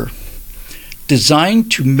spear, designed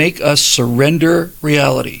to make us surrender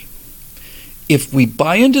reality. If we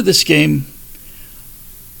buy into this game,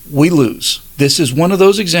 we lose. This is one of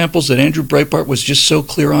those examples that Andrew Breitbart was just so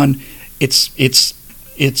clear on. It's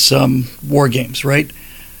war games, right?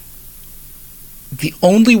 The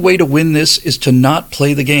only way to win this is to not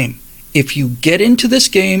play the game. If you get into this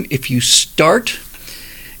game, if you start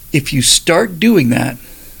doing that,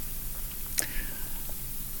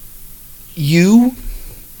 you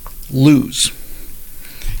lose.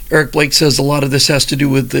 Eric Blake says a lot of this has to do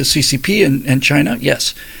with the CCP and China.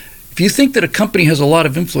 Yes. If you think that a company has a lot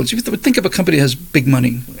of influence, if you think of a company that has big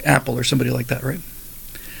money, Apple or somebody like that, right?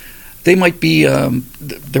 They might be,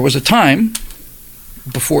 there was a time,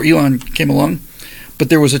 before Elon came along, but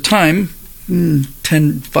there was a time,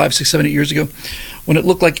 5, 6, 7, 8 years ago, when it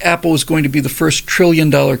looked like Apple was going to be the first $1 trillion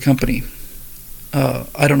company.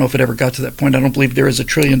 I don't know if it ever got to that point. I don't believe there is a $1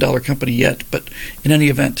 trillion company yet, but in any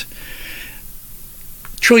event,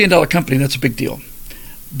 $1 trillion company, that's a big deal.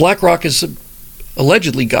 BlackRock has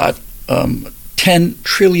allegedly got $10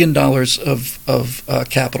 trillion of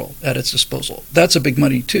capital at its disposal. That's a big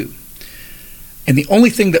money too. And the only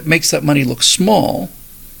thing that makes that money look small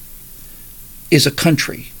is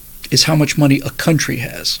is how much money a country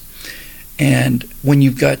has. And when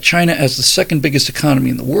you've got China as the second biggest economy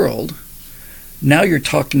in the world, now you're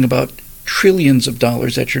talking about trillions of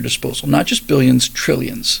dollars at your disposal, not just billions,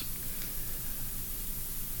 trillions.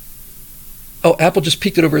 Oh, Apple just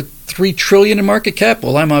peaked at over $3 trillion in market cap.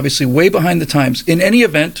 Well, I'm obviously way behind the times. In any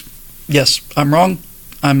event, yes, I'm wrong.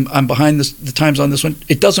 I'm behind the times on this one.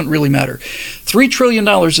 It doesn't really matter. $3 trillion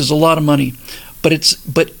is a lot of money, but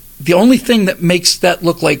the only thing that makes that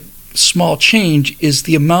look like small change is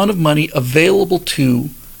the amount of money available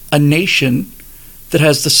to a nation that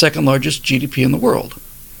has the second largest GDP in the world.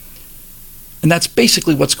 And that's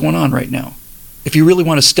basically what's going on right now. If you really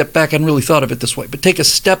want to step back, I hadn't really thought of it this way, but take a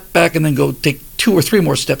step back and then go take 2 or 3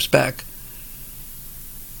 more steps back.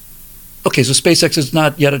 Okay, so SpaceX is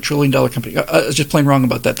not yet a $1 trillion company. I was just plain wrong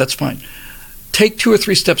about that. That's fine. Take 2 or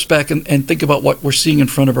 3 steps back and think about what we're seeing in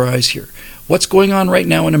front of our eyes here. What's going on right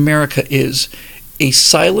now in America is a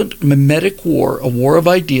silent mimetic war, a war of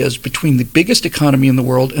ideas between the biggest economy in the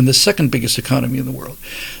world and the second biggest economy in the world.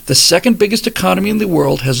 The second biggest economy in the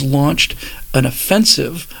world has launched an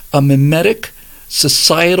offensive, a mimetic,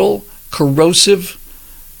 societal, corrosive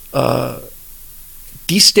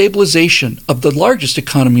destabilization of the largest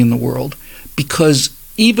economy in the world, because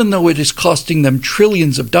even though it is costing them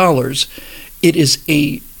trillions of dollars, it is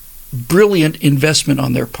a brilliant investment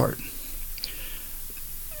on their part.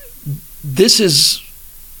 This is,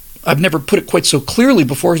 I've never put it quite so clearly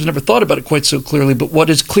before, I've never thought about it quite so clearly, but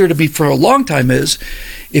what is clear to me for a long time is,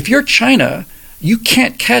 if you're China, you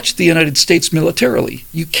can't catch the United States militarily.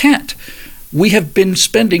 You can't. We have been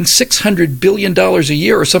spending $600 billion a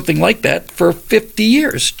year or something like that for 50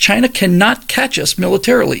 years. China cannot catch us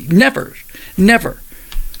militarily. Never. Never.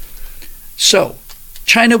 So,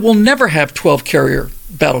 China will never have 12 carrier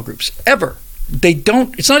battle groups, ever. They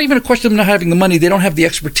don't. It's not even a question of not having the money. They don't have the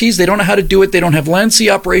expertise. They don't know how to do it. They don't have land sea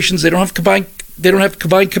operations. They don't have combined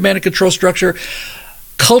command and control structure.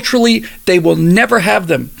 Culturally, they will never have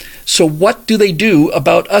them. So what do they do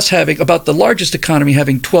about the largest economy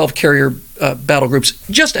having 12 carrier battle groups,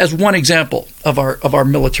 just as one example of our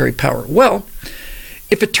military power? Well,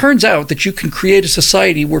 if it turns out that you can create a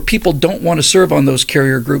society where people don't want to serve on those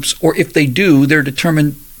carrier groups, or if they do, they're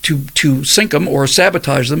determined to sink them or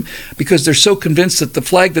sabotage them because they're so convinced that the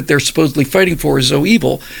flag that they're supposedly fighting for is so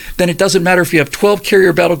evil, then it doesn't matter if you have 12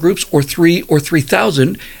 carrier battle groups or 3 or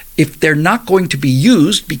 3,000. If they're not going to be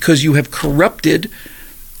used because you have corrupted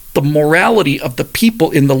the morality of the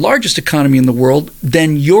people in the largest economy in the world,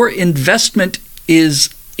 then your investment is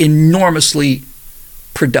enormously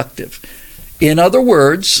productive. In other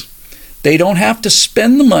words, they don't have to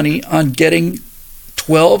spend the money on getting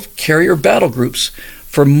 12 carrier battle groups.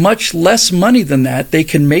 For much less money than that, they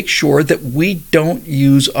can make sure that we don't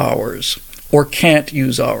use ours or can't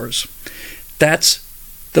use ours. That's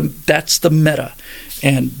the meta.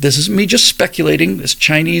 And this is me just speculating. This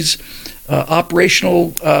Chinese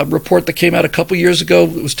operational report that came out a couple years ago,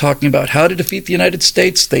 it was talking about how to defeat the United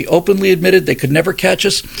States. They openly admitted they could never catch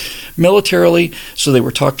us militarily. So they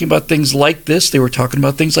were talking about things like this. They were talking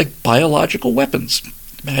about things like biological weapons.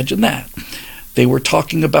 Imagine that. They were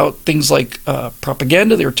talking about things like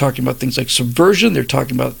propaganda. They were talking about things like subversion. They're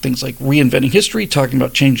talking about things like reinventing history, talking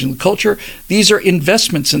about changing the culture. These are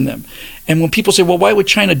investments in them. And when people say, well, why would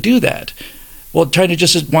China do that? Well, China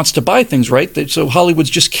just wants to buy things, right? So Hollywood's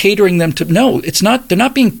just catering them to... No, it's not. They're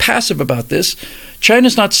not being passive about this.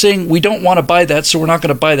 China's not saying, we don't want to buy that, so we're not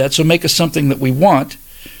going to buy that, so make us something that we want.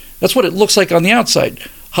 That's what it looks like on the outside.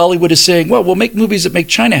 Hollywood is saying, well, we'll make movies that make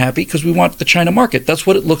China happy because we want the China market. That's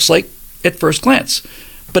what it looks like at first glance.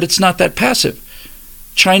 But it's not that passive.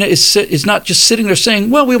 China is not just sitting there saying,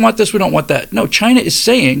 well, we want this, we don't want that. No, China is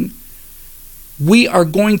saying, we are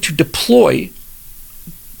going to deploy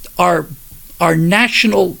our GNP.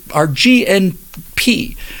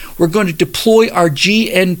 We're going to deploy our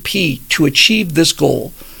GNP to achieve this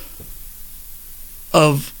goal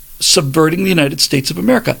of subverting the United States of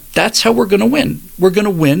America. That's how we're going to win. We're going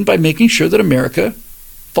to win by making sure that America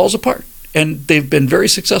falls apart. And they've been very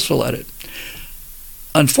successful at it.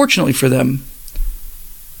 Unfortunately for them,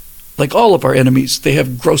 like all of our enemies, they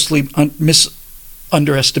have grossly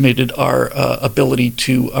underestimated our ability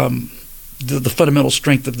to the fundamental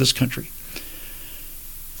strength of this country.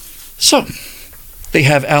 So, they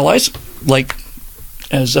have allies, like,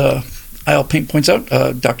 as Isle Pink points out,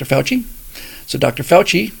 Dr. Fauci. So Dr.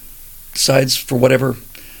 Fauci decides, for whatever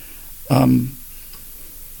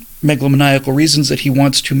megalomaniacal reasons, that he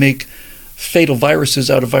wants to make fatal viruses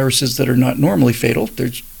out of viruses that are not normally fatal.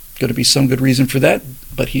 There's going to be some good reason for that,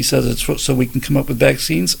 but he says it's so we can come up with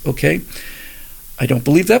vaccines. Okay. I don't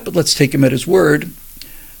believe that, but let's take him at his word.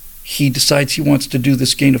 He decides he wants to do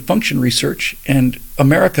this gain-of-function research, and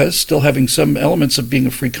America, still having some elements of being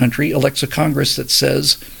a free country, elects a Congress that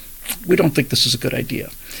says, we don't think this is a good idea.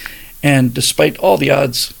 And despite all the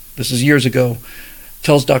odds, this is years ago,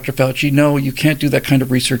 tells Dr. Fauci, no, you can't do that kind of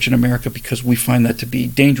research in America because we find that to be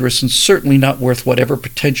dangerous and certainly not worth whatever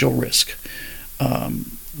potential risk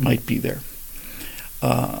might be there.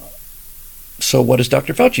 So what does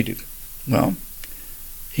Dr. Fauci do? Well,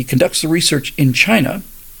 he conducts the research in China.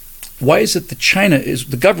 Why is it that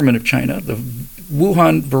the government of China, the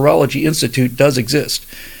Wuhan Virology Institute, does exist?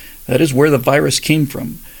 That is where the virus came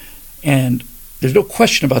from. And there's no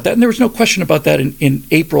question about that. And there was no question about that in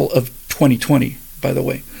April of 2020, by the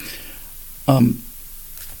way.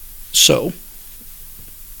 So,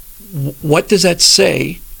 what does that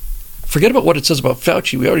say? Forget about what it says about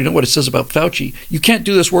Fauci. We already know what it says about Fauci. You can't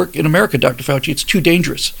do this work in America, Dr. Fauci. It's too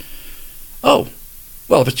dangerous. Oh,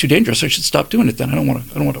 well, if it's too dangerous, I should stop doing it then. I don't want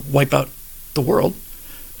to wipe out the world.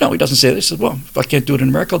 No, he doesn't say that. He says, well, if I can't do it in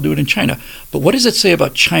America, I'll do it in China. But what does it say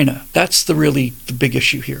about China? That's the big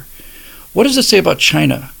issue here. What does it say about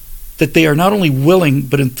China? That they are not only willing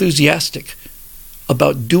but enthusiastic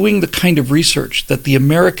about doing the kind of research that the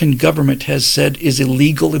American government has said is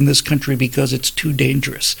illegal in this country because it's too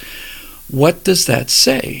dangerous. What does that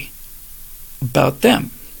say about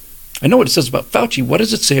them? I know what it says about Fauci. What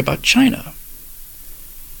does it say about China?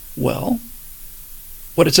 Well,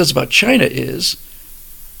 what it says about China is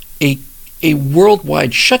a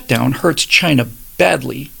worldwide shutdown hurts China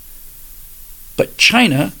badly, but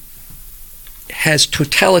China has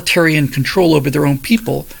totalitarian control over their own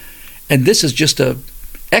people, and this is just an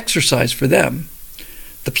exercise for them.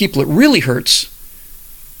 The people it really hurts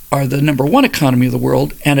are the number one economy of the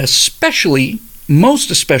world, and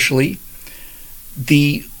most especially,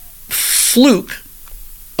 the fluke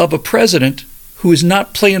of a president who is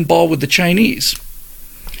not playing ball with the Chinese.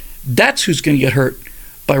 That's who's going to get hurt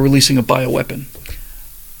by releasing a bioweapon.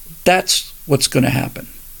 That's what's going to happen,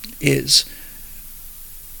 is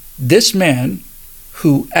this man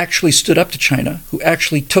who actually stood up to China, who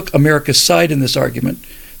actually took America's side in this argument,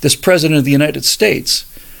 this president of the United States,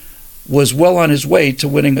 was well on his way to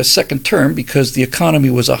winning a second term because the economy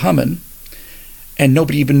was a-humming and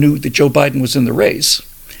nobody even knew that Joe Biden was in the race.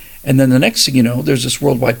 And then the next thing you know, there's this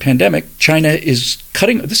worldwide pandemic. China is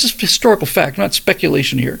cutting, this is historical fact, not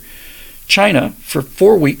speculation here. China, for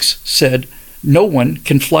 4 weeks, said no one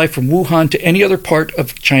can fly from Wuhan to any other part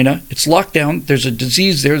of China. It's locked down. There's a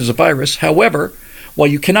disease there. There's a virus. However, while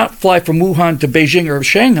you cannot fly from Wuhan to Beijing or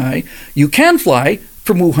Shanghai, you can fly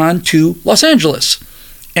from Wuhan to Los Angeles.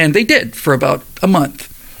 And they did for about a month.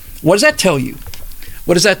 What does that tell you?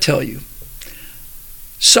 What does that tell you?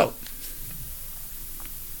 So,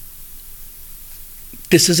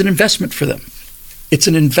 this is an investment for them. It's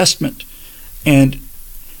an investment. And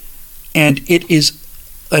it is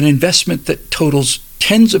an investment that totals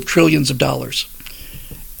tens of trillions of dollars.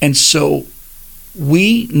 And so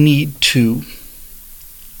we need to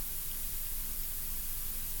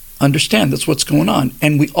understand that's what's going on.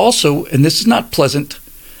 And we also, and this is not pleasant,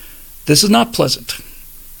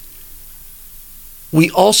 we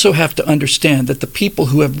also have to understand that the people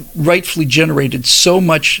who have rightfully generated so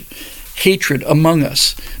much hatred among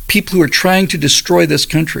us, people who are trying to destroy this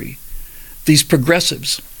country, these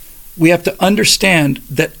progressives, we have to understand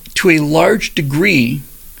that to a large degree,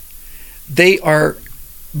 they are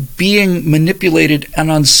being manipulated, and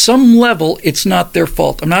on some level, it's not their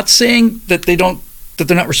fault. I'm not saying that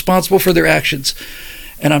they're not responsible for their actions,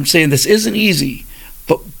 and I'm saying this isn't easy,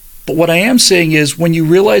 but what I am saying is when you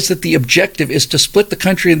realize that the objective is to split the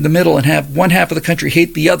country in the middle and have one half of the country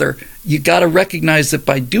hate the other, you got to recognize that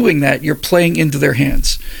by doing that, you're playing into their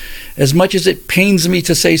hands. As much as it pains me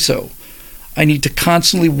to say so, I need to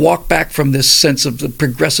constantly walk back from this sense of the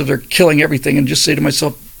progressives are killing everything and just say to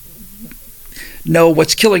myself, no,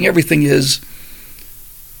 what's killing everything is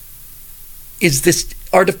this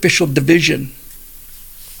artificial division.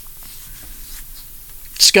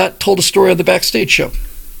 Scott told a story on the Backstage show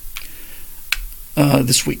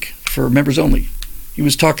this week for members only. He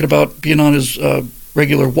was talking about being on his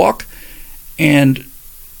regular walk, and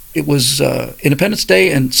it was Independence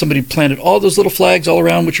Day, and somebody planted all those little flags all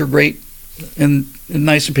around, which are great and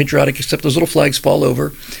nice and patriotic, except those little flags fall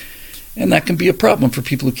over, and that can be a problem for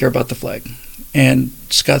people who care about the flag. And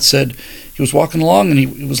Scott said he was walking along, and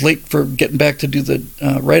he was late for getting back to do the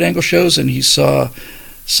right angle shows, and he saw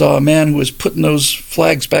a man who was putting those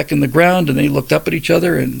flags back in the ground, and they looked up at each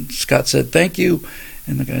other, and Scott said, thank you.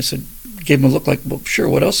 And the guy said, gave him a look like, well, sure,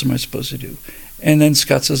 what else am I supposed to do? And then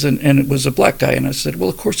Scott says, and it was a black guy. And I said, well,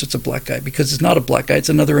 of course it's a black guy, because it's not a black guy, it's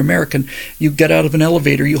another American. You get out of an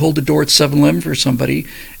elevator, you hold the door at 7-Eleven for somebody,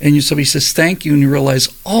 and somebody says thank you, and you realize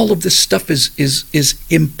all of this stuff is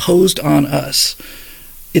imposed on us.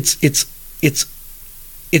 It's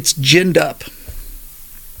ginned up.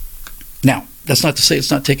 Now, that's not to say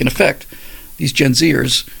it's not taking effect. These Gen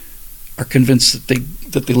Zers are convinced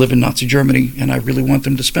that they live in Nazi Germany, and I really want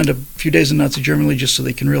them to spend a few days in Nazi Germany just so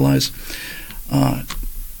they can realize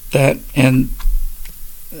that. And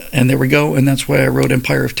there we go. And that's why I wrote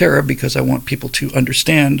Empire of Terror, because I want people to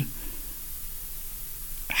understand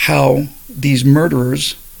how these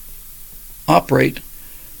murderers operate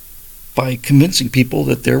by convincing people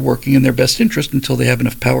that they're working in their best interest until they have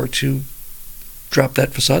enough power to drop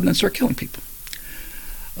that facade and then start killing people.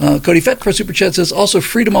 Cody Fetcross Super Chat says, also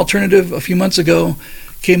Freedom Alternative a few months ago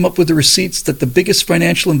came up with the receipts that the biggest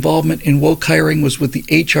financial involvement in woke hiring was with the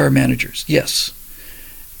HR managers. Yes.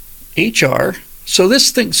 HR. So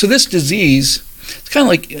this disease, it's kind of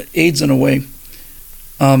like AIDS in a way.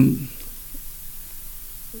 Now,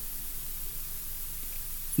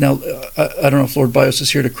 I don't know if Lord Bios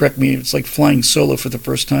is here to correct me. It's like flying solo for the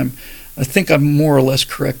first time. I think I'm more or less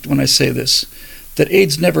correct when I say this, that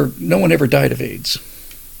no one ever died of AIDS.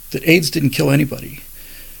 That AIDS didn't kill anybody.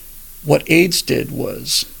 What AIDS did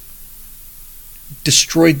was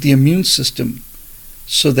destroyed the immune system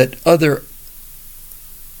so that other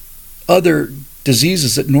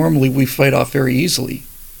diseases that normally we fight off very easily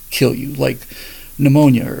kill you, like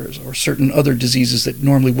pneumonia or certain other diseases that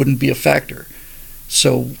normally wouldn't be a factor.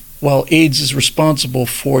 So while AIDS is responsible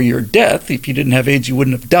for your death, if you didn't have AIDS, you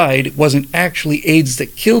wouldn't have died. It wasn't actually AIDS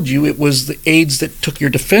that killed you. It was the AIDS that took your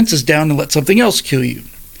defenses down and let something else kill you.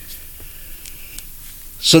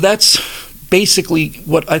 So that's basically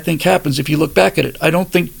what I think happens if you look back at it. I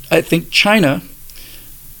think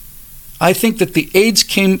that the AIDS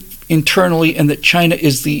came internally, and that China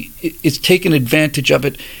is taken advantage of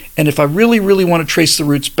it. And if I really, really want to trace the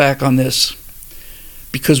roots back on this,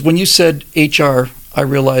 because when you said HR, I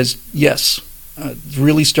realized, yes, it's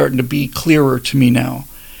really starting to be clearer to me now.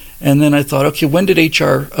 And then I thought, okay, when did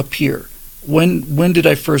HR appear? When did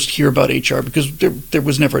I first hear about HR? Because there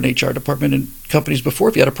was never an HR department in companies before.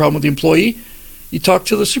 If you had a problem with the employee, you talked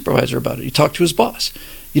to the supervisor about it. You talked to his boss.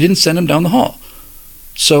 You didn't send him down the hall.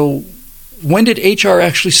 So when did HR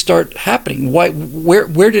actually start happening?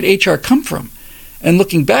 Where did HR come from? And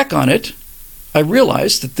looking back on it, I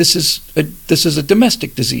realized that this is a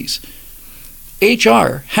domestic disease.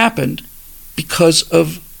 HR happened because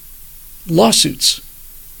of lawsuits.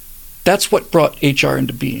 That's what brought HR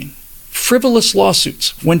into being. Frivolous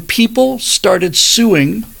lawsuits. When people started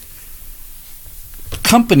suing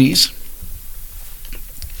companies,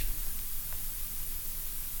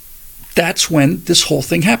 that's when this whole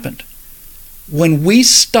thing happened. When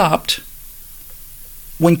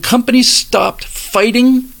companies stopped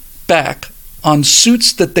fighting back on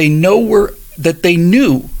suits that they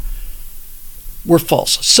knew were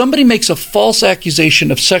false. Somebody makes a false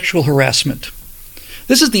accusation of sexual harassment.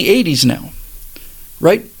 This is the 80s now,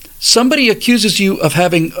 right? Somebody accuses you of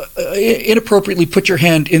having inappropriately put your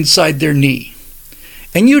hand inside their knee,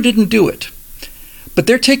 and you didn't do it. But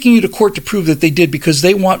they're taking you to court to prove that they did because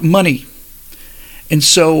they want money. And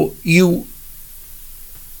so you,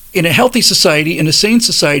 in a healthy society, in a sane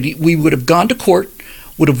society, we would have gone to court,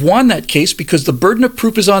 would have won that case because the burden of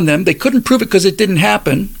proof is on them. They couldn't prove it because it didn't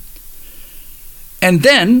happen. And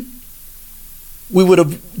then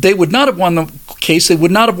they would not have won the case. They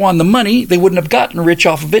would not have won the money. They wouldn't have gotten rich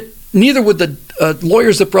off of it. Neither would the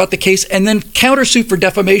lawyers that brought the case, and then countersuit for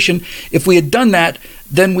defamation. If we had done that,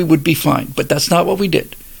 then we would be fine. But that's not what we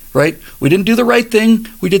did, right? We didn't do the right thing.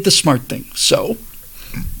 We did the smart thing. So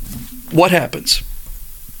what happens?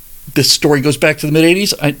 This story goes back to the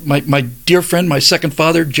mid-'80s. My dear friend, my second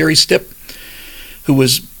father, Jerry Stipp, who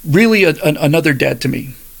was really another dad to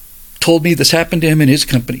me, told me this happened to him in his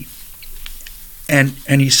company. And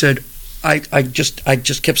he said, I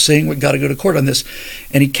just kept saying we got to go to court on this.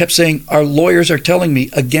 And he kept saying, our lawyers are telling me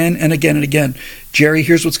again and again and again, Jerry,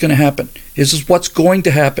 here's what's going to happen. This is what's going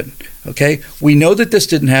to happen. Okay? We know that this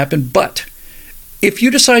didn't happen, but if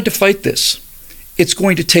you decide to fight this, it's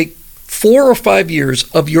going to take 4 or 5 years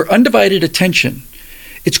of your undivided attention.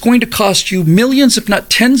 It's going to cost you millions, if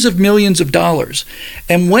not tens of millions of dollars.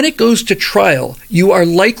 And when it goes to trial, you are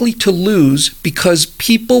likely to lose because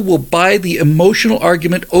people will buy the emotional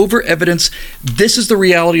argument over evidence. This is the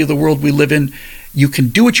reality of the world we live in. You can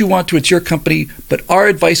do what you want to. It's your company. But our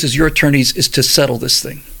advice as your attorneys is to settle this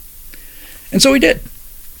thing. And so he did.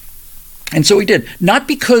 Not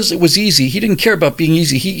because it was easy. He didn't care about being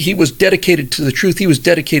easy. He was dedicated to the truth. He was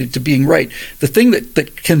dedicated to being right. The thing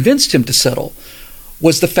that convinced him to settle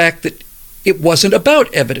was the fact that it wasn't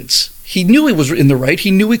about evidence. He knew he was in the right. He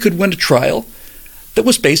knew he could win a trial that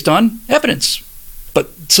was based on evidence. But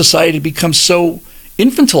society becomes so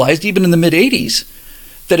infantilized, even in the mid-'80s,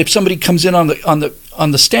 that if somebody comes in on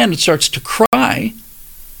the stand and starts to cry,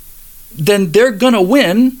 then they're going to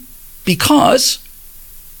win because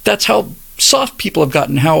that's how soft people have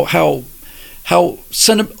gotten, how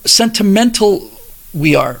sentimental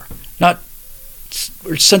we are,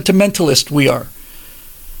 or sentimentalist we are.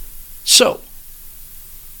 So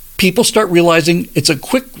people start realizing it's a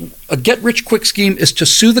get-rich-quick scheme is to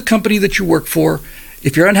sue the company that you work for.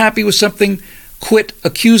 If you're unhappy with something, quit,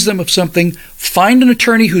 accuse them of something, find an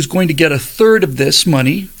attorney who's going to get a third of this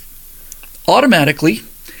money automatically.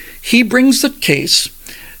 He brings the case.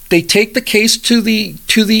 They take the case to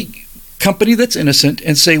the company that's innocent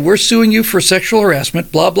and say, we're suing you for sexual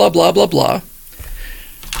harassment, blah, blah, blah, blah, blah.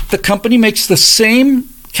 The company makes the same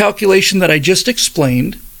calculation that I just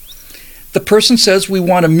explained. The person says, we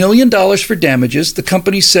want $1 million for damages. The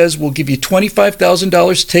company says, we'll give you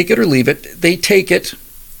 $25,000, take it or leave it. They take it.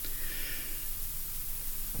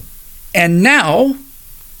 And now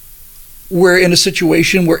we're in a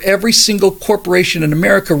situation where every single corporation in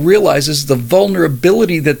America realizes the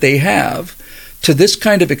vulnerability that they have to this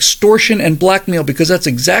kind of extortion and blackmail, because that's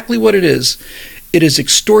exactly what it is. It is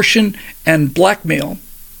extortion and blackmail.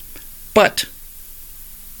 But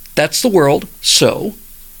that's the world, so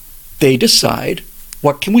they decide,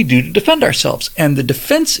 what can we do to defend ourselves? And the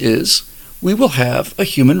defense is, we will have a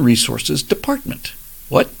human resources department.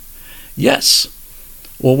 What? Yes.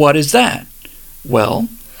 Well, what is that? Well,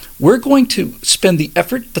 we're going to spend the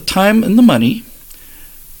effort, the time, and the money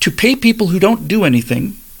to pay people who don't do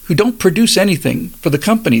anything, who don't produce anything for the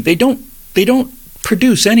company. They don't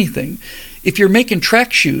produce anything. If you're making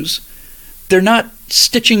track shoes, they're not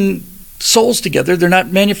stitching soles together. They're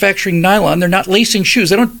not manufacturing nylon. They're not lacing shoes.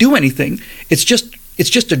 They don't do anything. It's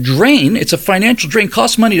just a drain. It's a financial drain.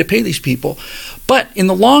 Costs money to pay these people. But in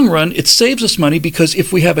the long run, it saves us money because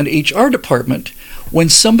if we have an HR department, when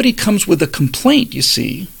somebody comes with a complaint, you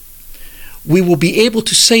see, we will be able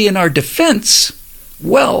to say in our defense,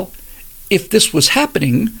 well, if this was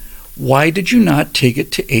happening, why did you not take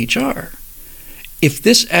it to HR? If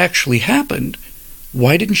this actually happened,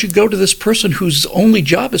 why didn't you go to this person whose only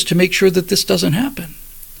job is to make sure that this doesn't happen?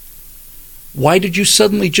 Why did you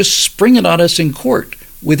suddenly just spring it on us in court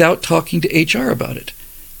without talking to HR about it?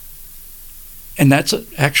 And that's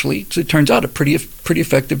actually, it turns out, a pretty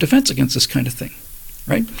effective defense against this kind of thing,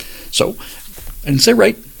 right? So, I didn't say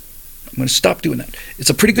right. I'm going to stop doing that. It's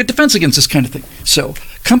a pretty good defense against this kind of thing. So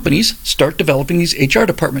companies start developing these HR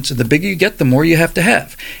departments, and the bigger you get, the more you have to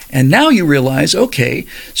have. And now you realize, okay,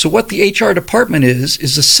 so what the HR department is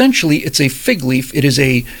essentially, it's a fig leaf. It is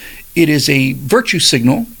a virtue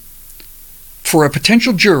signal for a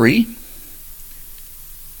potential jury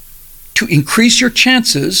to increase your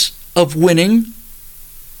chances of winning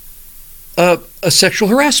a sexual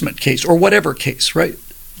harassment case or whatever case, right?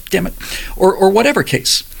 Damn it. Or whatever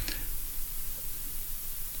case.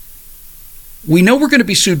 We know we're going to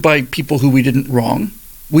be sued by people who we didn't wrong.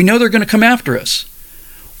 We know they're going to come after us.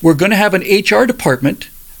 We're going to have an HR department,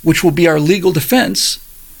 which will be our legal defense.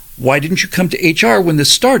 Why didn't you come to HR when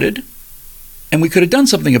this started? And we could have done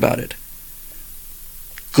something about it.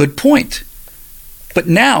 Good point. But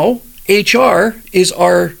now HR is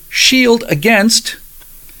our shield against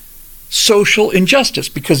social injustice,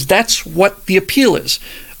 because that's what the appeal is.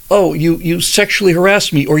 Oh, you sexually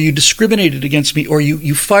harassed me, or you discriminated against me, or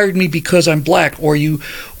you fired me because I'm black, or you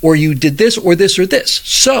did this or this or this.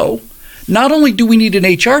 So not only do we need an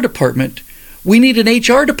HR department, we need an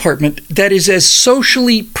HR department that is as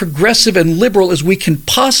socially progressive and liberal as we can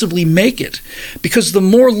possibly make it. Because the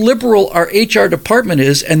more liberal our HR department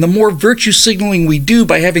is, and the more virtue signaling we do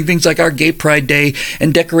by having things like our Gay Pride Day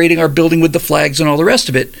and decorating our building with the flags and all the rest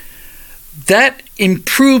of it, that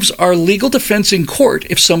improves our legal defense in court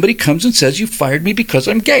if somebody comes and says, you fired me because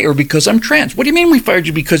I'm gay or because I'm trans. What do you mean we fired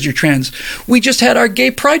you because you're trans? We just had our Gay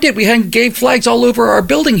Pride Day. We had gay flags all over our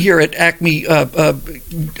building here at Acme,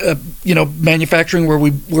 manufacturing, where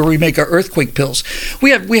we make our earthquake pills.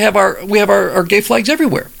 We have our gay flags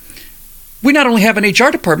everywhere. We not only have an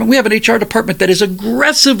HR department, we have an HR department that is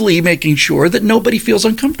aggressively making sure that nobody feels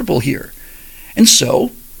uncomfortable here. And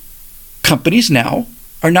so companies now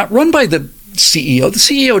are not run by the CEO. The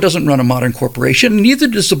CEO doesn't run a modern corporation, neither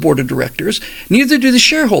does the board of directors, neither do the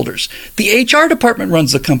shareholders. The HR department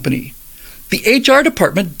runs the company. The HR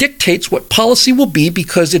department dictates what policy will be,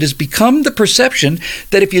 because it has become the perception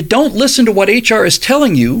that if you don't listen to what HR is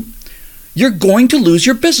telling you, you're going to lose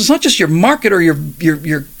your business, not just your market or your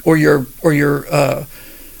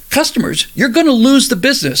customers. You're going to lose the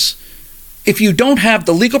business if you don't have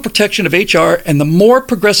the legal protection of HR, and the more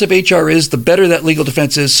progressive HR is, the better that legal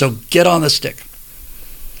defense is, so get on the stick.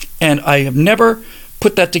 And I have never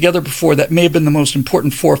put that together before. That may have been the most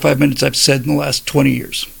important 4 or 5 minutes I've said in the last 20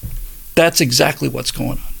 years. That's exactly what's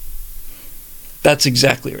going on. That's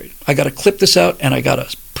exactly right. I got to clip this out, and I got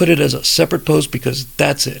to put it as a separate post, because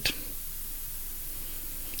that's it.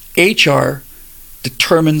 HR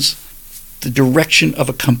determines the direction of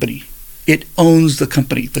a company. It owns the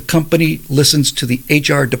company. The company listens to the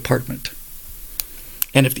HR department.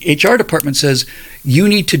 And if the HR department says, you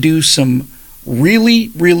need to do some really,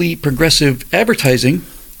 really progressive advertising,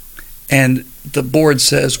 and the board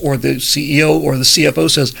says, or the CEO or the CFO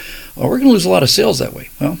says, oh, we're going to lose a lot of sales that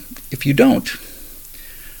way. Well, if you don't,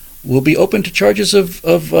 we'll be open to charges of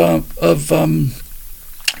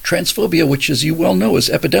transphobia, which, as you well know,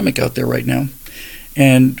 is epidemic out there right now.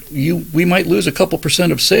 And we might lose a couple %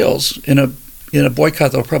 of sales in a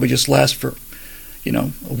boycott that'll probably just last for,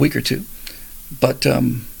 a week or two. But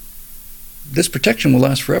this protection will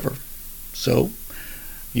last forever. So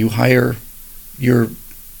you hire your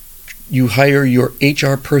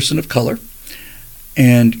HR person of color,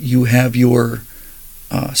 and you have your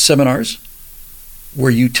seminars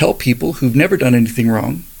where you tell people who've never done anything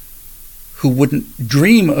wrong, who wouldn't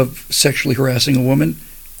dream of sexually harassing a woman,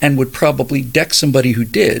 and would probably deck somebody who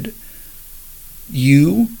did.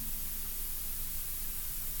 You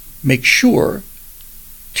make sure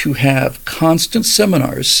to have constant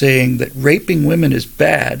seminars saying that raping women is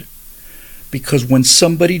bad, because when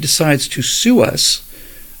somebody decides to sue us,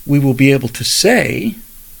 we will be able to say,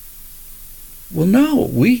 well, no,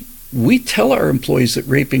 we tell our employees that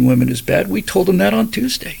raping women is bad. We told them that on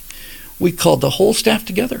Tuesday. We called the whole staff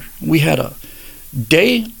together. We had a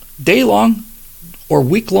day-long or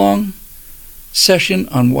week-long session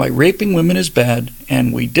on why raping women is bad,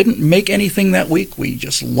 and we didn't make anything that week. We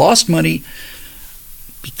just lost money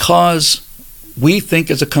because we think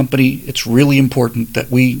as a company it's really important that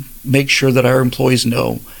we make sure that our employees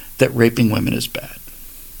know that raping women is bad.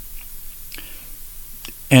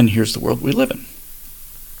 And here's the world we live in.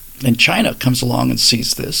 And China comes along and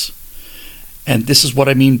sees this. And this is what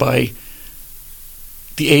I mean by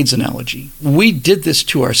the AIDS analogy. We did this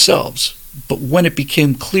to ourselves, but when it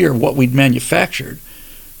became clear what we'd manufactured,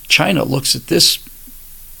 China looks at this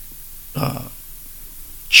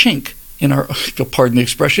chink in our, pardon the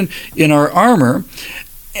expression, in our armor,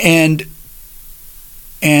 and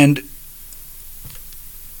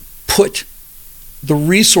put the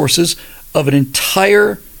resources of an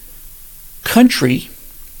entire country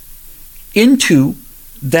into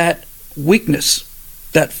that weakness,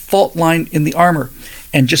 that fault line in the armor,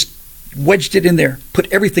 and just wedged it in there,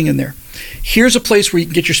 put everything in there. Here's a place where you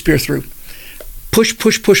can get your spear through. Push,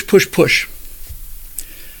 push, push, push, push.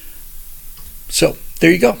 So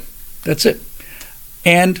there you go. That's it.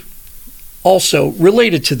 And also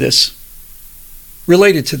related to this,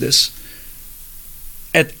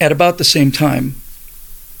 at about the same time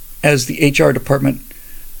as the HR department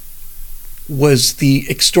was the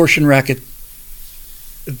extortion racket,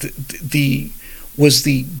 was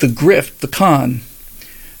the grift, the con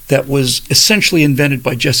that was essentially invented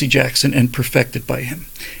by Jesse Jackson and perfected by him.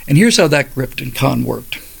 And here's how that grift and con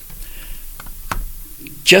worked.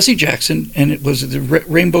 Jesse Jackson, and it was the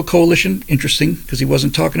Rainbow Coalition, interesting, because he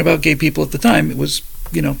wasn't talking about gay people at the time. It was,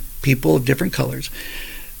 people of different colors.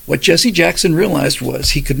 What Jesse Jackson realized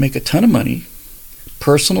was he could make a ton of money,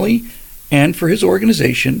 personally and for his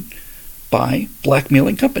organization, by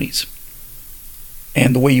blackmailing companies.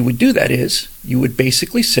 And the way you would do that is you would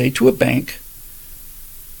basically say to a bank,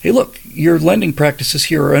 hey, look, your lending practices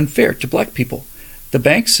here are unfair to black people. The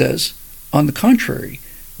bank says, on the contrary,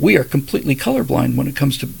 we are completely colorblind when it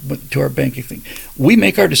comes to our banking thing. We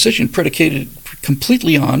make our decision predicated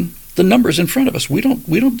completely on the numbers in front of us. We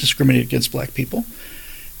don't discriminate against black people.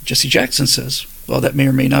 Jesse Jackson says, well, that may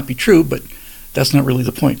or may not be true, but that's not really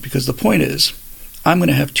the point, because the point is, I'm going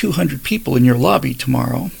to have 200 people in your lobby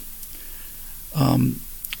tomorrow,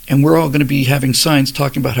 and we're all going to be having signs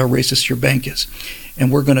talking about how racist your bank is,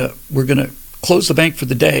 and we're going to close the bank for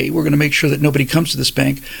the day. We're going to make sure that nobody comes to this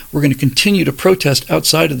bank. We're going to continue to protest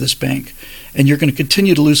outside of this bank, and you're going to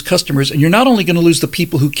continue to lose customers. And you're not only going to lose the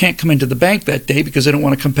people who can't come into the bank that day because they don't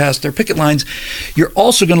want to come past their picket lines, you're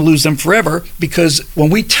also going to lose them forever, because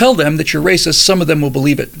when we tell them that you're racist, some of them will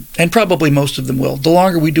believe it, and probably most of them will. The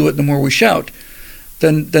longer we do it, the more we shout.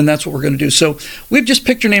 Then that's what we're going to do. So we've just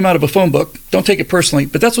picked your name out of a phone book. Don't take it personally,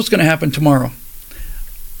 but that's what's going to happen tomorrow.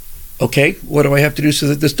 Okay, what do I have to do so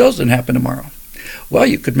that this doesn't happen tomorrow? Well,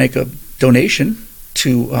 you could make a donation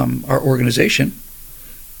to our organization.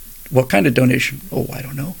 What kind of donation? Oh, I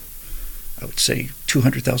don't know. I would say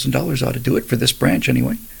 $200,000 ought to do it for this branch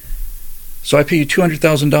anyway. So I pay you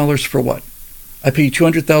 $200,000 for what? I pay you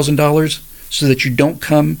 $200,000 so that you don't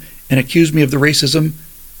come and accuse me of the racism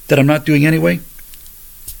that I'm not doing anyway?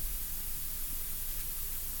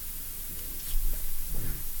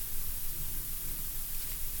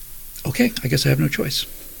 Okay, I guess I have no choice.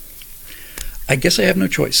 And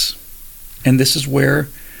this is where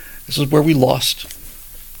we lost.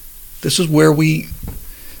 It's not where we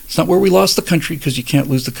lost the country, because you can't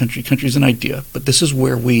lose the country. Country's an idea, but this is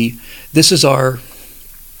our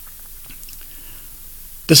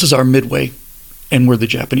midway, and we're the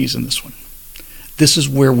Japanese in this one. This is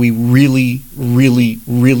where we really, really,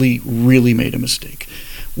 really, really made a mistake.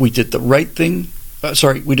 We did the right thing.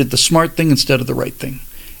 We did the smart thing instead of the right thing.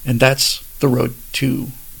 And that's the road to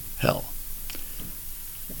hell.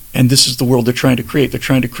 And this is the world they're trying to create. They're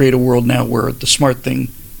trying to create a world now where the smart thing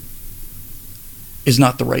is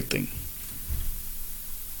not the right thing.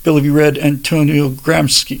 Bill, have you read Antonio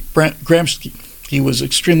Gramsci? He was an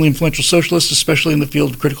extremely influential socialist, especially in the field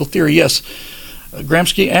of critical theory. Yes,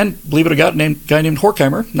 Gramsci and, believe it or not, a guy named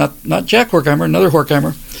Horkheimer, not Jack Horkheimer, another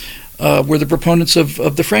Horkheimer, were the proponents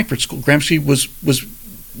of the Frankfurt School. Gramsci was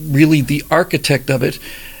really the architect of it,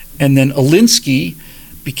 and then Alinsky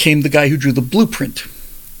became the guy who drew the blueprint.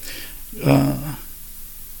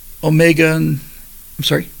 Omega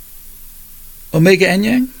and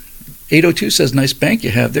Yang, 802 says, nice bank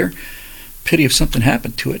you have there. Pity if something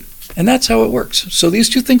happened to it. And that's how it works. So these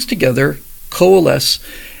two things together coalesce,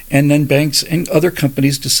 and then banks and other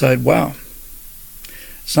companies decide, wow,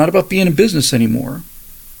 it's not about being in business anymore.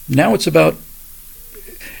 Now it's about,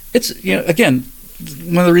 again,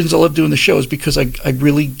 one of the reasons I love doing the show is because I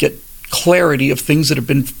really get clarity of things that have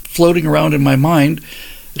been floating around in my mind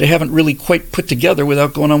that I haven't really quite put together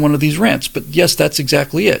without going on one of these rants. But yes, that's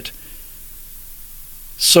exactly it.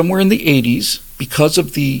 Somewhere in the 80s, because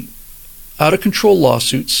of the out-of-control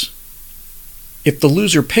lawsuits, if the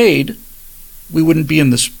loser paid, we wouldn't be in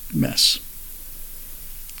this mess.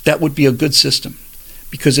 That would be a good system.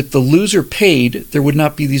 Because if the loser paid, there would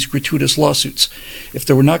not be these gratuitous lawsuits. If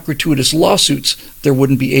there were not gratuitous lawsuits, there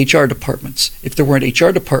wouldn't be HR departments. If there weren't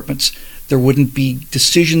HR departments, there wouldn't be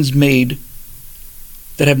decisions made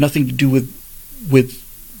that have nothing to do with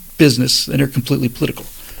business and are completely political.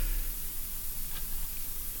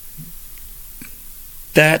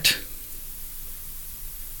 That,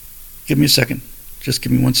 give me a second. Just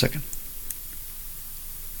give me 1 second.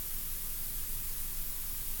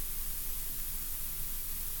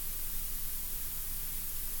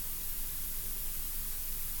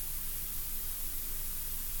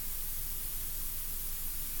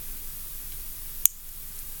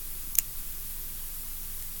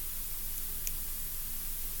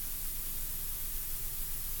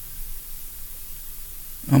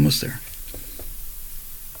 Almost there.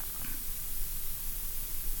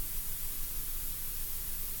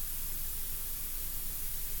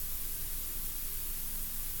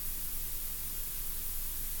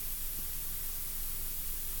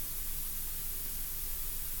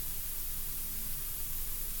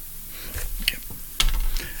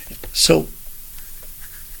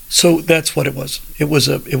 So that's what it was. It was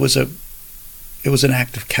an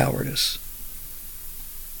act of cowardice.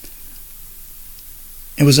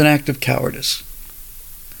 It was an act of cowardice.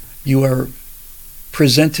 You are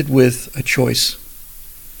presented with a choice.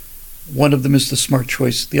 One of them is the smart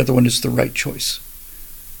choice, the other one is the right choice.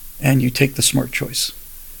 And you take the smart choice.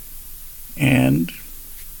 And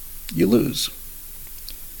you lose.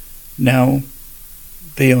 Now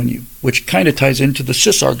they own you, which kind of ties into the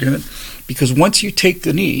cis argument, because once you take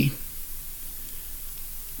the knee,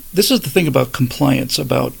 this is the thing about compliance,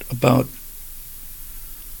 about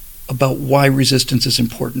why resistance is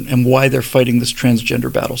important and why they're fighting this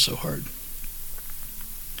transgender battle so hard.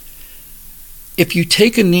 If you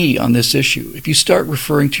take a knee on this issue, if you start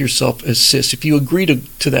referring to yourself as cis, if you agree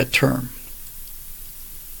to that term,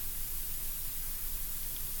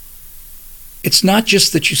 it's not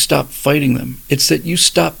just that you stop fighting them, it's that you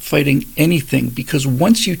stop fighting anything, because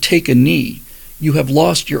once you take a knee, you have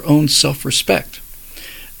lost your own self-respect.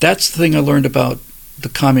 That's the thing I learned about the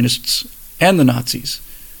communists and the Nazis,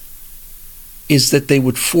 is that they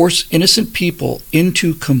would force innocent people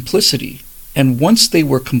into complicity, and once they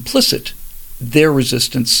were complicit, their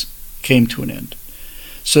resistance came to an end.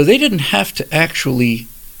 So they didn't have to actually,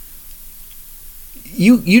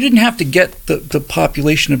 you didn't have to get the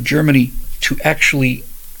population of Germany to actually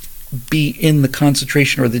be in the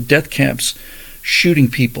concentration or the death camps shooting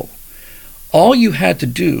people. All you had to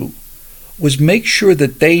do was make sure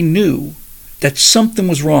that they knew that something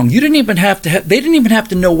was wrong. You didn't even have to they didn't even have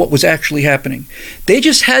to know what was actually happening. They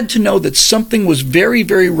just had to know that something was very,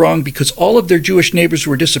 very wrong, because all of their Jewish neighbors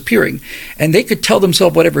were disappearing, and they could tell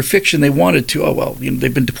themselves whatever fiction they wanted to. Oh, well,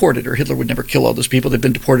 they've been deported, or Hitler would never kill all those people. They've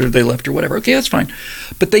been deported, or they left, or whatever. Okay, that's fine.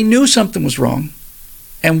 But they knew something was wrong.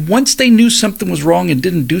 And once they knew something was wrong and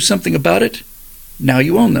didn't do something about it, now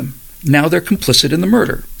you own them. Now they're complicit in the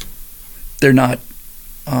murder. They're not,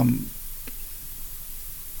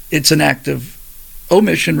 it's an act of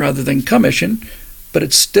omission rather than commission, but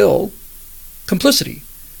it's still complicity.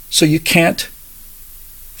 So you can't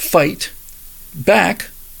fight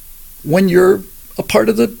back when you're a part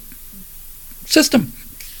of the system.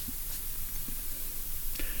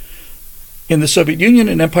 In the Soviet Union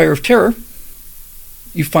and Empire of Terror,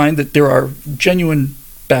 you find that there are genuine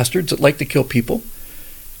bastards that like to kill people,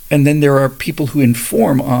 and then there are people who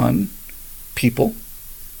inform on people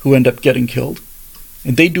who end up getting killed,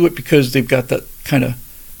 and they do it because they've got that kind of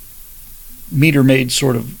meter-maid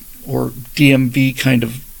sort of, or DMV kind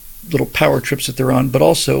of little power trips that they're on, but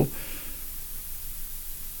also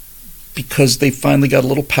because they finally got a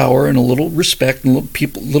little power and a little respect and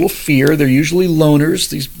little fear. They're usually loners,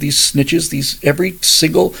 these snitches. Every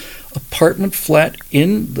single apartment flat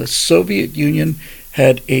in the Soviet Union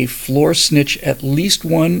had a floor snitch, at least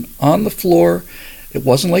one on the floor. It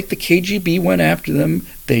wasn't like the KGB went after them.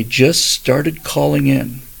 They just started calling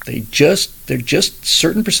in. They're just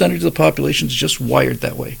certain percentage of the population is just wired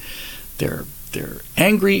that way. They're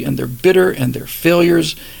angry and they're bitter and they're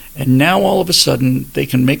failures. And now all of a sudden they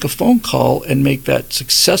can make a phone call and make that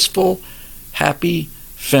successful, happy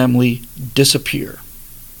family disappear.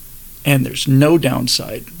 And there's no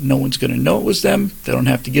downside. No one's going to know it was them. They don't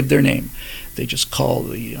have to give their name. They just call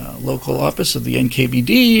the local office of the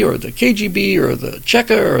NKVD or the KGB or the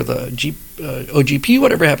Cheka or the OGP,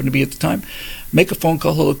 whatever it happened to be at the time. make a phone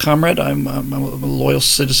call. Hello, comrade. I'm a loyal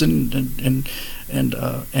citizen,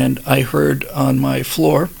 and I heard on my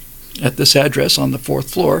floor, at this address on the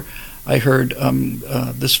 4th floor, I heard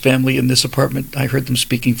this family in this apartment. I heard them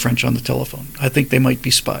speaking French on the telephone. I think they might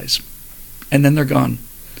be spies, and then they're gone.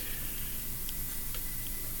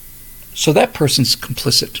 So that person's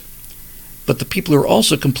complicit. But the people who are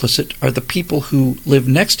also complicit are the people who live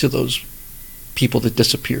next to those people that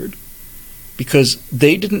disappeared, because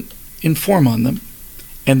they didn't inform on them,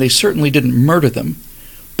 and they certainly didn't murder them,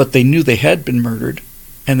 but they knew they had been murdered,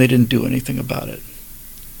 and they didn't do anything about it.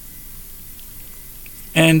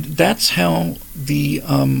 And that's how they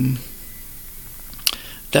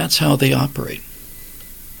operate,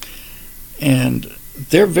 and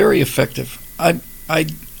they're very effective.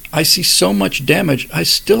 I see so much damage. I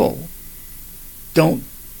still don't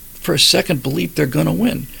for a second believe they're going to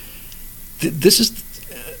win. This is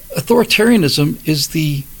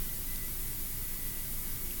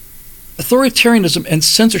authoritarianism and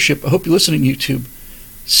censorship. I hope you're listening, YouTube.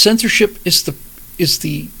 Censorship is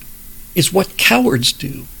what cowards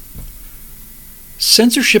do.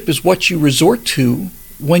 Censorship is what you resort to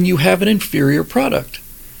when you have an inferior product.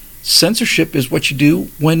 Censorship is what you do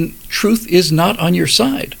when truth is not on your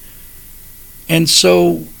side. And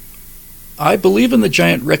so I believe in the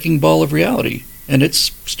giant wrecking ball of reality, and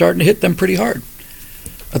it's starting to hit them pretty hard.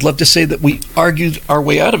 I'd love to say that we argued our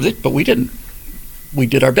way out of it, but we didn't. We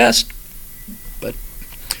did our best, but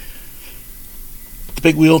the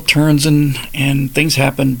big wheel turns and things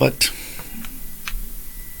happen, but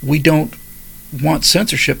we don't want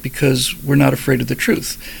censorship because we're not afraid of the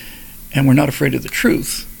truth. And we're not afraid of the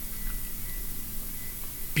truth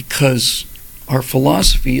because our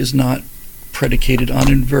philosophy is not predicated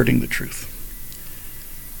on inverting the truth.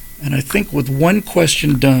 And I think with one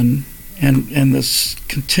question done, and this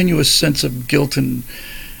continuous sense of guilt and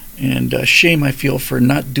shame I feel for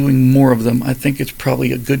not doing more of them, I think it's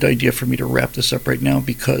probably a good idea for me to wrap this up right now,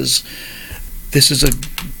 because this is a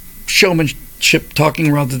showmanship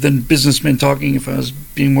talking rather than businessmen talking. If I was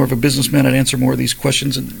being more of a businessman, I'd answer more of these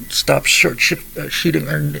questions and stop shooting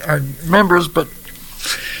our members. But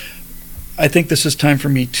I think this is time for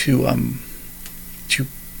me to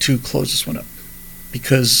close this one up,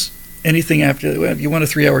 because anything after, well, you want a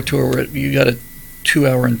 3-hour tour, you got a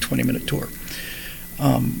 2-hour and 20-minute tour.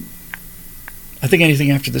 I think anything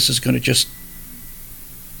after this is going to just,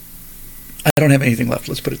 I don't have anything left,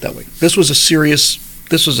 let's put it that way. This was a serious,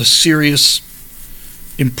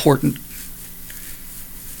 important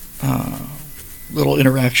little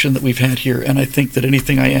interaction that we've had here, and I think that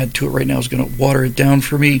anything I add to it right now is going to water it down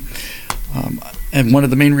for me. And one of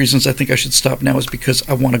the main reasons I think I should stop now is because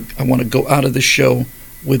I want to go out of this show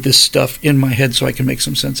with this stuff in my head so I can make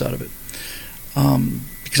some sense out of it.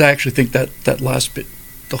 Because I actually think that last bit,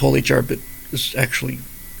 the whole HR bit, is actually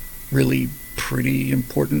really pretty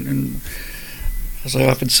important. And as I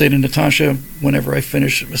often say to Natasha, whenever I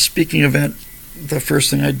finish a speaking event, the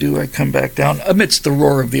first thing I do, I come back down, amidst the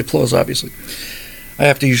roar of the applause, obviously. I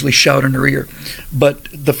have to usually shout in her ear. But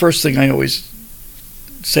the first thing I always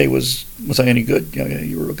say was I any good? Yeah,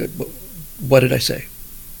 you were real good. What did I say?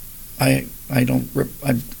 I'm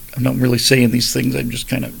not really saying these things. I'm just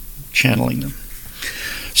kind of channeling them.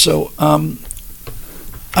 So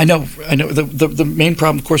I know the main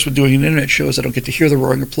problem, of course, with doing an internet show is I don't get to hear the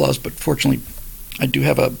roaring applause. But fortunately, I do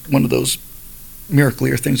have one of those miracle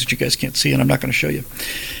ear things that you guys can't see, and I'm not going to show you.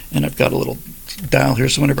 And I've got a little dial here,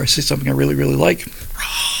 so whenever I see something I really, really like,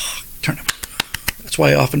 turn it. That's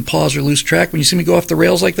why I often pause or lose track when you see me go off the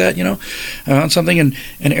rails like that, on something, and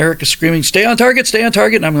Eric is screaming, "Stay on target, stay on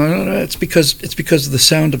target," and I'm going, no, it's because of the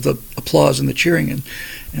sound of the applause and the cheering and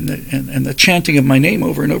the chanting of my name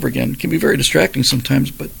over and over again. It can be very distracting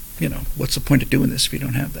sometimes, but what's the point of doing this if you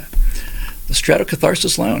don't have that? The Strato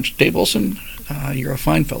Catharsis Lounge. Dave Olson, you're a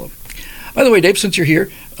fine fellow. By the way, Dave, since you're here,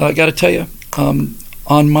 I got to tell you,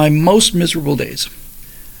 on my most miserable days,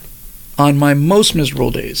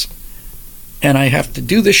 and I have to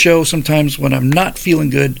do the show sometimes when I'm not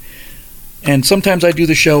feeling good, and sometimes I do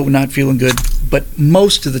the show not feeling good, but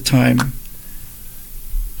most of the time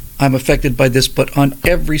I'm affected by this. But on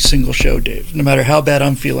every single show, Dave, no matter how bad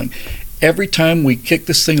I'm feeling, every time we kick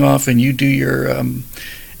this thing off and you do your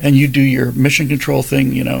mission control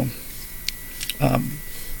thing,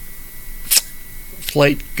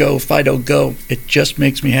 flight go, Fido go, it just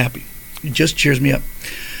makes me happy. It just cheers me up.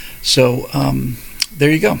 So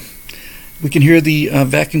there you go. We can hear the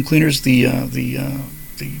vacuum cleaners, the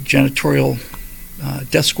janitorial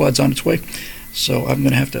death squad's on its way. So I'm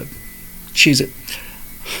going to have to cheese it.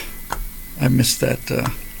 I missed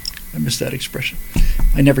that expression.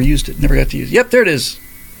 I never used it. Never got to use it. Yep, there it is.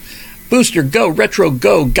 Booster, go. Retro,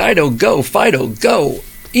 go. Guido, go. Fido, go.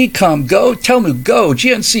 Ecom, go. Telmu, go.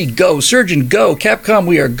 GNC, go. Surgeon, go. Capcom,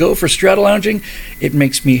 we are go for Strata Lounging. It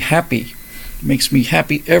makes me happy. It makes me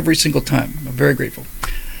happy every single time. I'm very grateful.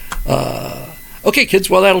 Okay, kids,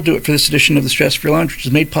 well, that'll do it for this edition of the Stratosphere Lounge, which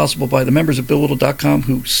is made possible by the members of BillWhittle.com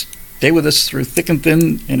who stay with us through thick and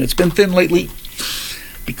thin, and it's been thin lately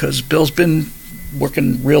because Bill's been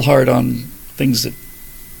working real hard on things that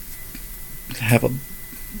have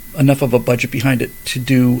enough of a budget behind it to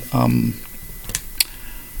do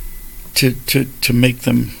to make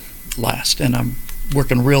them last, and I'm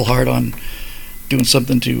working real hard on doing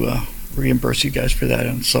something to reimburse you guys for that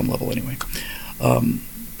on some level anyway.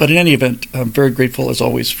 But in any event, I'm very grateful as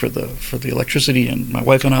always for the electricity, and my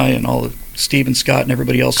wife and I and all of Steve and Scott and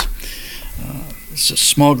everybody else. It's a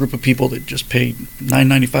small group of people that just pay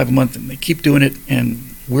 $9.95 a month, and they keep doing it,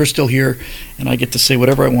 and we're still here, and I get to say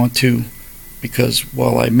whatever I want to, because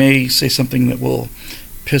while I may say something that will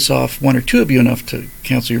piss off one or two of you enough to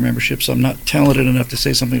cancel your memberships, I'm not talented enough to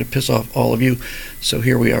say something to piss off all of you. So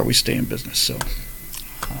here we are, we stay in business. So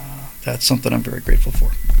that's something I'm very grateful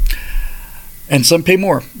for. And some pay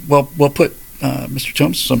more. Well, we'll put Mr.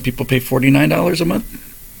 Tomes, some people pay $49 a month,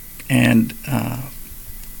 and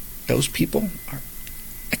those people are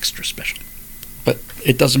extra special. But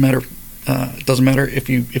it doesn't matter. It doesn't matter if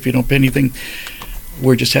you don't pay anything.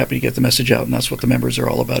 We're just happy to get the message out, and that's what the members are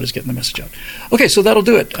all about, is getting the message out. Okay, so that'll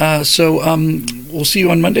do it. We'll see you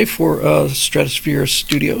on Monday for Stratosphere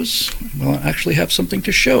Studios. We'll actually have something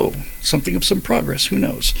to show, something of some progress. Who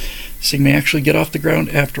knows? This thing may actually get off the ground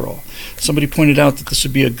after all. Somebody pointed out that this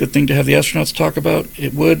would be a good thing to have the astronauts talk about.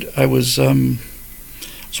 It would. I was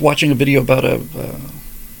watching a video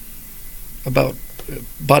about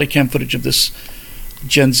body cam footage of this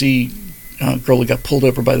Gen Z girl who got pulled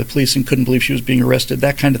over by the police and couldn't believe she was being arrested.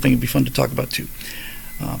 That kind of thing would be fun to talk about too.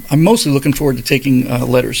 I'm mostly looking forward to taking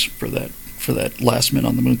letters for that last men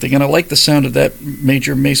on the moon thing, and I like the sound of that.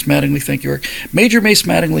 Major Mace Mattingly, thank you, Eric. Major Mace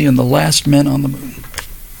Mattingly and the last men on the moon.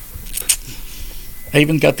 I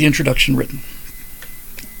even got the introduction written.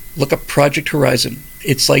 Look up Project Horizon.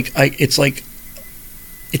 It's like I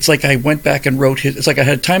went back and wrote his. It's like I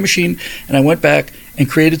had a time machine and I went back and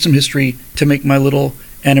created some history to make my little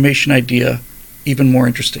animation idea even more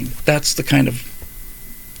interesting. That's the kind of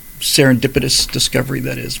serendipitous discovery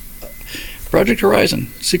that is. Project Horizon,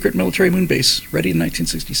 secret military moon base, ready in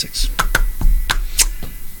 1966.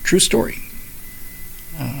 True story.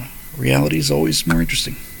 Reality is always more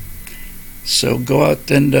interesting. So go out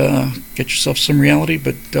and get yourself some reality,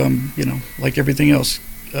 but like everything else,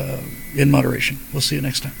 in moderation. We'll see you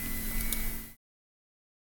next time.